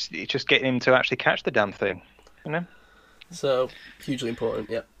 It's just getting him to actually catch the damn thing, you know. So hugely important.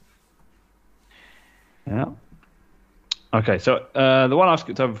 Yeah. Yeah. Okay, so the one I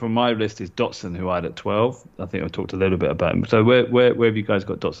skipped over from my list is Dotson, who I had at 12. I think I talked a little bit about him. So where have you guys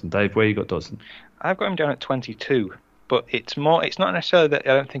got Dotson? Dave, where you got Dotson? I've got him down at 22, but it's not necessarily that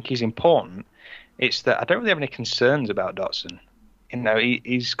I don't think he's important. It's that I don't really have any concerns about Dotson. You know,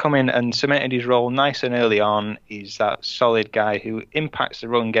 he's come in and cemented his role nice and early on. He's that solid guy who impacts the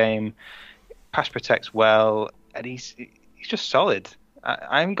run game, pass protects well, and he's just solid.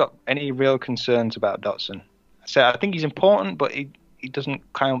 I haven't got any real concerns about Dotson. So I think he's important, but he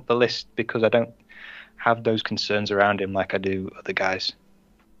doesn't climb up the list because I don't have those concerns around him like I do other guys.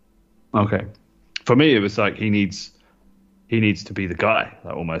 Okay. For me, it was like he needs to be the guy,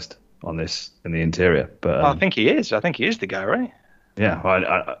 like, almost on this in the interior. But well, I think he is. I think he is the guy, right? Yeah.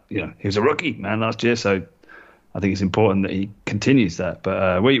 I he was a rookie, man, last year, so I think it's important that he continues that.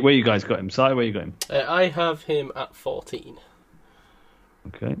 But where you guys got him? Si, where you got him? I have him at 14.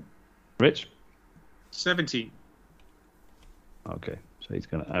 Okay. Rich? 17. Okay, so he's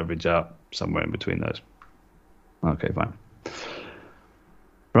going to average out somewhere in between those. Okay, fine.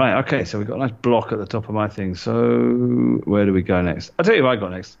 Right, okay, so we've got a nice block at the top of my thing. So where do we go next? I'll tell you who I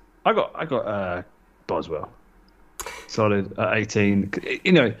got next. I got Boswell. Solid at 18.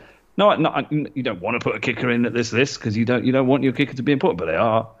 You know, you don't want to put a kicker in at this list because you don't want your kicker to be important, but they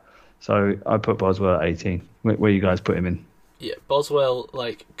are. So I put Boswell at 18. Where you guys put him in? Yeah, Boswell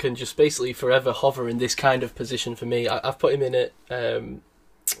can just basically forever hover in this kind of position for me. I've put him in at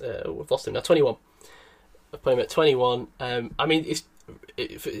we've lost him now, 21. I've put him at 21. I mean,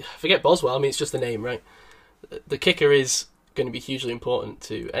 forget Boswell. I mean, it's just the name, right? The kicker is going to be hugely important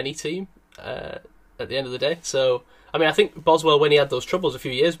to any team at the end of the day. So, I mean, I think Boswell, when he had those troubles a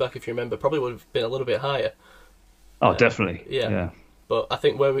few years back, if you remember, probably would have been a little bit higher. Oh, definitely. Yeah. But I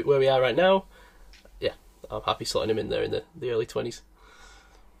think where we are right now, I'm happy slotting him in there in the early 20s.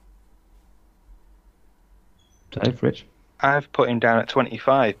 Dave, Rich? I've put him down at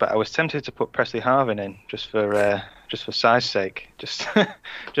 25, but I was tempted to put Presley Harvin in just for size sake, just to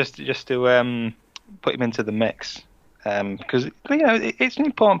put him into the mix, because it's an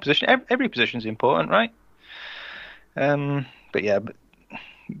important position. Every position is important, right? But yeah,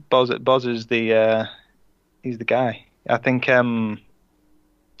 Boz is he's the guy. I think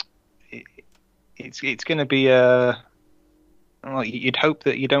it's going to be you'd hope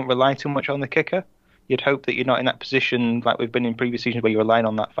that you don't rely too much on the kicker. You'd hope that you're not in that position like we've been in previous seasons where you're relying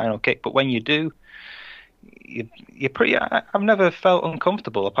on that final kick. But when you do, you're pretty. I've never felt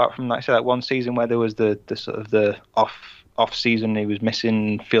uncomfortable apart from, like I said, that one season where there was the sort of the off season. He was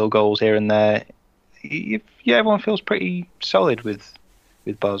missing field goals here and there. Everyone feels pretty solid with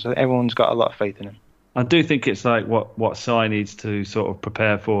Boz. Everyone's got a lot of faith in him. I do think it's like what Si needs to sort of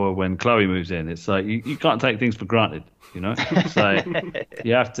prepare for when Chloe moves in. It's like you can't take things for granted, you know. It's like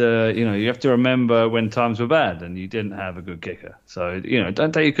you have to remember when times were bad and you didn't have a good kicker. So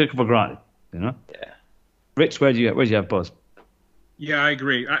don't take your kicker for granted, you know. Yeah. Rich, where do you have Boz? Yeah, I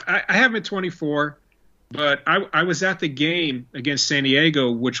agree. I have him at 24, but I was at the game against San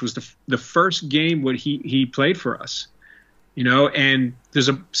Diego, which was the first game when he played for us. And there's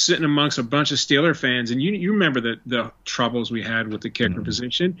sitting amongst a bunch of Steeler fans, and you remember the troubles we had with the kicker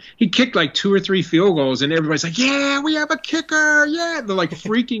position. He kicked like 2 or 3 field goals, and everybody's like, "Yeah, we have a kicker!" Yeah, they're like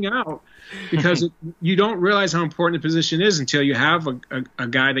freaking out because you don't realize how important the position is until you have a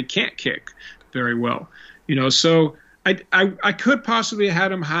guy that can't kick very well. So I could possibly have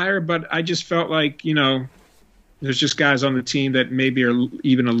had him higher, but I just felt like there's just guys on the team that maybe are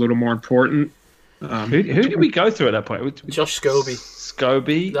even a little more important. Who did we go through at that point? Josh Scobie.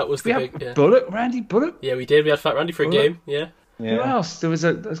 Scobie. That was the big. Yeah. Bullock, Randy Bullock. Yeah, we did. We had Fat Randy for a game. Yeah. Who else? There was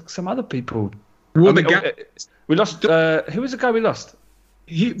some other people. Well, we lost. Who was the guy we lost?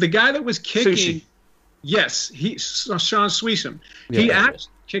 The guy that was kicking. Sushi. Yes, Sean Swisham. Yeah. He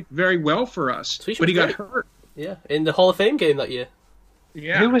actually kicked very well for us, but he got hurt. Yeah, in the Hall of Fame game that year.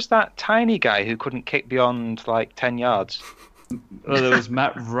 Yeah. Who was that tiny guy who couldn't kick beyond like 10 yards? There was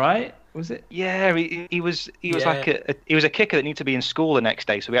Matt Wright. Was it? Yeah, he was like he was a kicker that needed to be in school the next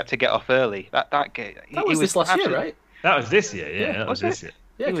day, so we had to get off early. That game. That was this last year, right? That was this year. Yeah, that was this year.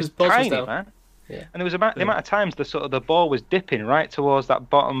 Yeah, he was Boz tiny, was down. man. Yeah. And there was the amount of times the ball was dipping right towards that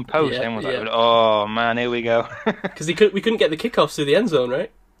bottom post, and was like, "Oh man, here we go." Because we couldn't get the kickoffs through the end zone,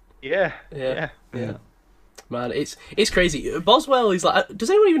 right? Yeah. Man, it's crazy. Boswell is like. Does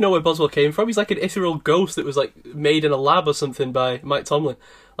anyone even know where Boswell came from? He's like an ethereal ghost that was like made in a lab or something by Mike Tomlin.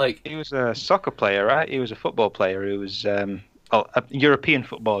 Like he was a soccer player, right? He was a football player. He was a European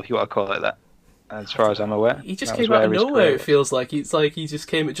football, if you want to call it that. As far as I'm aware, he just came out of nowhere. It feels like it's like he just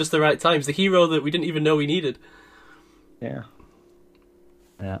came at just the right times. The hero that we didn't even know we needed. Yeah.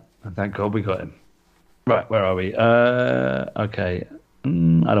 And thank God we got him. Right, where are we? Okay. I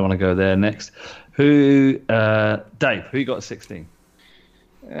don't want to go there next. Who? Dave. Who you got at 16?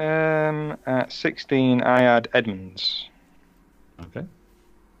 At 16, I had Edmonds. Okay.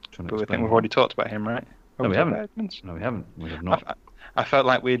 But I think we've already talked about him, right? No, we haven't. No, we haven't. We have not. I felt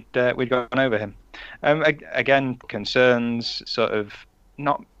like we'd gone over him. Again, concerns sort of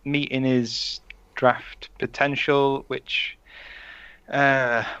not meeting his draft potential, which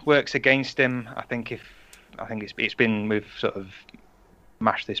works against him. I think it's been we've sort of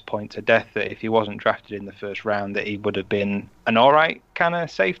mashed this point to death that if he wasn't drafted in the first round, that he would have been an all right kind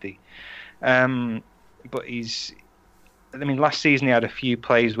of safety. But last season he had a few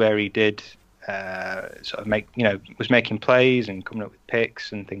plays where he did. Sort of was making plays and coming up with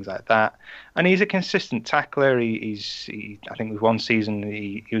picks and things like that. And he's a consistent tackler. I think with one season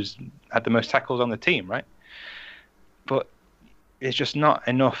he had the most tackles on the team, right? But there's just not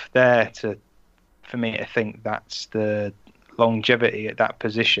enough there for me to think that's the longevity at that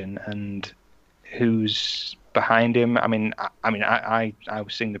position and who's behind him. I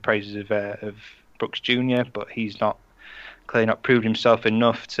was singing the praises of Brooks Jr., but he's clearly not proved himself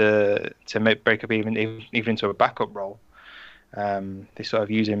enough to break up even into a backup role. They sort of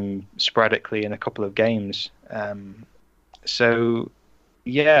use him sporadically in a couple of games. I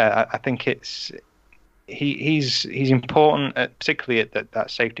think he's important, particularly at that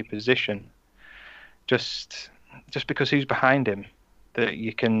safety position. Just because who's behind him that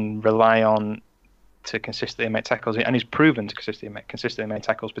you can rely on to consistently make tackles, and he's proven to consistently make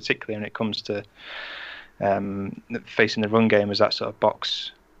tackles, particularly when it comes to facing the run game as that sort of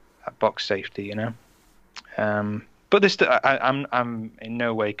box safety, But this, I'm in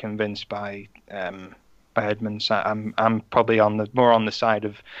no way convinced by Edmonds. I'm probably more on the side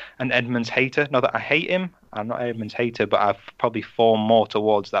of an Edmonds hater. Not that I hate him. I'm not an Edmonds hater, but I've probably fallen more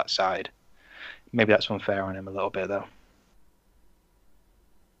towards that side. Maybe that's unfair on him a little bit, though.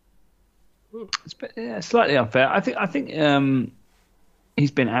 It's slightly unfair. I think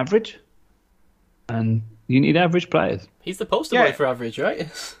he's been average. And you need average players. He's the poster boy for average, right?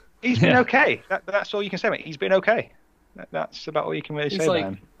 He's been okay. That's all you can say, mate. He's been okay. That's about all you can really say about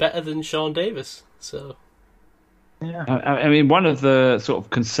him. Better than Sean Davis. So, yeah. One of the sort of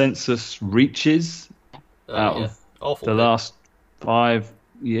consensus reaches out of the last 5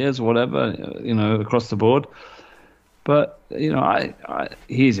 years or whatever, across the board. But he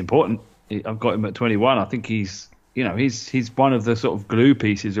is important. I've got him at 21. I think he's one of the sort of glue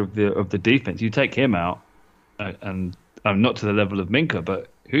pieces of the defense. You take him out, and not to the level of Minka, but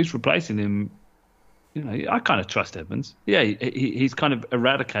who's replacing him? I kind of trust Edmonds. Yeah, he's kind of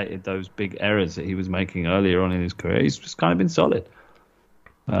eradicated those big errors that he was making earlier on in his career. He's just kind of been solid.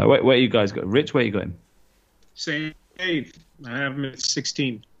 Where you guys got Rich? Where you got him? Same. I have him at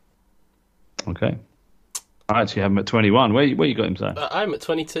 16. Okay. I actually have him at 21. Where you got him, Sam? I'm at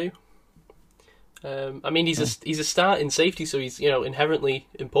 22. He's a starting safety, so he's inherently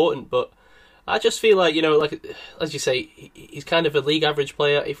important. But I just feel like like as you say, he's kind of a league average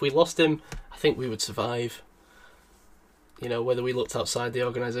player. If we lost him, I think we would survive. Whether we looked outside the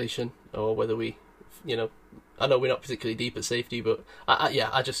organisation or whether we, I know we're not particularly deep at safety, but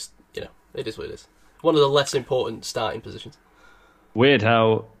I just it is what it is. One of the less important starting positions. Weird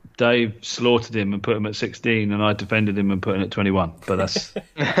how Dave slaughtered him and put him at 16, and I defended him and put him at 21. But that's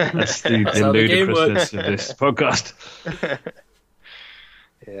the ludicrousness of this podcast.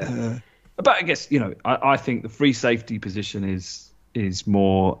 Yeah. But I guess I think the free safety position is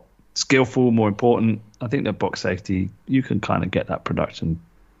more skillful, more important. I think that box safety, you can kind of get that production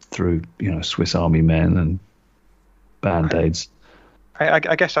through, Swiss Army men and Band-Aids. I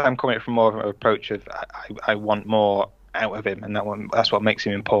guess I'm coming from more of an approach of I want more out of him, and that's what makes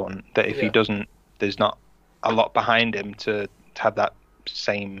him important. That if he doesn't, there's not a lot behind him to have that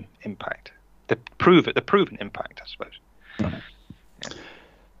same impact. The proven impact, I suppose. Right. Yeah.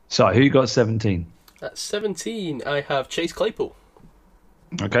 So, who you got 17? At 17, I have Chase Claypool.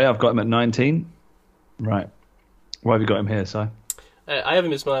 Okay, I've got him at 19. Right. Why have you got him here, Si? I have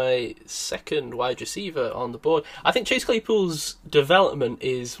him as my second wide receiver on the board. I think Chase Claypool's development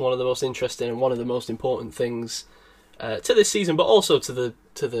is one of the most interesting and one of the most important things to this season, but also to the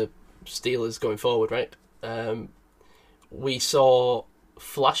Steelers going forward, right? We saw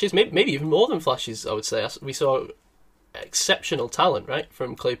flashes, maybe even more than flashes, I would say. We saw exceptional talent, right,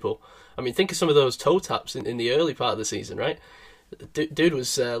 from Claypool. I mean, think of some of those toe taps in the early part of the season, right? Dude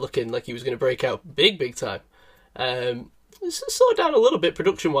was looking like he was going to break out big time. It's slowed down a little bit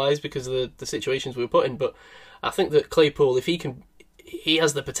production-wise because of the situations we were put in, but I think that Claypool, if he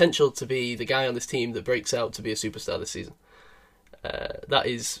has the potential to be the guy on this team that breaks out to be a superstar this season. That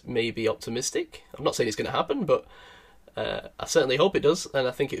is maybe optimistic. I'm not saying it's going to happen, but I certainly hope it does, and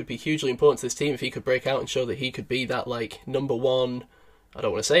I think it would be hugely important to this team if he could break out and show that he could be that, like, number one, I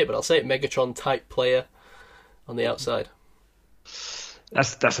don't want to say it, but I'll say it, Megatron-type player on the outside.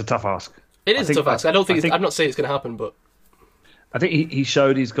 That's a tough ask. It is a tough ask. I'm not saying it's going to happen, but I think he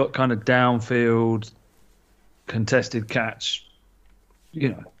showed he's got kind of downfield, contested catch.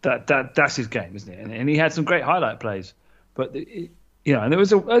 That's his game, isn't it? And he had some great highlight plays. But and there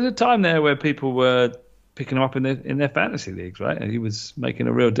was a time there where people were picking him up in their fantasy leagues, right? And he was making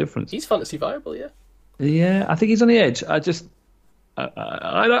a real difference. He's fantasy viable, yeah. Yeah, I think he's on the edge. I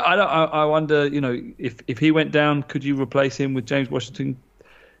wonder, if he went down, could you replace him with James Washington?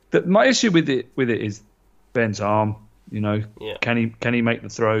 My issue with it is Ben's arm. Can he make the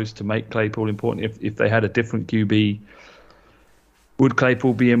throws to make Claypool important? If they had a different QB, would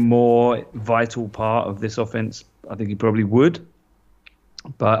Claypool be a more vital part of this offense? I think he probably would.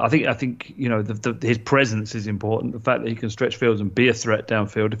 But I think his presence is important. The fact that he can stretch fields and be a threat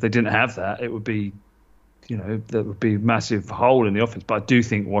downfield. If they didn't have that, it would be, there would be a massive hole in the offense. But I do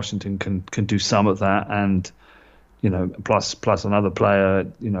think Washington can do some of that, and plus another player,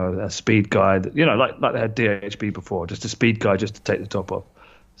 a speed guy that, like they had DHB before, just a speed guy just to take the top off.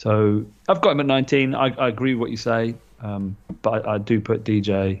 So I've got him at 19. I agree with what you say, but I do put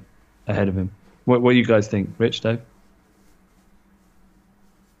DJ ahead of him. What do you guys think, Rich, Dave?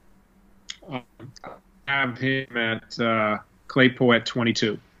 I have him at Claypool at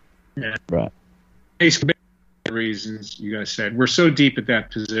 22. Yeah. Right. Basically, the reasons you guys said. We're so deep at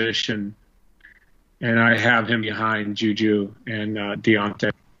that position, and I have him behind Juju and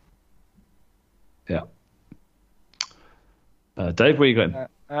Deontay. Yeah. Dave, where you going?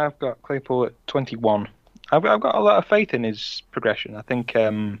 I've got Claypool at 21. I've got a lot of faith in his progression. I think,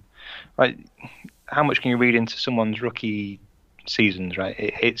 how much can you read into someone's rookie seasons,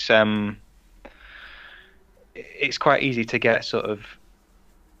 right? It's quite easy to get sort of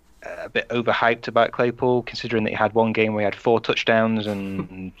a bit overhyped about Claypool, considering that he had one game where he had 4 touchdowns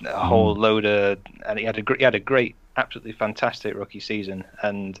and a whole load of, and he had a great, absolutely fantastic rookie season.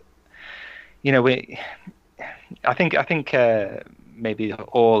 And I think maybe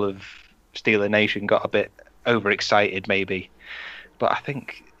all of Steeler Nation got a bit overexcited, maybe, but I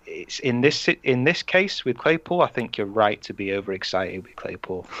think it's in this case with Claypool. I think you're right to be overexcited with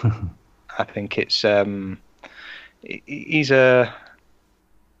Claypool. I think it's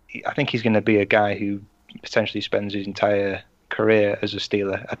I think he's going to be a guy who potentially spends his entire career as a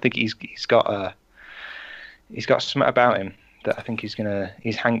Steeler. I think he's got something about him that I think he's gonna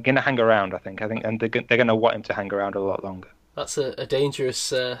hang around. I think, and they're gonna want him to hang around a lot longer. That's a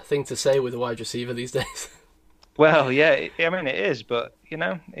dangerous thing to say with a wide receiver these days. Well, yeah, it is, but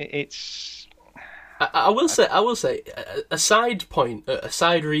it's. I will say, a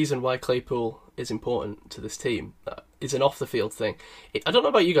side reason why Claypool is important to this team is an off-the-field thing. I don't know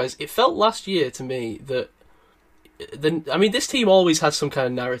about you guys, it felt last year to me that... this team always has some kind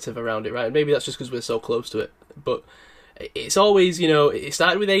of narrative around it, right? And maybe that's just because we're so close to it. But it's always, it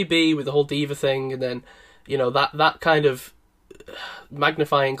started with AB, with the whole diva thing, and then, that kind of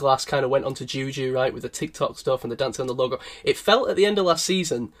magnifying glass kind of went onto Juju, right, with the TikTok stuff and the dancing on the logo. It felt at the end of last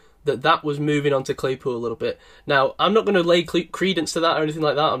season that was moving on to Claypool a little bit. Now, I'm not going to lay credence to that or anything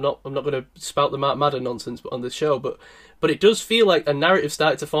like that. I'm not going to spout the Matt Madden nonsense on this show, but it does feel like a narrative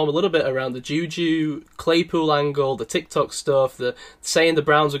started to form a little bit around the Juju Claypool angle, the TikTok stuff, the saying the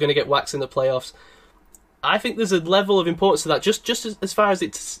Browns are going to get waxed in the playoffs. I think there's a level of importance to that, just as far as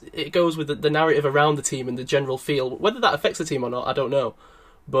it goes with the narrative around the team and the general feel. Whether that affects the team or not, I don't know.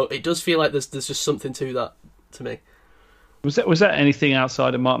 But it does feel like there's just something to that, to me. Was that anything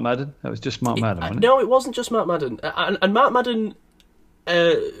outside of Mark Madden? That was just Mark Madden, wasn't it? No, it wasn't just Mark Madden. And Mark Madden,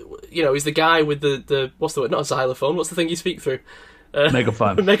 is the guy with the what's the word? Not a xylophone. What's the thing you speak through?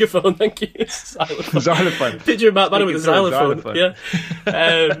 Megaphone. Megaphone, thank you. Xylophone. Xylophone. Picture Mark Madden with a xylophone. Yeah.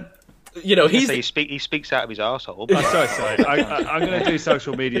 He speaks out of his arsehole. Sorry. I'm going to do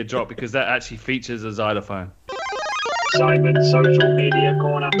social media drop because that actually features a xylophone. Simon's social media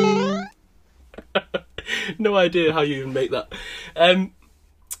corner. No idea how you even make that.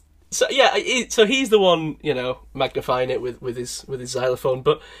 So he's the one, magnifying it with his xylophone.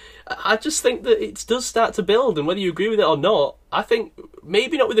 But I just think that it does start to build, and whether you agree with it or not, I think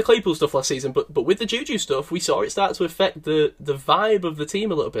maybe not with the Claypool stuff last season, but with the Juju stuff, we saw it start to affect the vibe of the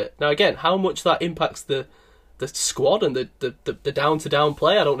team a little bit. Now again, how much that impacts the squad and the down to down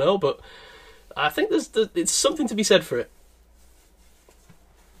play, I don't know, but I think it's something to be said for it.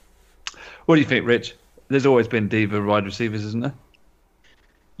 What do you think, Rich? There's always been diva wide receivers, isn't there?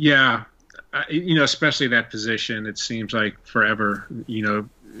 Yeah, especially that position. It seems like forever.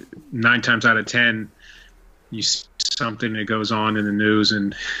 9 times out of 10, you see something that goes on in the news,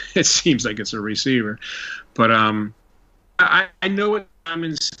 and it seems like it's a receiver. But I know what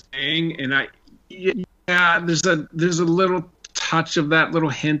Simon's saying, and there's a little touch of that, little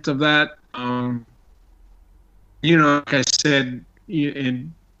hint of that. Like I said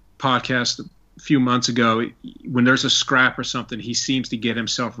in podcast a few months ago, when there's a scrap or something, he seems to get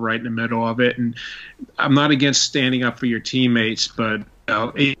himself right in the middle of it. And I'm not against standing up for your teammates, but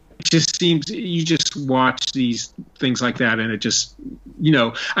it just seems, you just watch these things like that, and it just,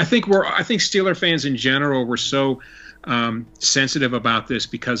 I think Steeler fans in general were so sensitive about this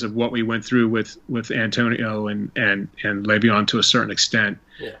because of what we went through with Antonio and Le'Veon to a certain extent,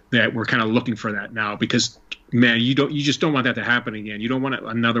 that we're kind of looking for that now, because man, you just don't want that to happen again. You don't want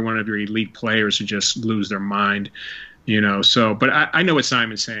another one of your elite players to just lose their mind, so, but I know what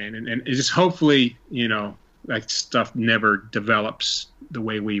Simon's saying, and it just hopefully, like stuff never develops the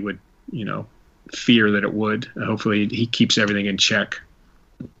way we would, fear that it would. Hopefully he keeps everything in check.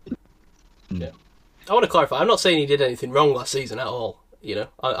 Yeah. I want to clarify, I'm not saying he did anything wrong last season at all.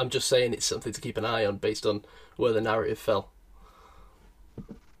 I'm just saying it's something to keep an eye on based on where the narrative fell.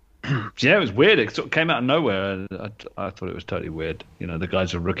 Yeah, it was weird. It sort of came out of nowhere. I thought it was totally weird. The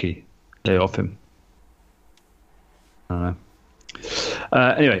guy's a rookie. They off him. I don't know.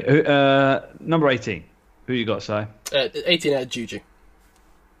 Anyway, number 18. Who you got, Si? 18 had Juju.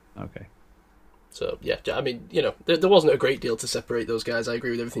 Okay. So, yeah, I mean, there wasn't a great deal to separate those guys. I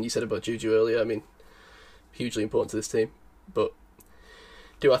agree with everything you said about Juju earlier. I mean, hugely important to this team. But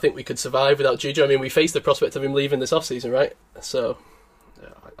do I think we could survive without Juju? I mean, we faced the prospect of him leaving this offseason, right? So,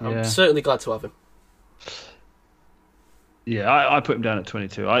 I'm certainly glad to have him. Yeah, I put him down at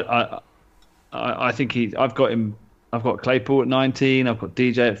 22. I think I've got Claypool at 19. I've got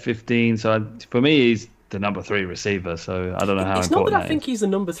DJ at 15. So for me, he's the number 3 receiver. So I don't know how it's important not that that I think he's the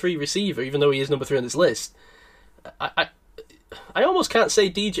number 3 receiver, even though he is number 3 on this list. I almost can't say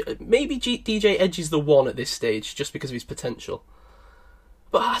DJ. Maybe DJ edges the 1 at this stage just because of his potential.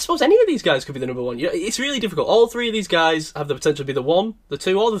 But I suppose any of these guys could be the number 1. It's really difficult. All 3 of these guys have the potential to be the 1, the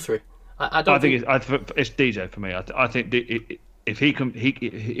 2, or the 3. I think it's DJ for me. I think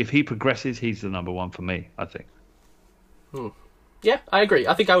if he progresses, he's the number 1 for me. I think. Yeah, I agree.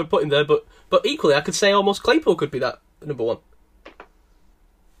 I think I would put him there, but equally, I could say almost Claypool could be that number 1.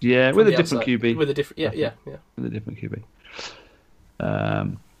 Yeah, with a different QB. With a different, yeah. With a different QB.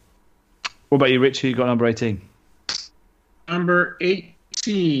 What about you, Rich? Who you got number 18? Number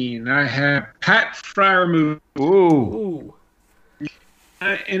 18, I have Pat Freiermuth. Ooh.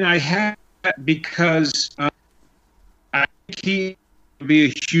 And I have that because I think he would be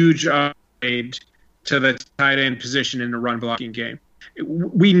a huge upgrade to the tight end position in the run blocking game.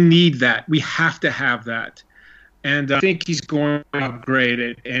 We need that. We have to have that. And I think he's going to upgrade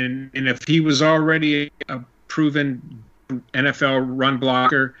it. And if he was already a proven NFL run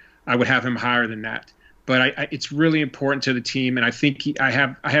blocker, I would have him higher than that. But it's really important to the team, and I think I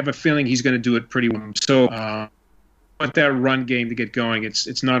have a feeling he's going to do it pretty well. So I want that run game to get going.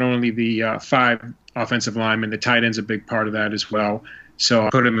 It's not only the 5 offensive linemen, the tight end's a big part of that as well. So I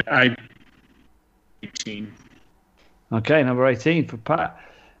put him at 18. Okay, number 18 for Pat.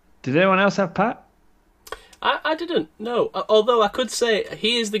 Did anyone else have Pat? I didn't, no. Although I could say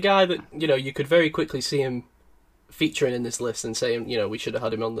he is the guy that, you could very quickly see him featuring in this list and saying, we should have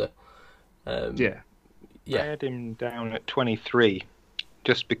had him on the... I had him down at 23.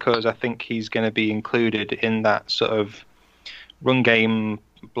 just because I think he's going to be included in that sort of run game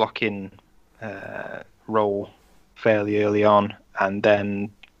blocking role fairly early on, and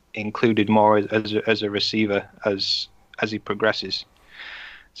then included more as a receiver as he progresses.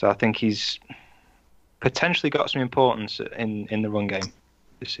 So I think he's potentially got some importance in the run game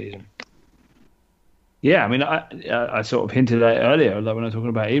this season. Yeah, I mean, I sort of hinted at it earlier, like when I was talking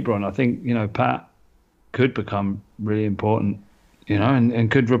about Ebron. I think, Pat could become really important,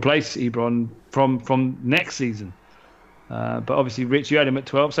 and could replace Ebron from next season. But obviously, Rich, you had him at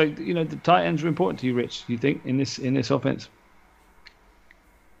 12, so the tight ends are important to you, Rich. Do you think in this offense?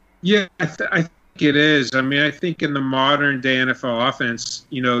 Yeah, I think it is. I mean, I think in the modern day NFL offense,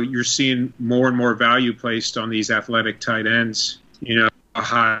 you're seeing more and more value placed on these athletic tight ends.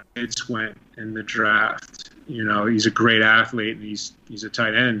 How Hitz went in the draft. He's a great athlete and he's a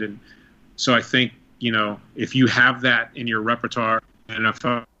tight end, and so I think if you have that in your repertoire in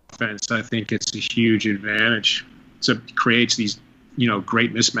NFL offense, I think it's a huge advantage. So it creates these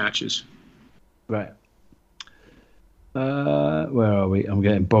great mismatches. Right. Where are we? I'm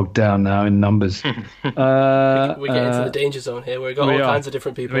getting bogged down now in numbers. We're getting into the danger zone here. We've got all kinds of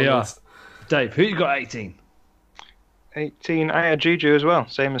different people. Dave, who you got 18? 18. I had Juju as well,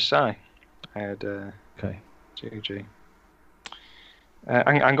 same as Sai. I had Juju.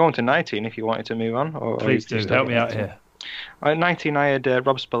 I'm going to 19 if you wanted to move on. Please do. Help me out here. At 19, I had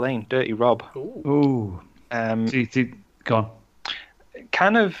Rob Spillane, Dirty Rob. Ooh. Go on.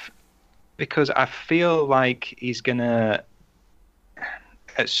 Kind of because I feel like he's going to,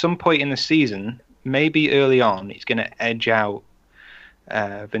 at some point in the season, maybe early on, he's going to edge out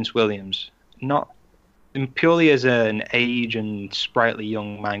Vince Williams. Not purely as an age and sprightly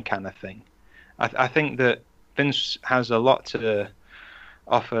young man kind of thing. I think that Vince has a lot to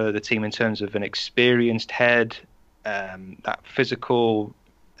offer the team in terms of an experienced head, that physical,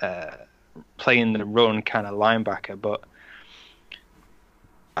 playing the run kind of linebacker. But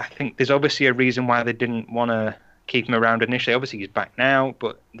I think there's obviously a reason why they didn't want to keep him around initially. Obviously, he's back now,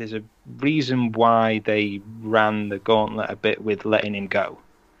 but there's a reason why they ran the gauntlet a bit with letting him go.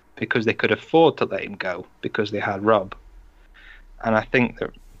 Because they could afford to let him go because they had Rob. And I think that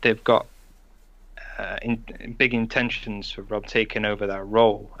they've got big intentions for Rob taking over that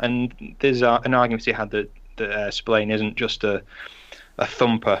role. And there's an argument to be had that Spillane isn't just a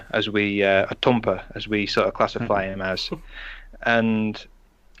thumper, a thumper, as we sort of classify him as. And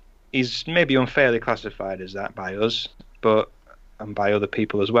he's maybe unfairly classified as that by us, and by other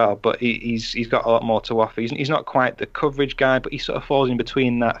people as well, but he's got a lot more to offer. He's not quite the coverage guy, but he sort of falls in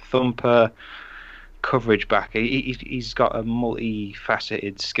between that thumper coverage back. He's got a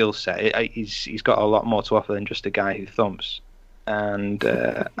multifaceted skill set. He's got a lot more to offer than just a guy who thumps. And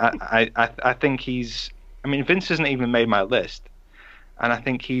I think Vince hasn't even made my list, and I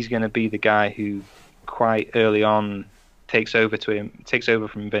think he's going to be the guy who quite early on takes over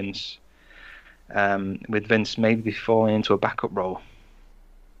from Vince. With Vince maybe falling into a backup role,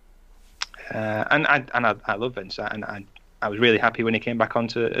 and I love Vince, and I was really happy when he came back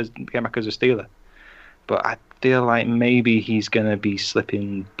as a Steeler, but I feel like maybe he's going to be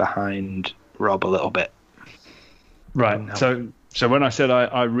slipping behind Rob a little bit. Right. So when I said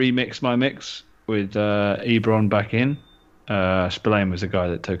I remixed my mix with Ebron back in, Spillane was the guy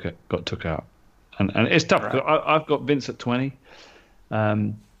that got took out, and it's tough. Right. I've got Vince at 20.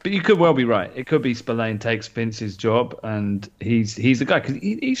 But you could well be right. It could be Spillane takes Vince's job, and he's the guy, because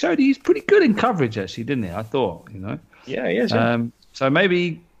he showed he's pretty good in coverage, actually, didn't he? I thought, Yeah, he is. Yeah. So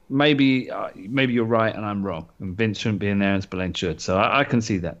maybe you're right and I'm wrong, and Vince shouldn't be in there and Spillane should. So I can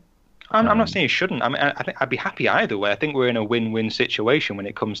see that. I'm not saying he shouldn't. I mean, I think I'd be happy either way. I think we're in a win-win situation when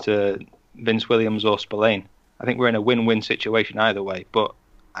it comes to Vince Williams or Spillane. I think we're in a win-win situation either way. But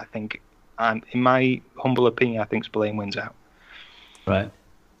I think, in my humble opinion, I think Spillane wins out. Right.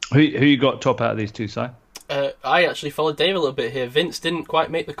 Who you got top out of these two, Si? I actually followed Dave a little bit here. Vince didn't quite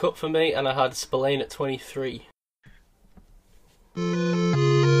make the cut for me, and I had Spillane at 23.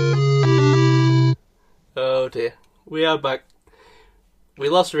 Oh dear, we are back. We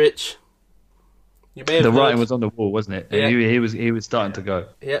lost Rich. You may have the heard. writing was on the wall, wasn't it? Yeah. He was starting to go.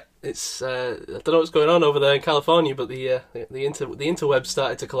 Yeah, it's I don't know what's going on over there in California, but the interweb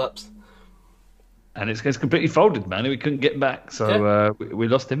started to collapse. And it's completely folded, man. We couldn't get back, so we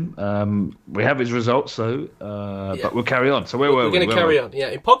lost him. We have his results, but we'll carry on. So we're going to carry on. Yeah,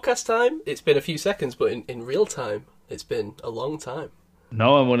 in podcast time, it's been a few seconds, but in real time, it's been a long time.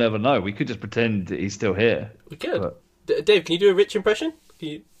 No one will ever know. We could just pretend that he's still here. We could. But... Dave, can you do a Rich impression?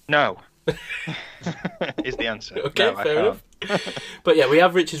 No. Is the answer. Okay, No, fair enough. But yeah, we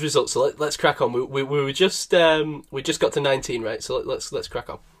have Rich's results, so let's crack on. We were just we just got to 19, right? So let's crack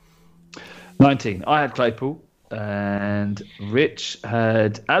on. 19. I had Claypool, and Rich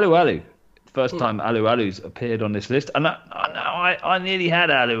had Alu. First time Alu's appeared on this list, and I nearly had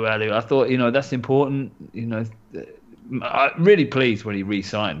Alu. I thought, that's important. I'm really pleased when he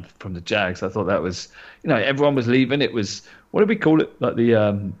re-signed from the Jags. I thought that was, everyone was leaving. It was, what did we call it? Like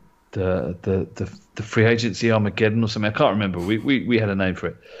the free agency Armageddon or something. I can't remember. We had a name for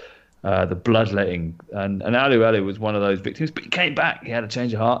it. The bloodletting, and Alu was one of those victims, but he came back. He had a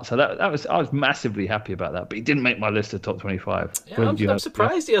change of heart, so I was massively happy about that. But he didn't make my list of top 25. Yeah, I'm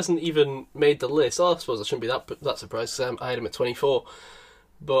surprised he hasn't even made the list. I suppose I shouldn't be that surprised because I had him at 24.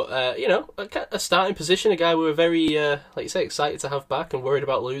 But a starting position, a guy we were very, like you say, excited to have back and worried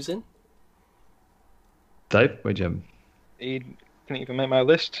about losing. Dave, where'd you have him? He didn't even make my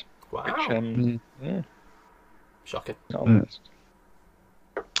list. Wow. Which, yeah. Shocking.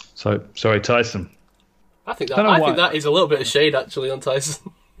 So, sorry, Tyson. I think that is a little bit of shade actually on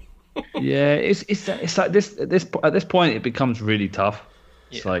Tyson. Yeah, it's like this at this point it becomes really tough.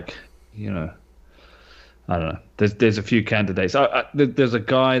 It's like, I don't know. There's a few candidates.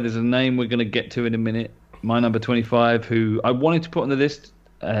 There's a name we're going to get to in a minute. My number 25, who I wanted to put on the list,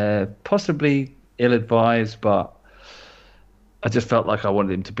 possibly ill-advised, but I just felt like I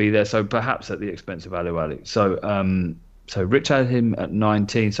wanted him to be there. So perhaps at the expense of Alu. So Rich had him at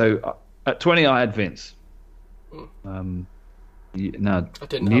 19. So at 20, I had Vince. No, I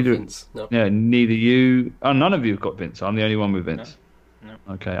didn't have Vince. No. Yeah, neither you. Oh, none of you have got Vince. I'm the only one with Vince. No.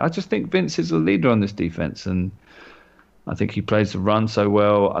 Okay, I just think Vince is a leader on this defense, and I think he plays the run so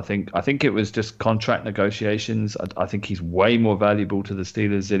well. I think it was just contract negotiations. I think he's way more valuable to the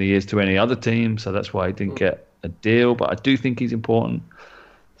Steelers than he is to any other team, so that's why he didn't get a deal. But I do think he's important,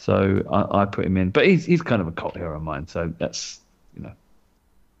 so I put him in. But he's kind of a cult hero of mine, so that's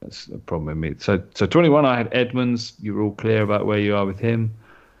a problem with me. So 21, I had Edmonds. You were all clear about where you are with him.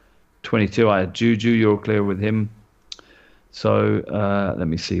 22, I had Juju. You're all clear with him. So let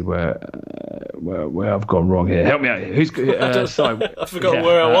me see where I've gone wrong here. Help me out here. Who's sorry? I forgot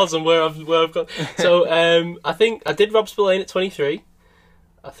where I was and where I've gone. So I think I did Rob Spillane at 23.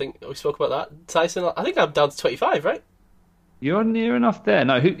 I think we spoke about that. Tyson, I think I'm down to 25, right? You're near enough there.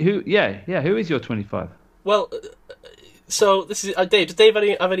 No, who? Yeah. Who is your 25? Well, so this is Dave. Does Dave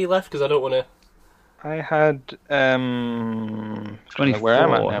have any left? Because I don't want to. I had 24. Where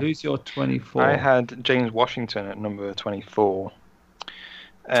am I now? Who's your 24? I had James Washington at number 24.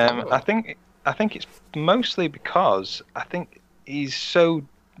 I think it's mostly because I think he's so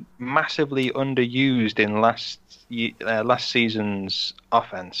massively underused in last season's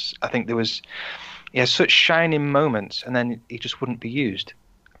offense. I think he has such shining moments, and then he just wouldn't be used.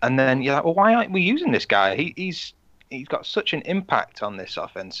 And then you're like, well, why aren't we using this guy? He's got such an impact on this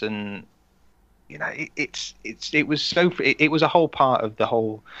offense, and it was a whole part of the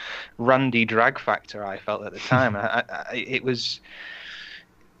whole Randy drag factor. I felt at the time, he was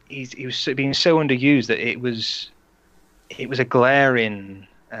being so underused that it was a glaring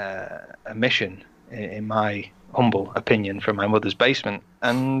omission, in my humble opinion, from my mother's basement.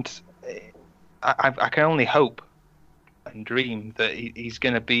 And I can only hope and dream that he's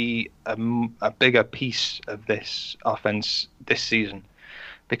going to be a bigger piece of this offense this season,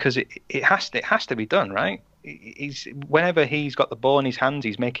 because it has to be done, right? Whenever he's got the ball in his hands,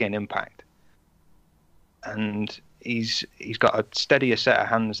 he's making an impact, and he's got a steadier set of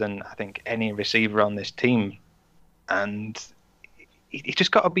hands than I think any receiver on this team, and he's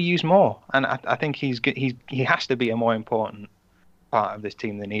just got to be used more. And I think he has to be a more important part of this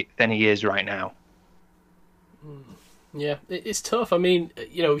team than he is right now. Yeah, it's tough. I mean,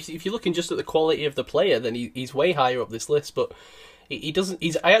 if you're looking just at the quality of the player, then he's way higher up this list. But he doesn't.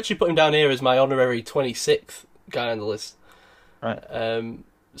 I actually put him down here as my honorary 26th guy on the list. Right.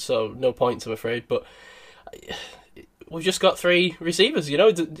 So no points, I'm afraid. But we've just got 3 receivers.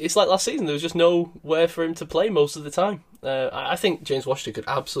 It's like last season. There was just nowhere for him to play most of the time. I think James Washington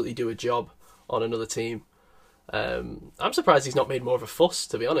could absolutely do a job on another team. I'm surprised he's not made more of a fuss,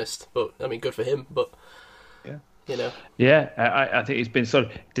 to be honest. But I mean, good for him. But yeah. Yeah, I think he's been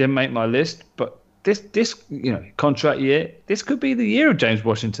didn't make my list, but this contract year, this could be the year of James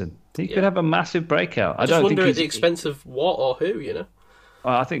Washington. He could have a massive breakout. I just wonder at the expense of what or who,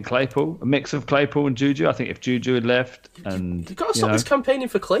 I think Claypool, a mix of Claypool and Juju. I think if Juju had left, and you've got to stop this campaigning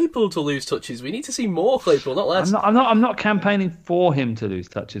for Claypool to lose touches. We need to see more Claypool, not less. I'm not campaigning for him to lose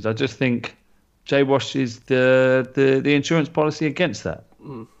touches. I just think Jay Wash is the insurance policy against that.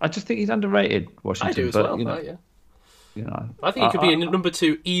 I just think he's underrated, Washington. I do as well. Right, yeah. I think he could be a number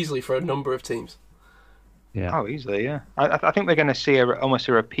 2 easily for a number of teams. Yeah. Oh, easily, yeah. I think we're going to see almost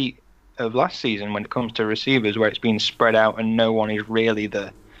a repeat of last season when it comes to receivers, where it's been spread out and no one is really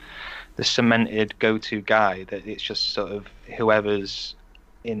the cemented go-to guy. That it's just sort of whoever's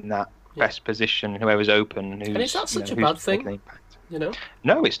in that best position, whoever's open. And is that such a bad thing?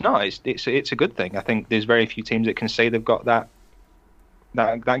 No, it's not. It's a good thing. I think there's very few teams that can say they've got that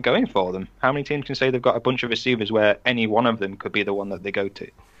going for them. How many teams can say they've got a bunch of receivers where any one of them could be the one that they go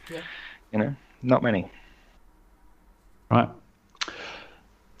to? Yeah. Not many. Right.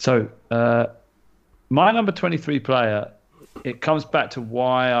 So, my number 23 player, it comes back to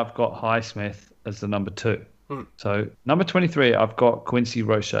why I've got Highsmith as the number 2. So, number 23, I've got Quincy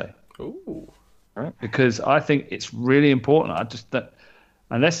Roche. Ooh. Right? Because I think it's really important. I just that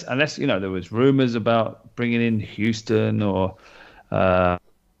unless there was rumors about bringing in Houston or I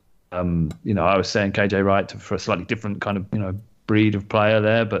was saying KJ Wright for a slightly different kind of breed of player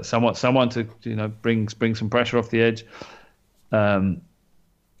there, but someone to bring some pressure off the edge. Who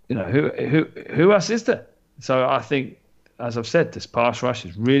else is there? So I think, as I've said, this pass rush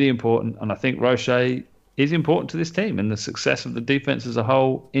is really important, and I think Roche is important to this team and the success of the defense as a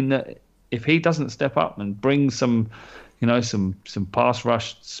whole. In that, if he doesn't step up and bring some pass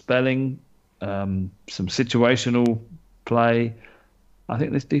rush spelling, some situational play, I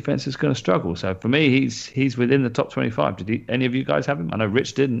think this defense is going to struggle. So for me, he's within the top 25. Did any of you guys have him? I know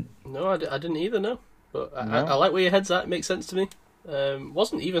Rich didn't. No, I didn't either. No, but I like where your head's at. It makes sense to me.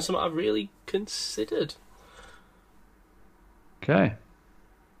 Wasn't even something I really considered. Okay.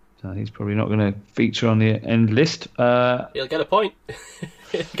 So he's probably not going to feature on the end list. He'll get a point.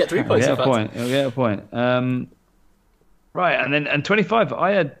 Get 3 points. He'll get a point. Right, and 25,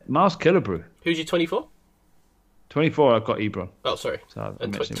 I had Miles Killebrew. Who's your 24? 24, I've got Ebron. Oh, sorry. So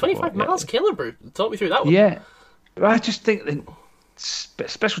 25, Miles Killebrew. Talk me through that one. Yeah, I just think that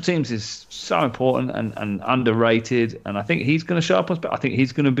special teams is so important and underrated, and I think he's going to show up on. I think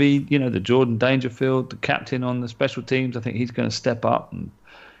he's going to be, the Jordan Dangerfield, the captain on the special teams. I think he's going to step up, and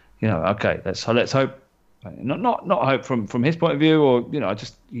okay, let's hope. Not hope from his point of view, or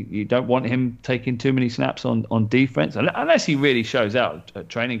you don't want him taking too many snaps on defense unless he really shows out at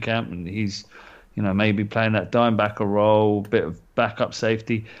training camp and he's maybe playing that dime backer role, bit of backup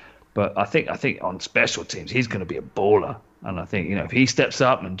safety. But I think on special teams he's going to be a baller, and I think if he steps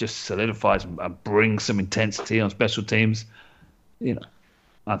up and just solidifies and brings some intensity on special teams,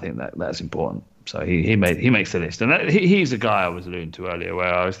 I think that's important. So he makes the list, and he's the guy I was alluding to earlier,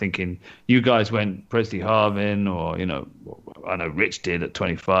 where I was thinking you guys went Presley Harvin, or I know Rich did at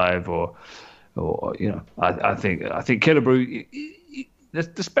 25, or I think Killebrew,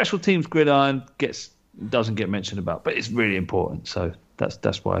 the special teams gridiron doesn't get mentioned about, but it's really important. So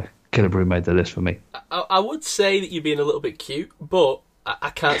that's why Killebrew made the list for me. I would say that you're being a little bit cute, but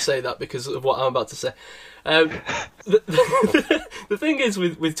I can't say that because of what I'm about to say. The thing is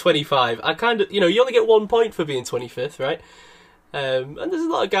with 25, I kind of, you only get 1 point for being 25th, right? And there's a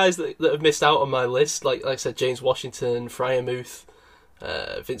lot of guys that have missed out on my list, like I said, James Washington, Freiermuth,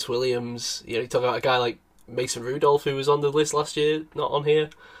 Vince Williams. You talk about a guy like Mason Rudolph, who was on the list last year, not on here.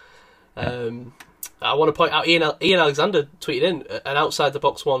 I want to point out Ian Alexander tweeted in an outside the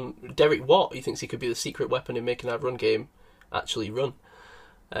box one. Derek Watt, he thinks he could be the secret weapon in making our run game actually run.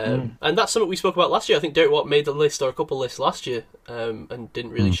 And that's something we spoke about last year. I think Derek Watt made the list or a couple lists last year and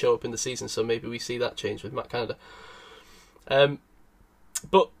didn't really show up in the season, so maybe we see that change with Matt Canada.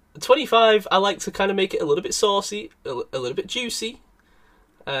 But 25, I like to kind of make it a little bit saucy, a little bit juicy.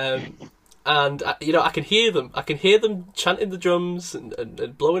 And I can hear them. I can hear them chanting the drums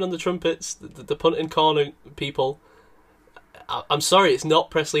and blowing on the trumpets. The punt and corner people. I'm sorry, it's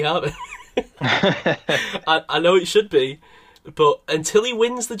not Presley Harvin. I know it should be, but until he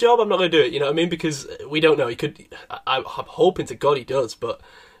wins the job, I'm not going to do it. You know what I mean? Because we don't know. He could. I'm hoping to God he does, but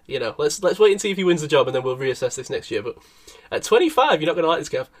let's wait and see if he wins the job, and then we'll reassess this next year. But at 25, you're not going to like this,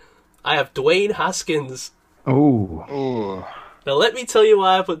 Kev. I have Dwayne Haskins. Oh. Now, let me tell you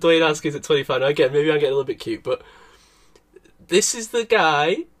why I put Dwayne Haskins at 25. Now, again, maybe I'm getting a little bit cute, but this is the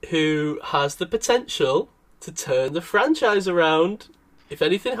guy who has the potential to turn the franchise around if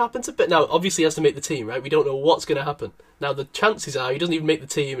anything happens a bit. Now, obviously he has to make the team, right? We don't know what's going to happen. Now, the chances are he doesn't even make the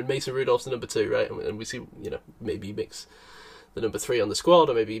team and Mason Rudolph's the number 2, right? And we see, maybe he makes the number 3 on the squad,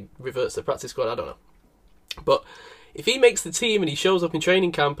 or maybe he reverts the practice squad, I don't know. But if he makes the team and he shows up in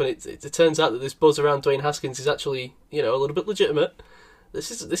training camp and it turns out that this buzz around Dwayne Haskins is actually, a little bit legitimate, this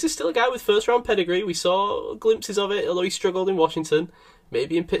is still a guy with first-round pedigree. We saw glimpses of it, although he struggled in Washington.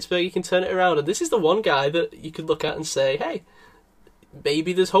 Maybe in Pittsburgh he can turn it around. And this is the one guy that you could look at and say, hey,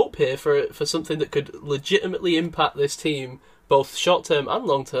 maybe there's hope here for something that could legitimately impact this team, both short term and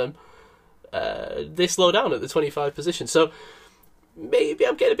long term. This low down at the 25 position. So maybe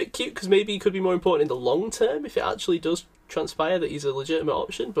I'm getting a bit cute because maybe he could be more important in the long term if it actually does transpire that he's a legitimate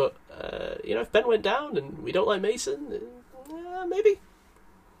option. But if Ben went down and we don't like Mason, maybe.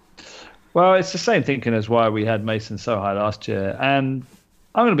 Well, it's the same thinking as why we had Mason so high last year. And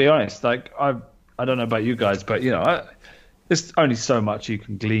I'm going to be honest, like I don't know about you guys, but there's only so much you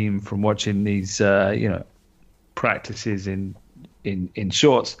can glean from watching these practices in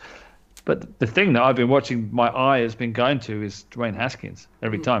shorts. But the thing that I've been watching, my eye has been going to, is Dwayne Haskins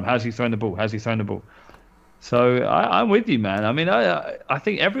every time. How's he throwing the ball? How's he throwing the ball? So I'm with you, man. I mean, I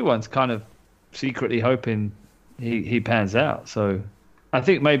think everyone's kind of secretly hoping he pans out. So I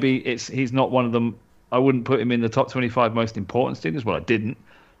think maybe he's not one of them. I wouldn't put him in the top 25 most important Steelers. Well, I didn't.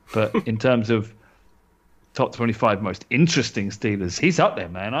 But in terms of top 25 most interesting Steelers, he's up there,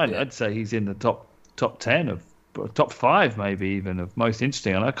 man. I'd say he's in the top 10 of top 5 maybe even of most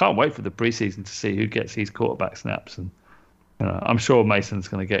interesting. And I can't wait for the preseason to see who gets these quarterback snaps. And I'm sure Mason's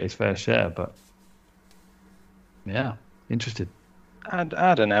going to get his fair share, but yeah, interested. I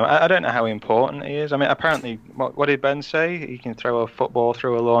don't know. I don't know how important he is. I mean, apparently, what did Ben say? He can throw a football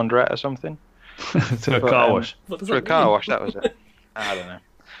through a laundrette or something? To a car wash. Through a car wash, that was it. I don't know.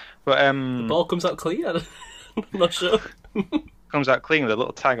 But the ball comes out clean? I'm not sure. Comes out clean with a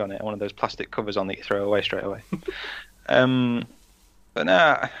little tag on it, one of those plastic covers on that you throw away straight away. But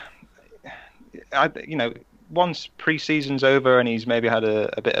no, once pre-season's over and he's maybe had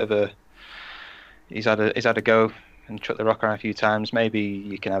a bit of he's had a go and chucked the rock around a few times, maybe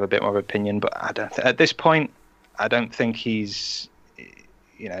you can have a bit more of an opinion. But at this point, I don't think he's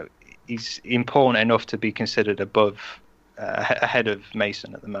important enough to be considered ahead of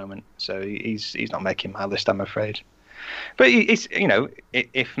Mason at the moment. So he's not making my list, I'm afraid. But it's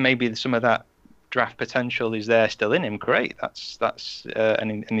if maybe some of that draft potential is there still in him, great. That's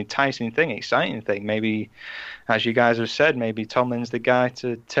an enticing thing, exciting thing. Maybe, as you guys have said, maybe Tomlin's the guy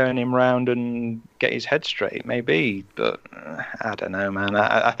to turn him round and get his head straight. Maybe, but I don't know, man.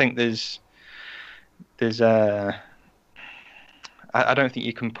 I think there's I don't think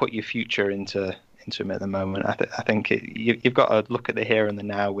you can put your future into him at the moment. I think you've got to look at the here and the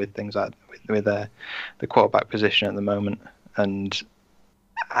now with things like with the quarterback position at the moment, and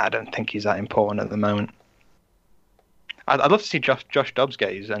I don't think he's that important at the moment. I'd love to see Josh Dobbs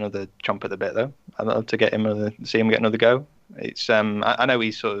get another chomp at the bit, though. I'd love to see him get another go. It's I know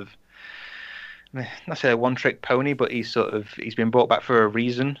he's sort of not say a one-trick pony, but he's been brought back for a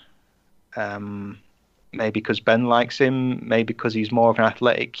reason. Maybe because Ben likes him, maybe because he's more of an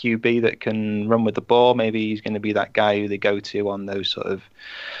athletic QB that can run with the ball. Maybe he's going to be that guy who they go to on those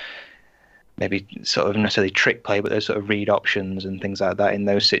maybe necessarily trick play, but those sort of read options and things like that in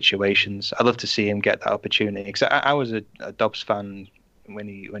those situations. I'd love to see him get that opportunity, because I was a Dobbs fan when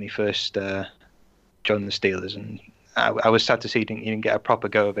he first joined the Steelers, and I was sad to see he didn't get a proper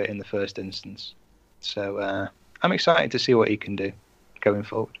go of it in the first instance. So I'm excited to see what he can do going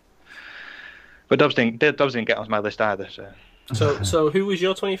forward. But Dobbs didn't get on my list either. So who was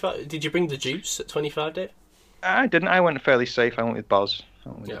your 25? Did you bring the juice at 25, Dave? I didn't. I went fairly safe. I went with Boz.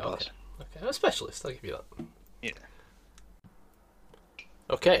 Okay. A specialist, I'll give you that. Yeah.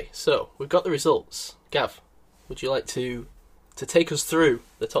 Okay, so we've got the results. Gav, would you like to take us through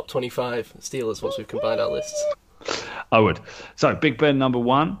the top 25 Steelers once we've combined our lists? I would. So Big Ben number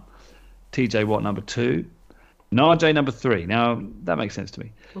 1, TJ Watt number 2, Najee number 3. Now that makes sense to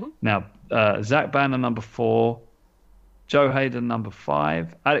me. Mm-hmm. Now Zach Banner number 4, Joe Hayden number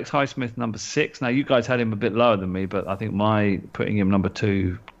 5, Alex Highsmith number 6. Now you guys had him a bit lower than me, but I think my putting him number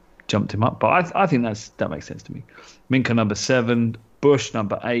 2 jumped him up. But I think that makes sense to me. Minka number 7, Bush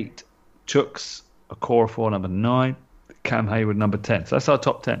number 8, Chucks Okorafor number 9, Cam Hayward number 10. So that's our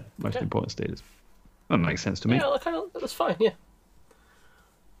top 10 most important Steelers. That makes sense to me. Yeah, that's fine. Yeah.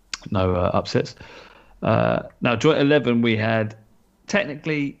 No upsets. Now joint 11 we had,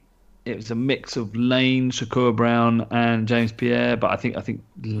 technically it was a mix of Lane, Shakur Brown, and James Pierre, but I think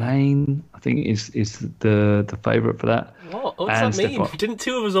Lane is the favourite for that. What does that mean? Didn't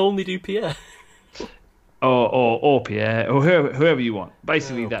two of us only do Pierre? or Pierre, or whoever you want.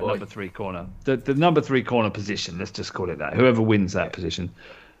 Basically, number 3 corner, the number 3 corner position. Let's just call it that. Whoever wins that position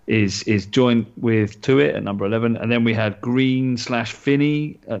is joined with Tuitt at number 11, and then we had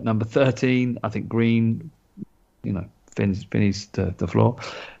Green/Finney at number 13. I think Green, Finney's the floor.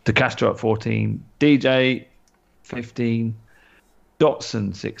 DeCastro at 14, DJ 15,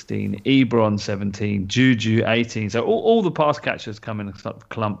 Dotson 16, Ebron 17, Juju 18. So all the pass catchers come in a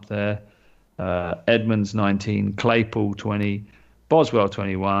clump there. Edmonds 19, Claypool 20, Boswell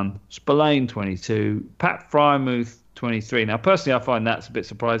 21, Spillane 22, Pat Frymouth 23. Now, personally, I find that's a bit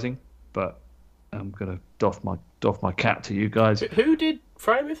surprising, but I'm gonna doff my cap to you guys. Who did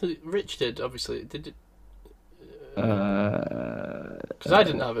Frymouth? Rich did, obviously. Did it? Because I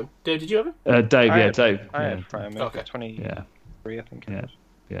didn't have him. Dave, did you have him? Dave, Dave. I had Frymouth. Okay. 23, I think.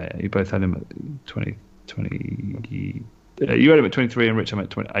 Yeah, you both had him at 20. You had him at 23 and Rich, I'm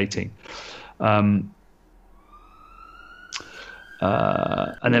at 18.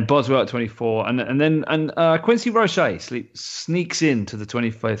 And then Boswell at 24, and then Quincy Roche sneaks into the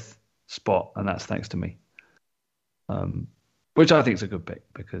 25th spot, and that's thanks to me, which I think is a good pick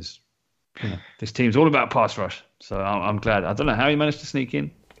because this team's all about pass rush. So I'm glad. I don't know how he managed to sneak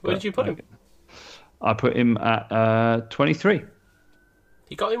in. Where did you put him? I put him at 23.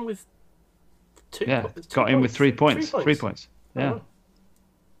 He got in with 2. Yeah, got in with 3 points. 3 points. Yeah. Oh.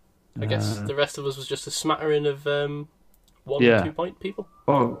 I guess the rest of us was just a smattering of 1 yeah. 2 point people.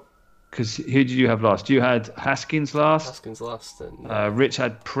 Oh, because who did you have last? You had Haskins last. And Rich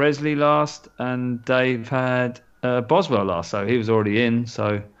had Presley last, and Dave had Boswell last. So he was already in.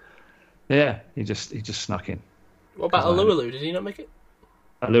 So yeah, he just snuck in. What about Alualu? Did he not make it?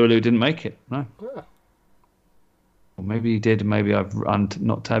 Alualu didn't make it. No. Oh. Or maybe he did. Maybe I've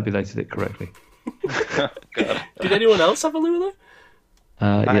not tabulated it correctly. Did anyone else have Alualu?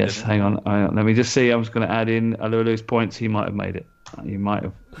 Yes, hang on. Let me just see. I was going to add in Alualu's points. He might have made it. You might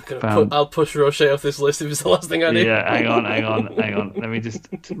have found... I'll push Roche off this list if it's the last thing I do. Yeah, hang on. Let me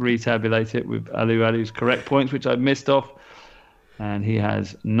just retabulate it with Alualu's correct points, which I missed off. And he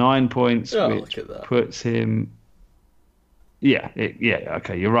has 9 points, which puts him... Yeah,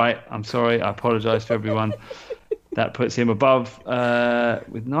 okay, you're right. I'm sorry. I apologise to everyone. That puts him above...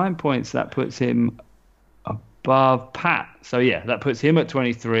 with 9 points, that puts him above Pat. So, yeah, that puts him at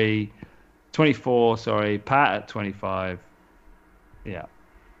 24, Pat at 25. Yeah.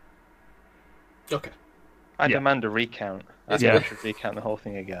 Okay. I demand a recount. I think we should recount the whole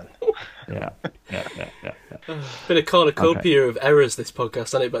thing again. Yeah. Been a cornucopia of errors, this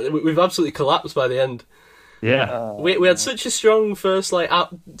podcast, hasn't it? But we've absolutely collapsed by the end. Yeah. We had such a strong first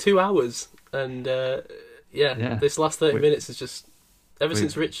 2 hours, and this last 30 minutes is just ever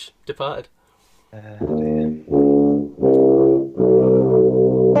since Rich departed.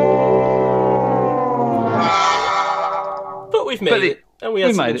 But we've made it, and we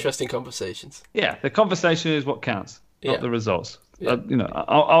had some interesting conversations. Yeah, the conversation is what counts, not the results. Yeah.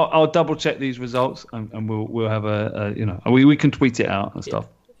 I'll double check these results, and we'll have we can tweet it out and stuff.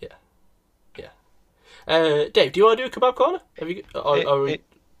 Yeah. Dave, do you want to do a kebab corner?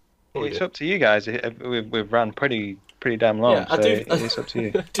 It's up to you guys. We've ran pretty damn long. Yeah, it's up to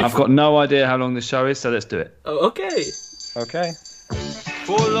you. I've got no idea how long the show is, so let's do it. Oh, okay.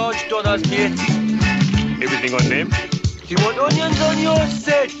 4 large donuts, mate. Everything on them. Do you want onions on your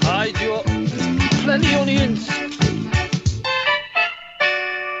set? I do. Plenty onions.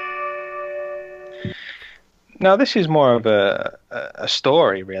 Now this is more of a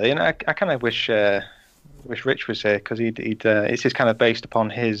story, really, and I kind of wish Rich was here because it's just kind of based upon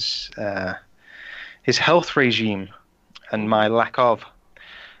his health regime and my lack of.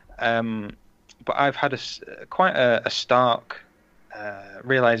 But I've had quite a stark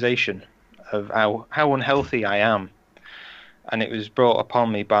realization of how unhealthy I am, and it was brought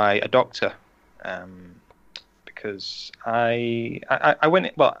upon me by a doctor. Because I went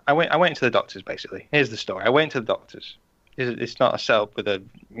into the doctors, basically. Here's the story. I went to the doctors. It's not a setup with a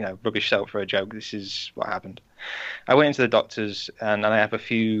rubbish setup for a joke. This is what happened. I went into the doctors, and I have a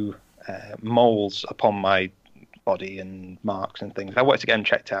few moles upon my body and marks and things. I wanted to get them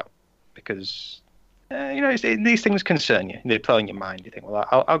checked out because these things concern you. They play on your mind. You think, well,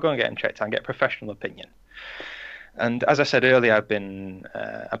 I'll go and get them checked out and get a professional opinion. And as I said earlier, I've been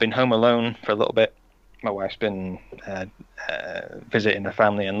home alone for a little bit. My wife's been visiting her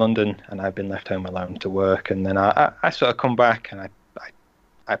family in London, and I've been left home alone to work. And then I sort of come back, and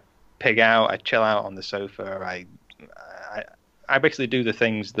I pig out, I chill out on the sofa. I basically do the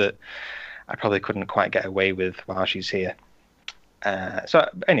things that I probably couldn't quite get away with while she's here. So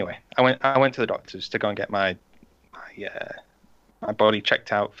anyway, I went to the doctors to go and get my body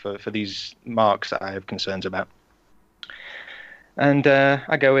checked out for these marks that I have concerns about. And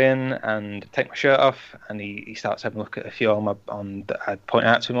I go in and take my shirt off, and he starts having a look at a few that I point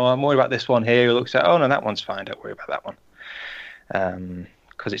out to him. Oh, I'm worried about this one here. He looks at, oh no, that one's fine. Don't worry about that one,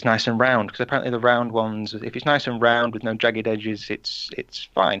 because it's nice and round. Because apparently the round ones, if it's nice and round with no jagged edges, it's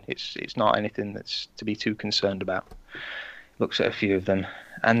fine. It's not anything that's to be too concerned about. Looks at a few of them,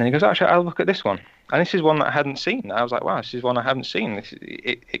 and then he goes, actually, I'll look at this one. And this is one that I hadn't seen. I was like, wow, this is one I haven't seen.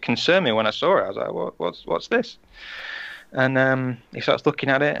 It concerned me when I saw it. I was like, what's this? And he starts looking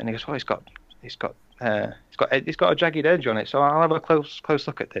at it, and he goes, "Oh, it's got a jagged edge on it. So I'll have a close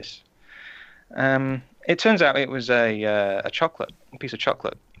look at this." It turns out it was a piece of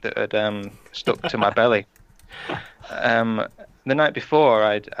chocolate that had stuck to my belly. The night before,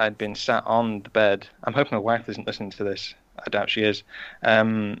 I'd been sat on the bed. I'm hoping my wife isn't listening to this. I doubt she is.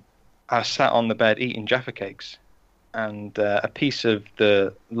 I sat on the bed eating Jaffa cakes, and a piece of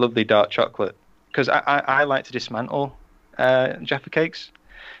the lovely dark chocolate, because I like to dismantle Jaffa cakes.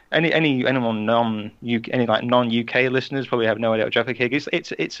 Anyone non-UK listeners probably have no idea what Jaffa cake is.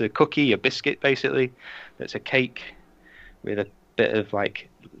 It's a cookie, a biscuit basically. That's a cake with a bit of like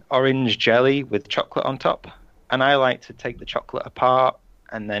orange jelly with chocolate on top. And I like to take the chocolate apart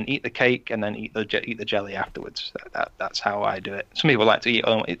and then eat the cake and then eat the jelly afterwards. That's how I do it. Some people like to eat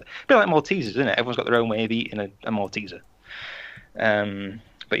a bit like Maltesers, isn't it? Everyone's got their own way of eating a Malteser.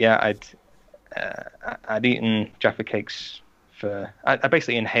 But yeah, I'd eaten Jaffa cakes I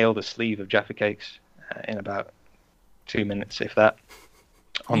basically inhaled a sleeve of Jaffa cakes in about 2 minutes, if that,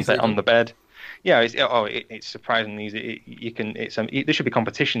 on the bed. Yeah, it's surprisingly easy. There should be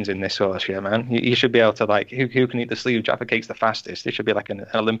competitions in this sort of shit, man. You should be able to like who can eat the sleeve of Jaffa cakes the fastest. It should be like an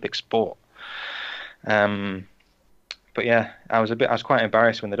Olympic sport. But yeah, I was quite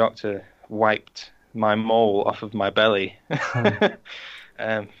embarrassed when the doctor wiped my mole off of my belly.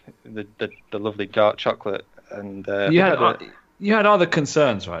 The lovely dark chocolate and you had other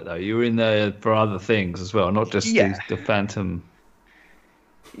concerns, right? Though you were in there for other things as well, not just the phantom.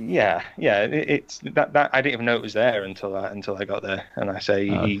 Yeah. It's that I didn't even know it was there until I got there, and I say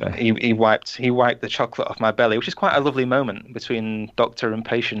he wiped the chocolate off my belly, which is quite a lovely moment between doctor and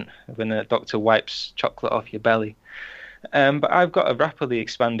patient when a doctor wipes chocolate off your belly. But I've got a rapidly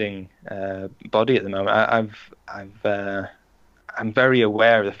expanding body at the moment. I'm very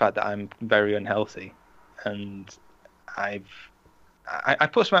aware of the fact that I'm very unhealthy, and I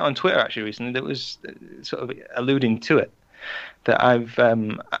put something out on Twitter actually recently that was sort of alluding to it, that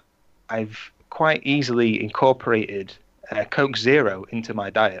I've quite easily incorporated Coke Zero into my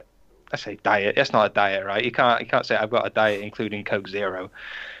diet. I say diet, that's not a diet, right? You can't say I've got a diet including Coke Zero,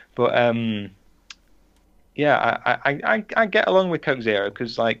 but yeah, I get along with Coke Zero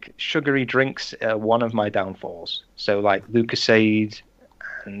because like sugary drinks are one of my downfalls. So like Lucozade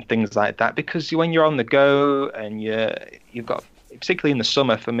and things like that, because when you're on the go and you've got, particularly in the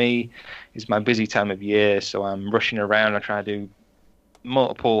summer for me, is my busy time of year, so I'm rushing around. I try to do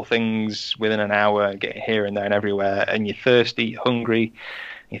multiple things within an hour, getting here and there and everywhere, and you're thirsty, you're hungry,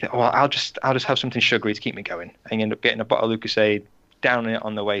 and you think, oh, I'll just have something sugary to keep me going, and you end up getting a bottle of Lucozade, downing it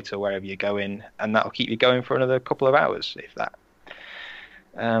on the way to wherever you're going, and that'll keep you going for another couple of hours, if that.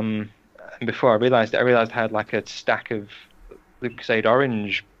 And before I realised I had like a stack of Lucozade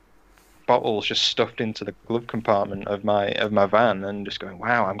Orange bottles just stuffed into the glove compartment of my van, and just going,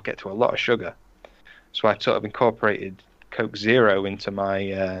 wow, I'm getting to a lot of sugar. So I sort of incorporated Coke Zero into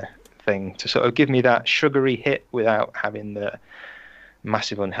my thing to sort of give me that sugary hit without having the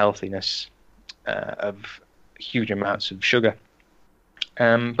massive unhealthiness of huge amounts of sugar.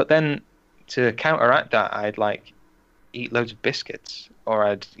 But then to counteract that, I'd like eat loads of biscuits,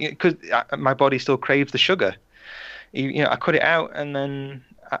 or because my body still craves the sugar. I cut it out, and then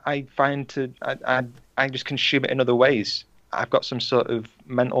I just consume it in other ways. I've got some sort of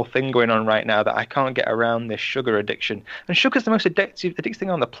mental thing going on right now that I can't get around this sugar addiction. And sugar's the most addictive thing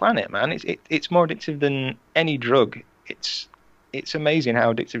on the planet, man. It's more addictive than any drug. It's amazing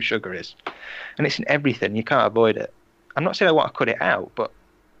how addictive sugar is, and it's in everything. You can't avoid it. I'm not saying I want to cut it out, but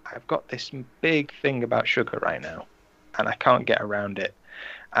I've got this big thing about sugar right now, and I can't get around it.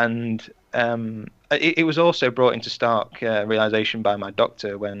 And it was also brought into stark realization by my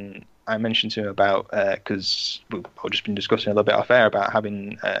doctor when I mentioned to him about, because we've just been discussing a little bit off air about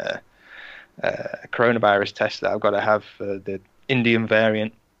having a coronavirus test that I've got to have for the Indian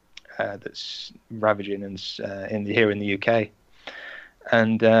variant that's ravaging us here in the UK.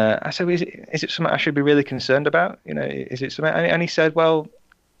 And I said, is it something I should be really concerned about? Is it something? And he said, well,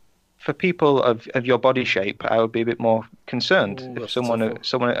 for people of your body shape, I would be a bit more concerned. If someone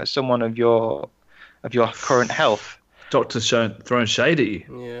of your current health. Doctors throwing shade at you.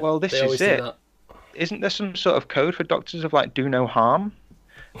 Yeah, well, this is it. Isn't there some sort of code for doctors of like do no harm?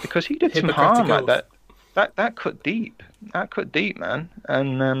 Because he did some harm like that. That cut deep. That cut deep, man.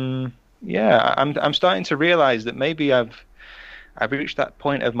 And yeah, I'm starting to realize that maybe I've reached that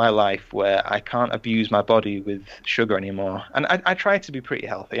point of my life where I can't abuse my body with sugar anymore. And I try to be pretty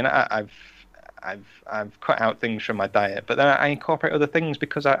healthy, and I've cut out things from my diet, but then I incorporate other things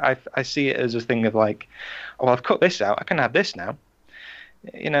because I see it as a thing of like, oh, I've cut this out, I can have this now.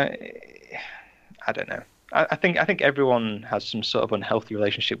 I don't know. I think everyone has some sort of unhealthy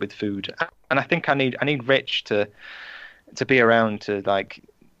relationship with food, and I think I need Rich to be around to like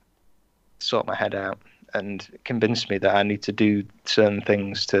sort my head out and convince me that I need to do certain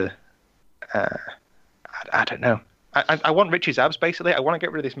things to. I don't know. I want Rich's abs basically. I want to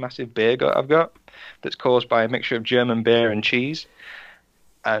get rid of this massive beer gut I've got that's caused by a mixture of German beer and cheese,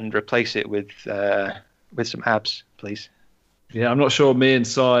 and replace it with some abs, please. Yeah, I'm not sure me and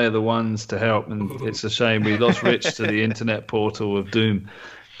Si are the ones to help, and it's a shame we lost Rich to the internet portal of doom.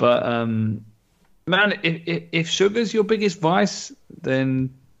 But man, if sugar's your biggest vice,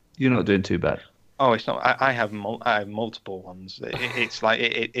 then you're not doing too bad. Oh, it's not. I have multiple ones.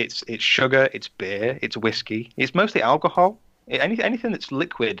 It's sugar, it's beer, it's whiskey. It's mostly alcohol. Anything that's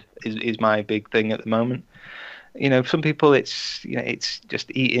liquid is my big thing at the moment. You know, some people it's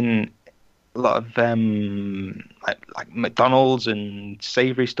just eating a lot of like McDonald's and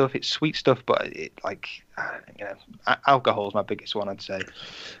savory stuff. It's sweet stuff, but alcohol is my biggest one, I'd say.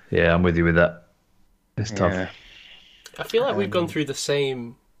 Yeah, I'm with you with that. It's tough. I feel like we've gone through the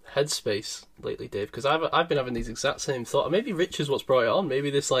same headspace lately, Dave, because I've been having these exact same thoughts. Maybe Rich is what's brought it on. Maybe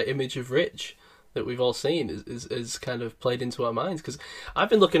this like image of Rich that we've all seen is kind of played into our minds, because I've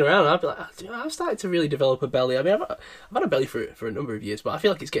been looking around and I've been like, I've started to really develop a belly. I mean, I've had a belly for a number of years, but I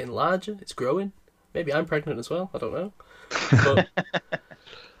feel like it's getting larger, it's growing. Maybe I'm pregnant as well, I don't know. But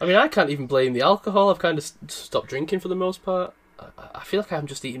I mean, I can't even blame the alcohol. I've kind of stopped drinking for the most part. I feel like I'm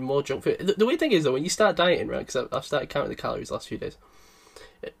just eating more junk food. The weird thing is though, when you start dieting, right, because I've started counting the calories the last few days,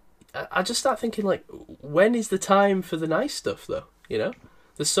 I just start thinking, like, when is the time for the nice stuff, though? You know?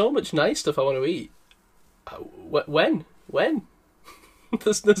 There's so much nice stuff I want to eat. When? You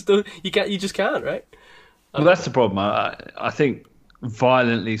just can't, right? Well, that's the problem. I think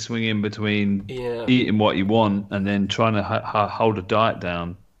violently swinging between eating what you want and then trying to hold a diet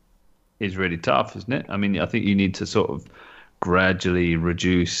down is really tough, isn't it? I mean, I think you need to sort of gradually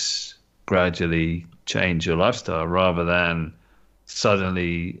reduce, gradually change your lifestyle rather than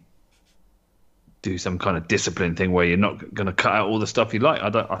suddenly do some kind of discipline thing where you're not going to cut out all the stuff you like.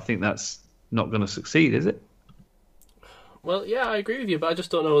 I think that's not going to succeed, is it? Well, yeah, I agree with you, but I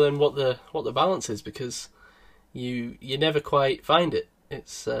just don't know then what the balance is, because you never quite find it.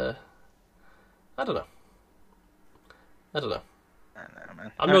 It's I don't know. I don't know. I don't know,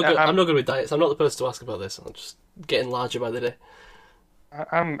 man. I'm not good with diets. I'm not the person to ask about this. I'm just getting larger by the day.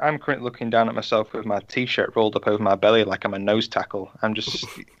 I'm currently looking down at myself with my t-shirt rolled up over my belly like I'm a nose tackle. I'm just,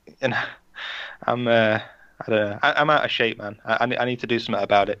 I don't know. I'm out of shape, man. I need to do something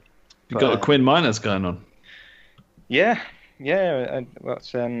about it. You've got a Quinn Miners going on. Yeah.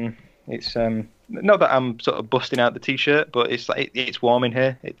 It's not that I'm sort of busting out the t-shirt, but it's like it's warm in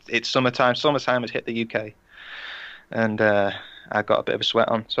here. It's summertime. Summertime has hit the UK, and I got a bit of a sweat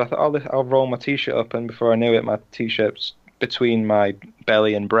on. So I thought I'll roll my t-shirt up, and before I knew it, my t-shirt's between my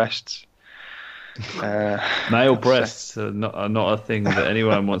belly and breasts. Male breasts are not a thing that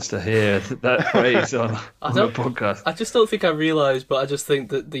anyone wants to hear that phrase on a podcast. I just don't think I realised, but I just think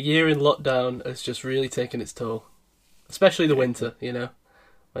that the year in lockdown has just really taken its toll. Especially the winter, you know,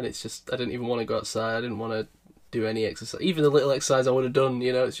 when it's just, I didn't even want to go outside, I didn't want to do any exercise. Even the little exercise I would have done,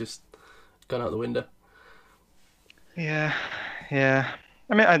 you know, it's just gone out the window. Yeah.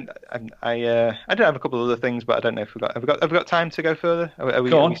 I mean, I do have a couple of other things, but I don't know if have we got time to go further?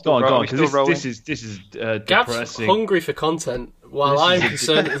 Go on, because this is Gav's depressing. hungry for content, while I'm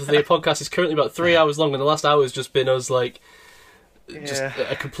concerned that the podcast is currently about 3 hours long, and the last hour has just been us like just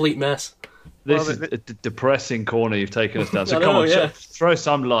a complete mess. This is a depressing corner you've taken us down. So come on, throw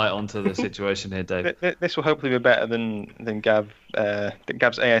some light onto the situation here, Dave. This will hopefully be better than Gav's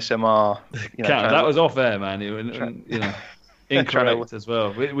ASMR. That was off air, man. You know. Incorrect as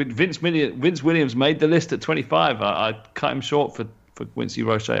well. Vince Williams made the list at 25. I cut him short for Quincy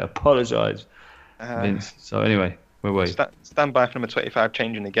Roche. I apologise, Vince. So anyway, we're waiting. Stand by for number 25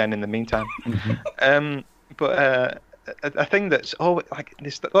 changing again in the meantime. But a thing that's like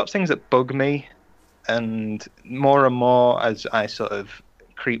there's lots of things that bug me, and more as I sort of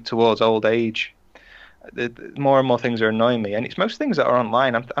creep towards old age, more and more things are annoying me, and it's most things that are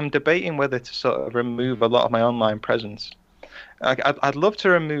online. I'm debating whether to sort of remove a lot of my online presence. I'd love to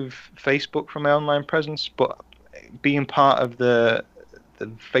remove Facebook from my online presence, but being part of the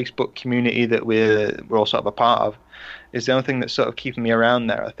Facebook community that we're all sort of a part of is the only thing that's sort of keeping me around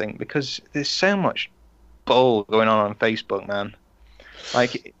there, I think, because there's so much bull going on Facebook, man.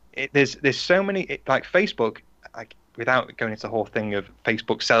 Like there's so many like Facebook, like without going into the whole thing of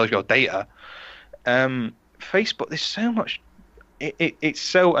Facebook sells your data. Facebook, there's so much. It's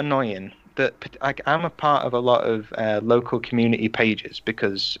so annoying. That I'm a part of a lot of local community pages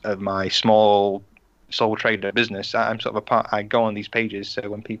because of my small sole trader business. I'm sort of a part. I go on these pages, so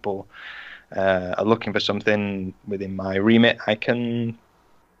when people are looking for something within my remit, I can,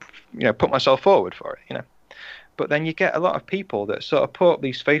 put myself forward for it. But then you get a lot of people that sort of put up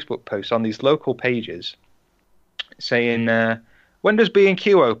these Facebook posts on these local pages, saying, "When does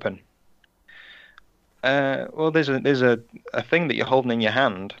B&Q open?" Well, there's a thing that you're holding in your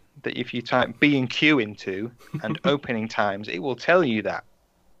hand that if you type B&Q into and opening times, it will tell you that.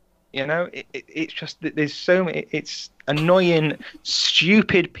 It's just there's so many. It's annoying,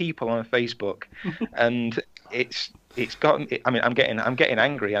 stupid people on Facebook, and it's got. I mean, I'm getting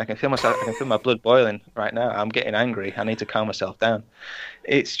angry. I can feel myself. I can feel my blood boiling right now. I'm getting angry. I need to calm myself down.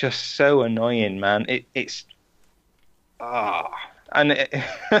 It's just so annoying, man. And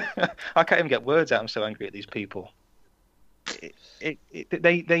I can't even get words out. I'm so angry at these people.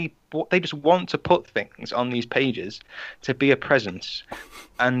 They just want to put things on these pages to be a presence,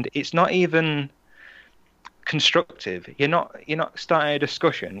 and it's not even constructive. You're not starting a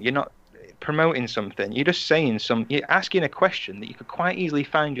discussion. You're not promoting something. You're just saying you're asking a question that you could quite easily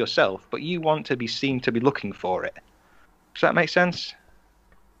find yourself, but you want to be seen to be looking for it. Does that make sense?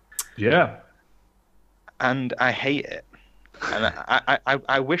 Yeah. And I hate it. And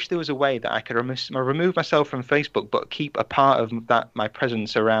I wish there was a way that I could remove myself from Facebook, but keep a part of my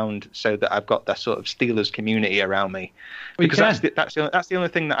presence around, so that I've got that sort of Steelers community around me. Because that's the only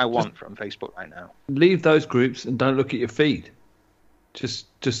thing that I want from Facebook right now. Leave those groups and don't look at your feed. Just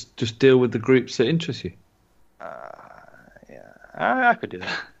deal with the groups that interest you. Yeah, I could do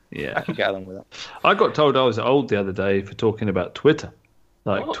that. Yeah, I could get along with that. I got told I was old the other day for talking about Twitter.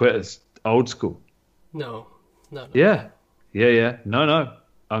 Twitter's old school. No. Yeah. No.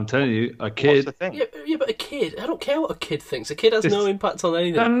 I'm telling you, a kid. What's the thing? Yeah, but a kid. I don't care what a kid thinks. A kid has no impact on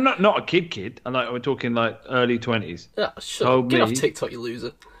anything. No, not a kid. We're talking like early 20s. Yeah, sure. Get off TikTok, you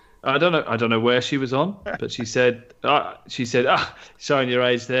loser. I don't know where she was on, but she said, showing your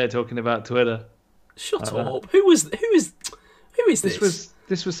age there, talking about Twitter. Shut up. Who is this?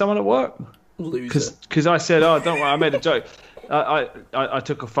 This was someone at work. Loser. Because I said, don't worry, I made a joke. I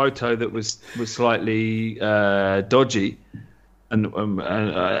took a photo that was slightly dodgy,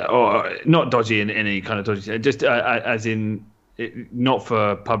 or not dodgy in any kind of dodgy, just as in not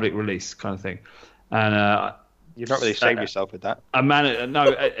for public release kind of thing. And you've not really saved yourself with that.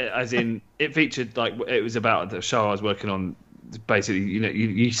 As in it featured, like, it was about the show I was working on. Basically,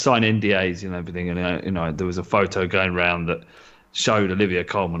 you sign NDAs and everything, and there was a photo going around that showed Olivia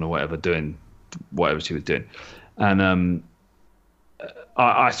Colman or whatever doing whatever she was doing, and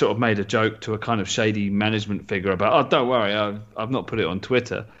I sort of made a joke to a kind of shady management figure about, don't worry, I've not put it on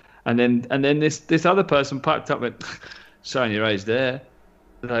Twitter, and then this other person piped up with, showing your age there,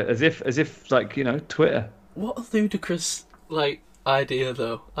 like, as if Twitter. What a ludicrous idea,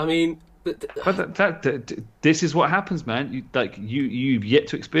 though. I mean, this is what happens, man. You've yet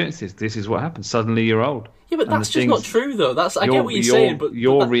to experience this. This is what happens. Suddenly you're old. Yeah, but that's just not true, though. I get what you're saying, but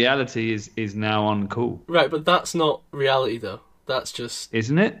your reality is now uncool. Right, but that's not reality, though. That's just...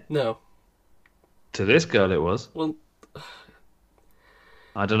 Isn't it? No. To this girl, it was. Well,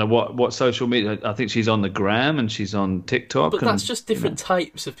 I don't know what social media. I think she's on the gram and she's on TikTok. But that's just different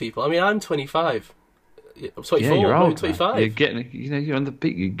types of people. I mean, I'm 25. I'm 24. Yeah, you're old. 25. You're getting, you're on the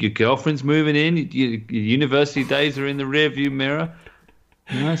peak. Your girlfriend's moving in. Your university days are in the rearview mirror.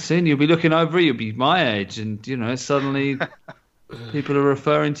 Soon you'll be looking over. You'll be my age, and suddenly people are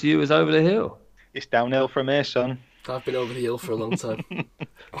referring to you as over the hill. It's downhill from here, son. I've been over the hill for a long time.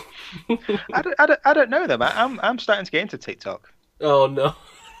 I don't know them. I'm starting to get into TikTok. Oh no.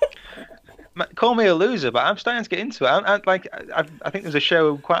 Call me a loser, but I'm starting to get into it. I think there's a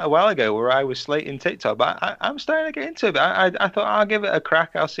show quite a while ago where I was slating TikTok, but I'm starting to get into it. I thought I'll give it a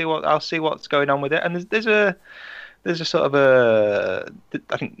crack. I'll see what's going on with it. And there's a sort of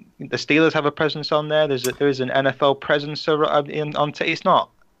I think the Steelers have a presence on there. There is an NFL presence on TikTok. It's not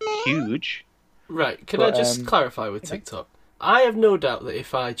huge. Right. Can I just clarify with TikTok? I have no doubt that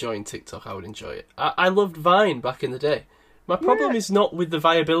if I joined TikTok, I would enjoy it. I loved Vine back in the day. My problem is not with the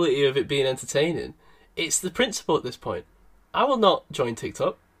viability of it being entertaining. It's the principle at this point. I will not join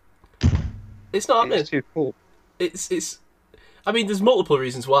TikTok. It's not happening. It's too cool. It's. I mean, there's multiple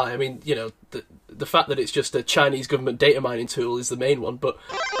reasons why. I mean, the fact that it's just a Chinese government data mining tool is the main one, but...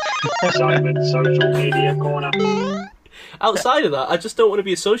 Simon, social media corner. Outside of that, I just don't want to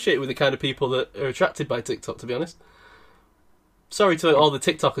be associated with the kind of people that are attracted by TikTok, to be honest. Sorry to all the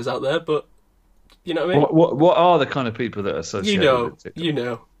TikTokers out there, but you know what I mean? What are the kind of people that are associated with TikTok? You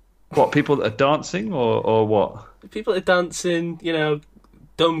know. What, people that are dancing or what? People that are dancing,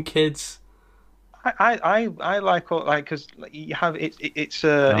 dumb kids. I like because you have it's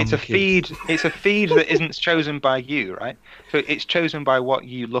a feed that isn't chosen by you, right? So it's chosen by what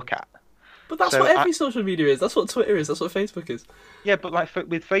you look at. But that's what every social media is. That's what Twitter is. That's what Facebook is. Yeah, but like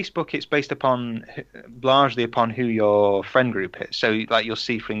with Facebook, it's based largely upon who your friend group is. So like you'll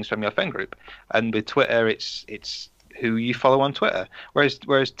see things from your friend group, and with Twitter, it's who you follow on Twitter.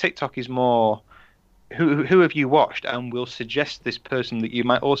 Whereas TikTok is more who have you watched, and will suggest this person that you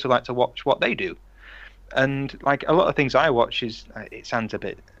might also like to watch what they do. And like a lot of things I watch is it sounds a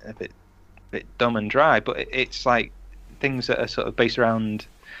bit dumb and dry, but it's like things that are sort of based around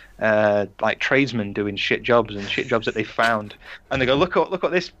like tradesmen doing shit jobs that they found, and they go, look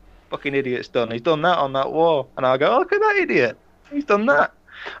what this fucking idiot's done. He's done that on that wall, and I'll go, oh, look at that idiot. He's done that,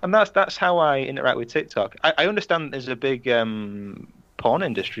 and that's how I interact with TikTok. I understand that there's a big porn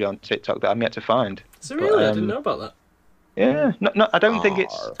industry on TikTok that I'm yet to find. So really, I didn't know about that. Yeah, no, I don't think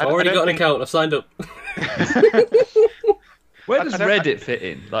it's. I've already got an account. I've signed up. Where does Reddit fit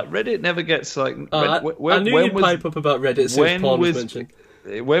in? Like Reddit never gets like. I knew you'd pipe up about Reddit since porn was mentioned.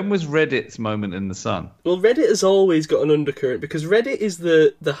 When was Reddit's moment in the sun? Well, Reddit has always got an undercurrent because Reddit is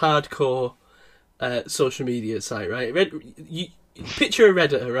the hardcore social media site, right? You picture a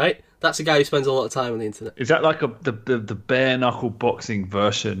Redditor, right? That's a guy who spends a lot of time on the internet. Is that like the bare knuckle boxing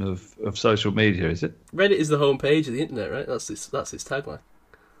version of social media? Is it? Reddit is the homepage of the internet, right? That's its tagline.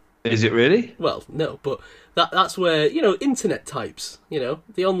 Is it really? Well, no, but that's where internet types,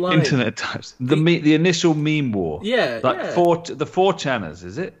 the online internet types, the initial meme war. Yeah, like the 4chaners,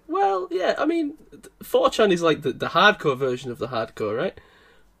 is it? Well, yeah. I mean, 4chan is like the hardcore version of the hardcore, right?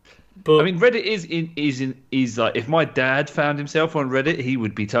 But I mean, Reddit is like if my dad found himself on Reddit, he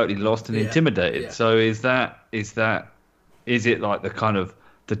would be totally lost and intimidated. Yeah. So is it like the kind of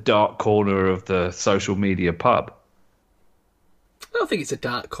the dark corner of the social media pub? I don't think it's a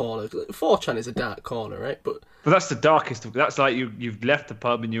dark corner. 4chan is a dark corner, right? But that's the darkest. That's like you've left the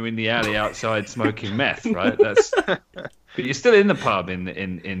pub and you're in the alley outside smoking meth, right? But you're still in the pub in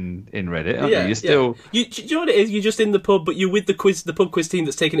Reddit, aren't you? You're still. Yeah. Do you know what it is? You're just in the pub, but you're with the pub quiz team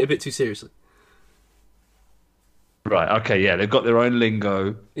that's taking it a bit too seriously. Right. Okay. Yeah, they've got their own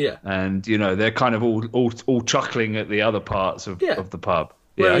lingo. Yeah. And they're kind of all chuckling at the other parts of the pub.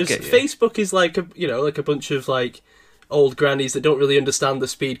 Yeah. Whereas Facebook is like a bunch of like old grannies that don't really understand the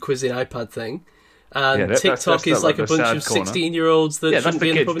speed quizzing iPad thing. And TikTok is like a bunch of 16-year-olds that shouldn't be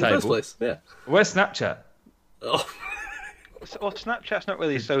in the pub in the first place. Yeah. Where's Snapchat? Oh. Well, Snapchat's not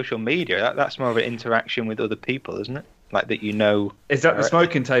really social media. That's more of an interaction with other people, isn't it? Like that Is that the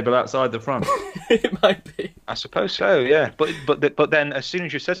smoking table outside the front? It might be. I suppose so. Yeah. But then as soon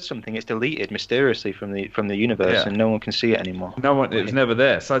as you said something, it's deleted mysteriously from the universe, and no one can see it anymore. No one. It was never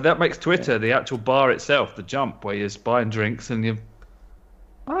there. So that makes Twitter the actual bar itself, the jump where you're buying drinks and you.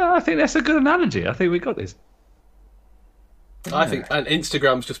 I think that's a good analogy. I think we got this. I think, and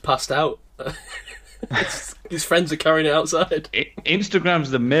Instagram's just passed out. His friends are carrying it outside.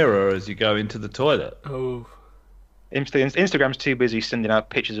 Instagram's the mirror as you go into the toilet. Oh. Instagram's too busy sending out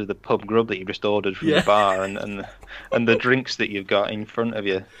pictures of the pub grub that you've just ordered from the bar and the drinks that you've got in front of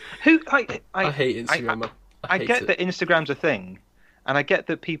you. I hate Instagram. I get that Instagram's a thing, and I get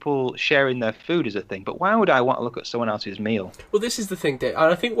that people sharing their food is a thing, but why would I want to look at someone else's meal? Well, this is the thing, Dave. And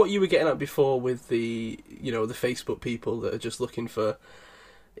I think what you were getting at before with the Facebook people that are just looking for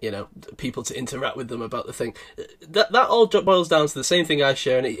people to interact with them about the thing. That all boils down to the same thing I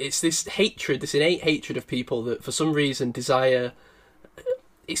share, and it's this hatred, this innate hatred of people that for some reason desire.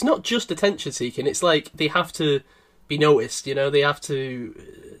 It's not just attention seeking. It's like they have to be noticed. They have to.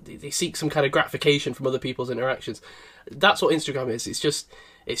 They seek some kind of gratification from other people's interactions. That's what Instagram is. It's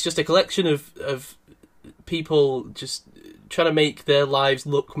just a collection of people just trying to make their lives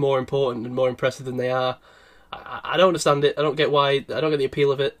look more important and more impressive than they are. I don't understand it. I don't get why. I don't get the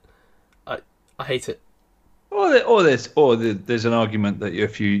appeal of it. I hate it. Or there's an argument that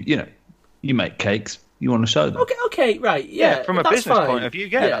if you make cakes, you want to show them. Okay, right, yeah. From a business point of view,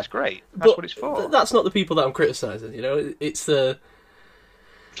 that's great. That's what it's for. That's not the people that I'm criticising. It's the.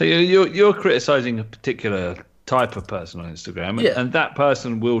 So you're criticising a particular type of person on Instagram, and that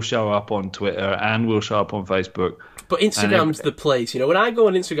person will show up on Twitter and will show up on Facebook. But Instagram's the place, when I go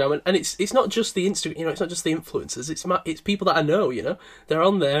on Instagram, and it's not just the it's not just the influencers, it's people that I know, they're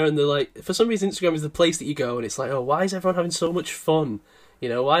on there and they're like, for some reason Instagram is the place that you go and it's like, oh, why is everyone having so much fun?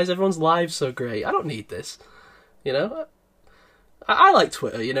 Why is everyone's lives so great? I don't need this, I like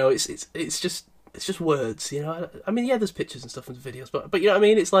Twitter, it's just words, I mean, there's pictures and stuff and videos, but you know what I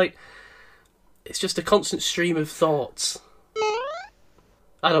mean? It's like, it's just a constant stream of thoughts.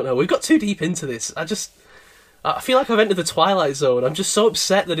 I don't know, we've got too deep into this. I feel like I've entered the Twilight Zone. I'm just so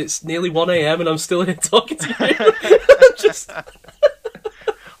upset that it's nearly 1 a.m. and I'm still here talking to you. Just...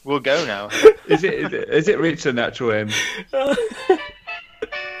 We'll go now. Is it reached a natural end?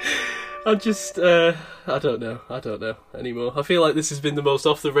 I'm just, I don't know anymore. I feel like this has been the most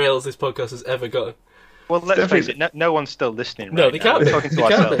off the rails this podcast has ever gotten. Well, let's face it, no one's still listening. No, right they now. can't be. We're talking to They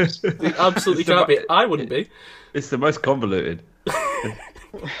can't ourselves. be. They absolutely can't be. I wouldn't be. It's the most convoluted.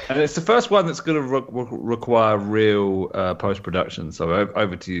 And it's the first one that's going to require real post-production. So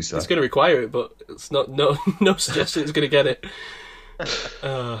over to you, sir. It's going to require it, but it's not. No suggestion it's going to get it.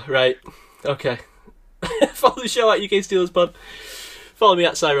 Right. Okay. Follow the show at UK Steelers Pod. Follow me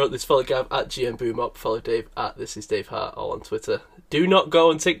at CyWrote Follow Gav at GMBoomUp. Follow Dave at This Is Dave Hart, all on Twitter. Do not go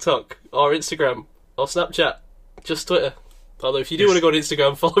on TikTok or Instagram or Snapchat. Just Twitter. Although if you do want to go on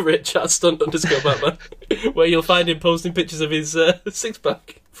Instagram, follow Rich at stunt_Batman, where you'll find him posting pictures of his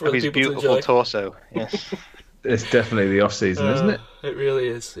six-pack for Of other his people to beautiful enjoy. torso. Yes. It's definitely the off-season, isn't it? It really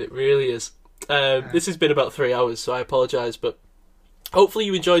is. It really is. This has been about 3 hours, so I apologise, but hopefully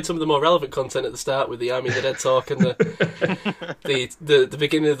you enjoyed some of the more relevant content at the start with the Army of the Dead talk and the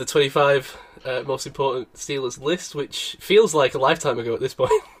beginning of the 25 most important Steelers list, which feels like a lifetime ago at this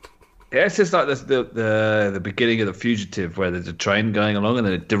point. Yeah, it's just like the beginning of The Fugitive, where there's a train going along and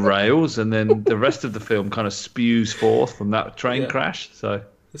then it derails, and then the rest of the film kind of spews forth from that train crash. So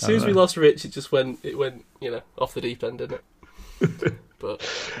as soon as we lost Rich, it went off the deep end, didn't it? But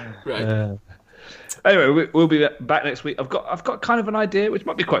right. Anyway, we'll be back next week. I've got kind of an idea, which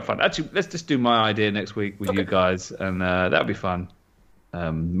might be quite fun. Actually, let's just do my idea next week with you guys, and that'll be fun.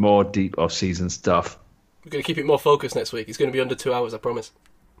 More deep off-season stuff. We're going to keep it more focused next week. It's going to be under 2 hours, I promise.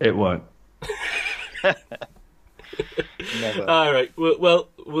 It won't. Never. All right. Well,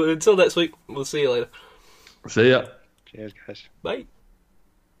 until next week, we'll see you later. See ya. Cheers, guys. Bye.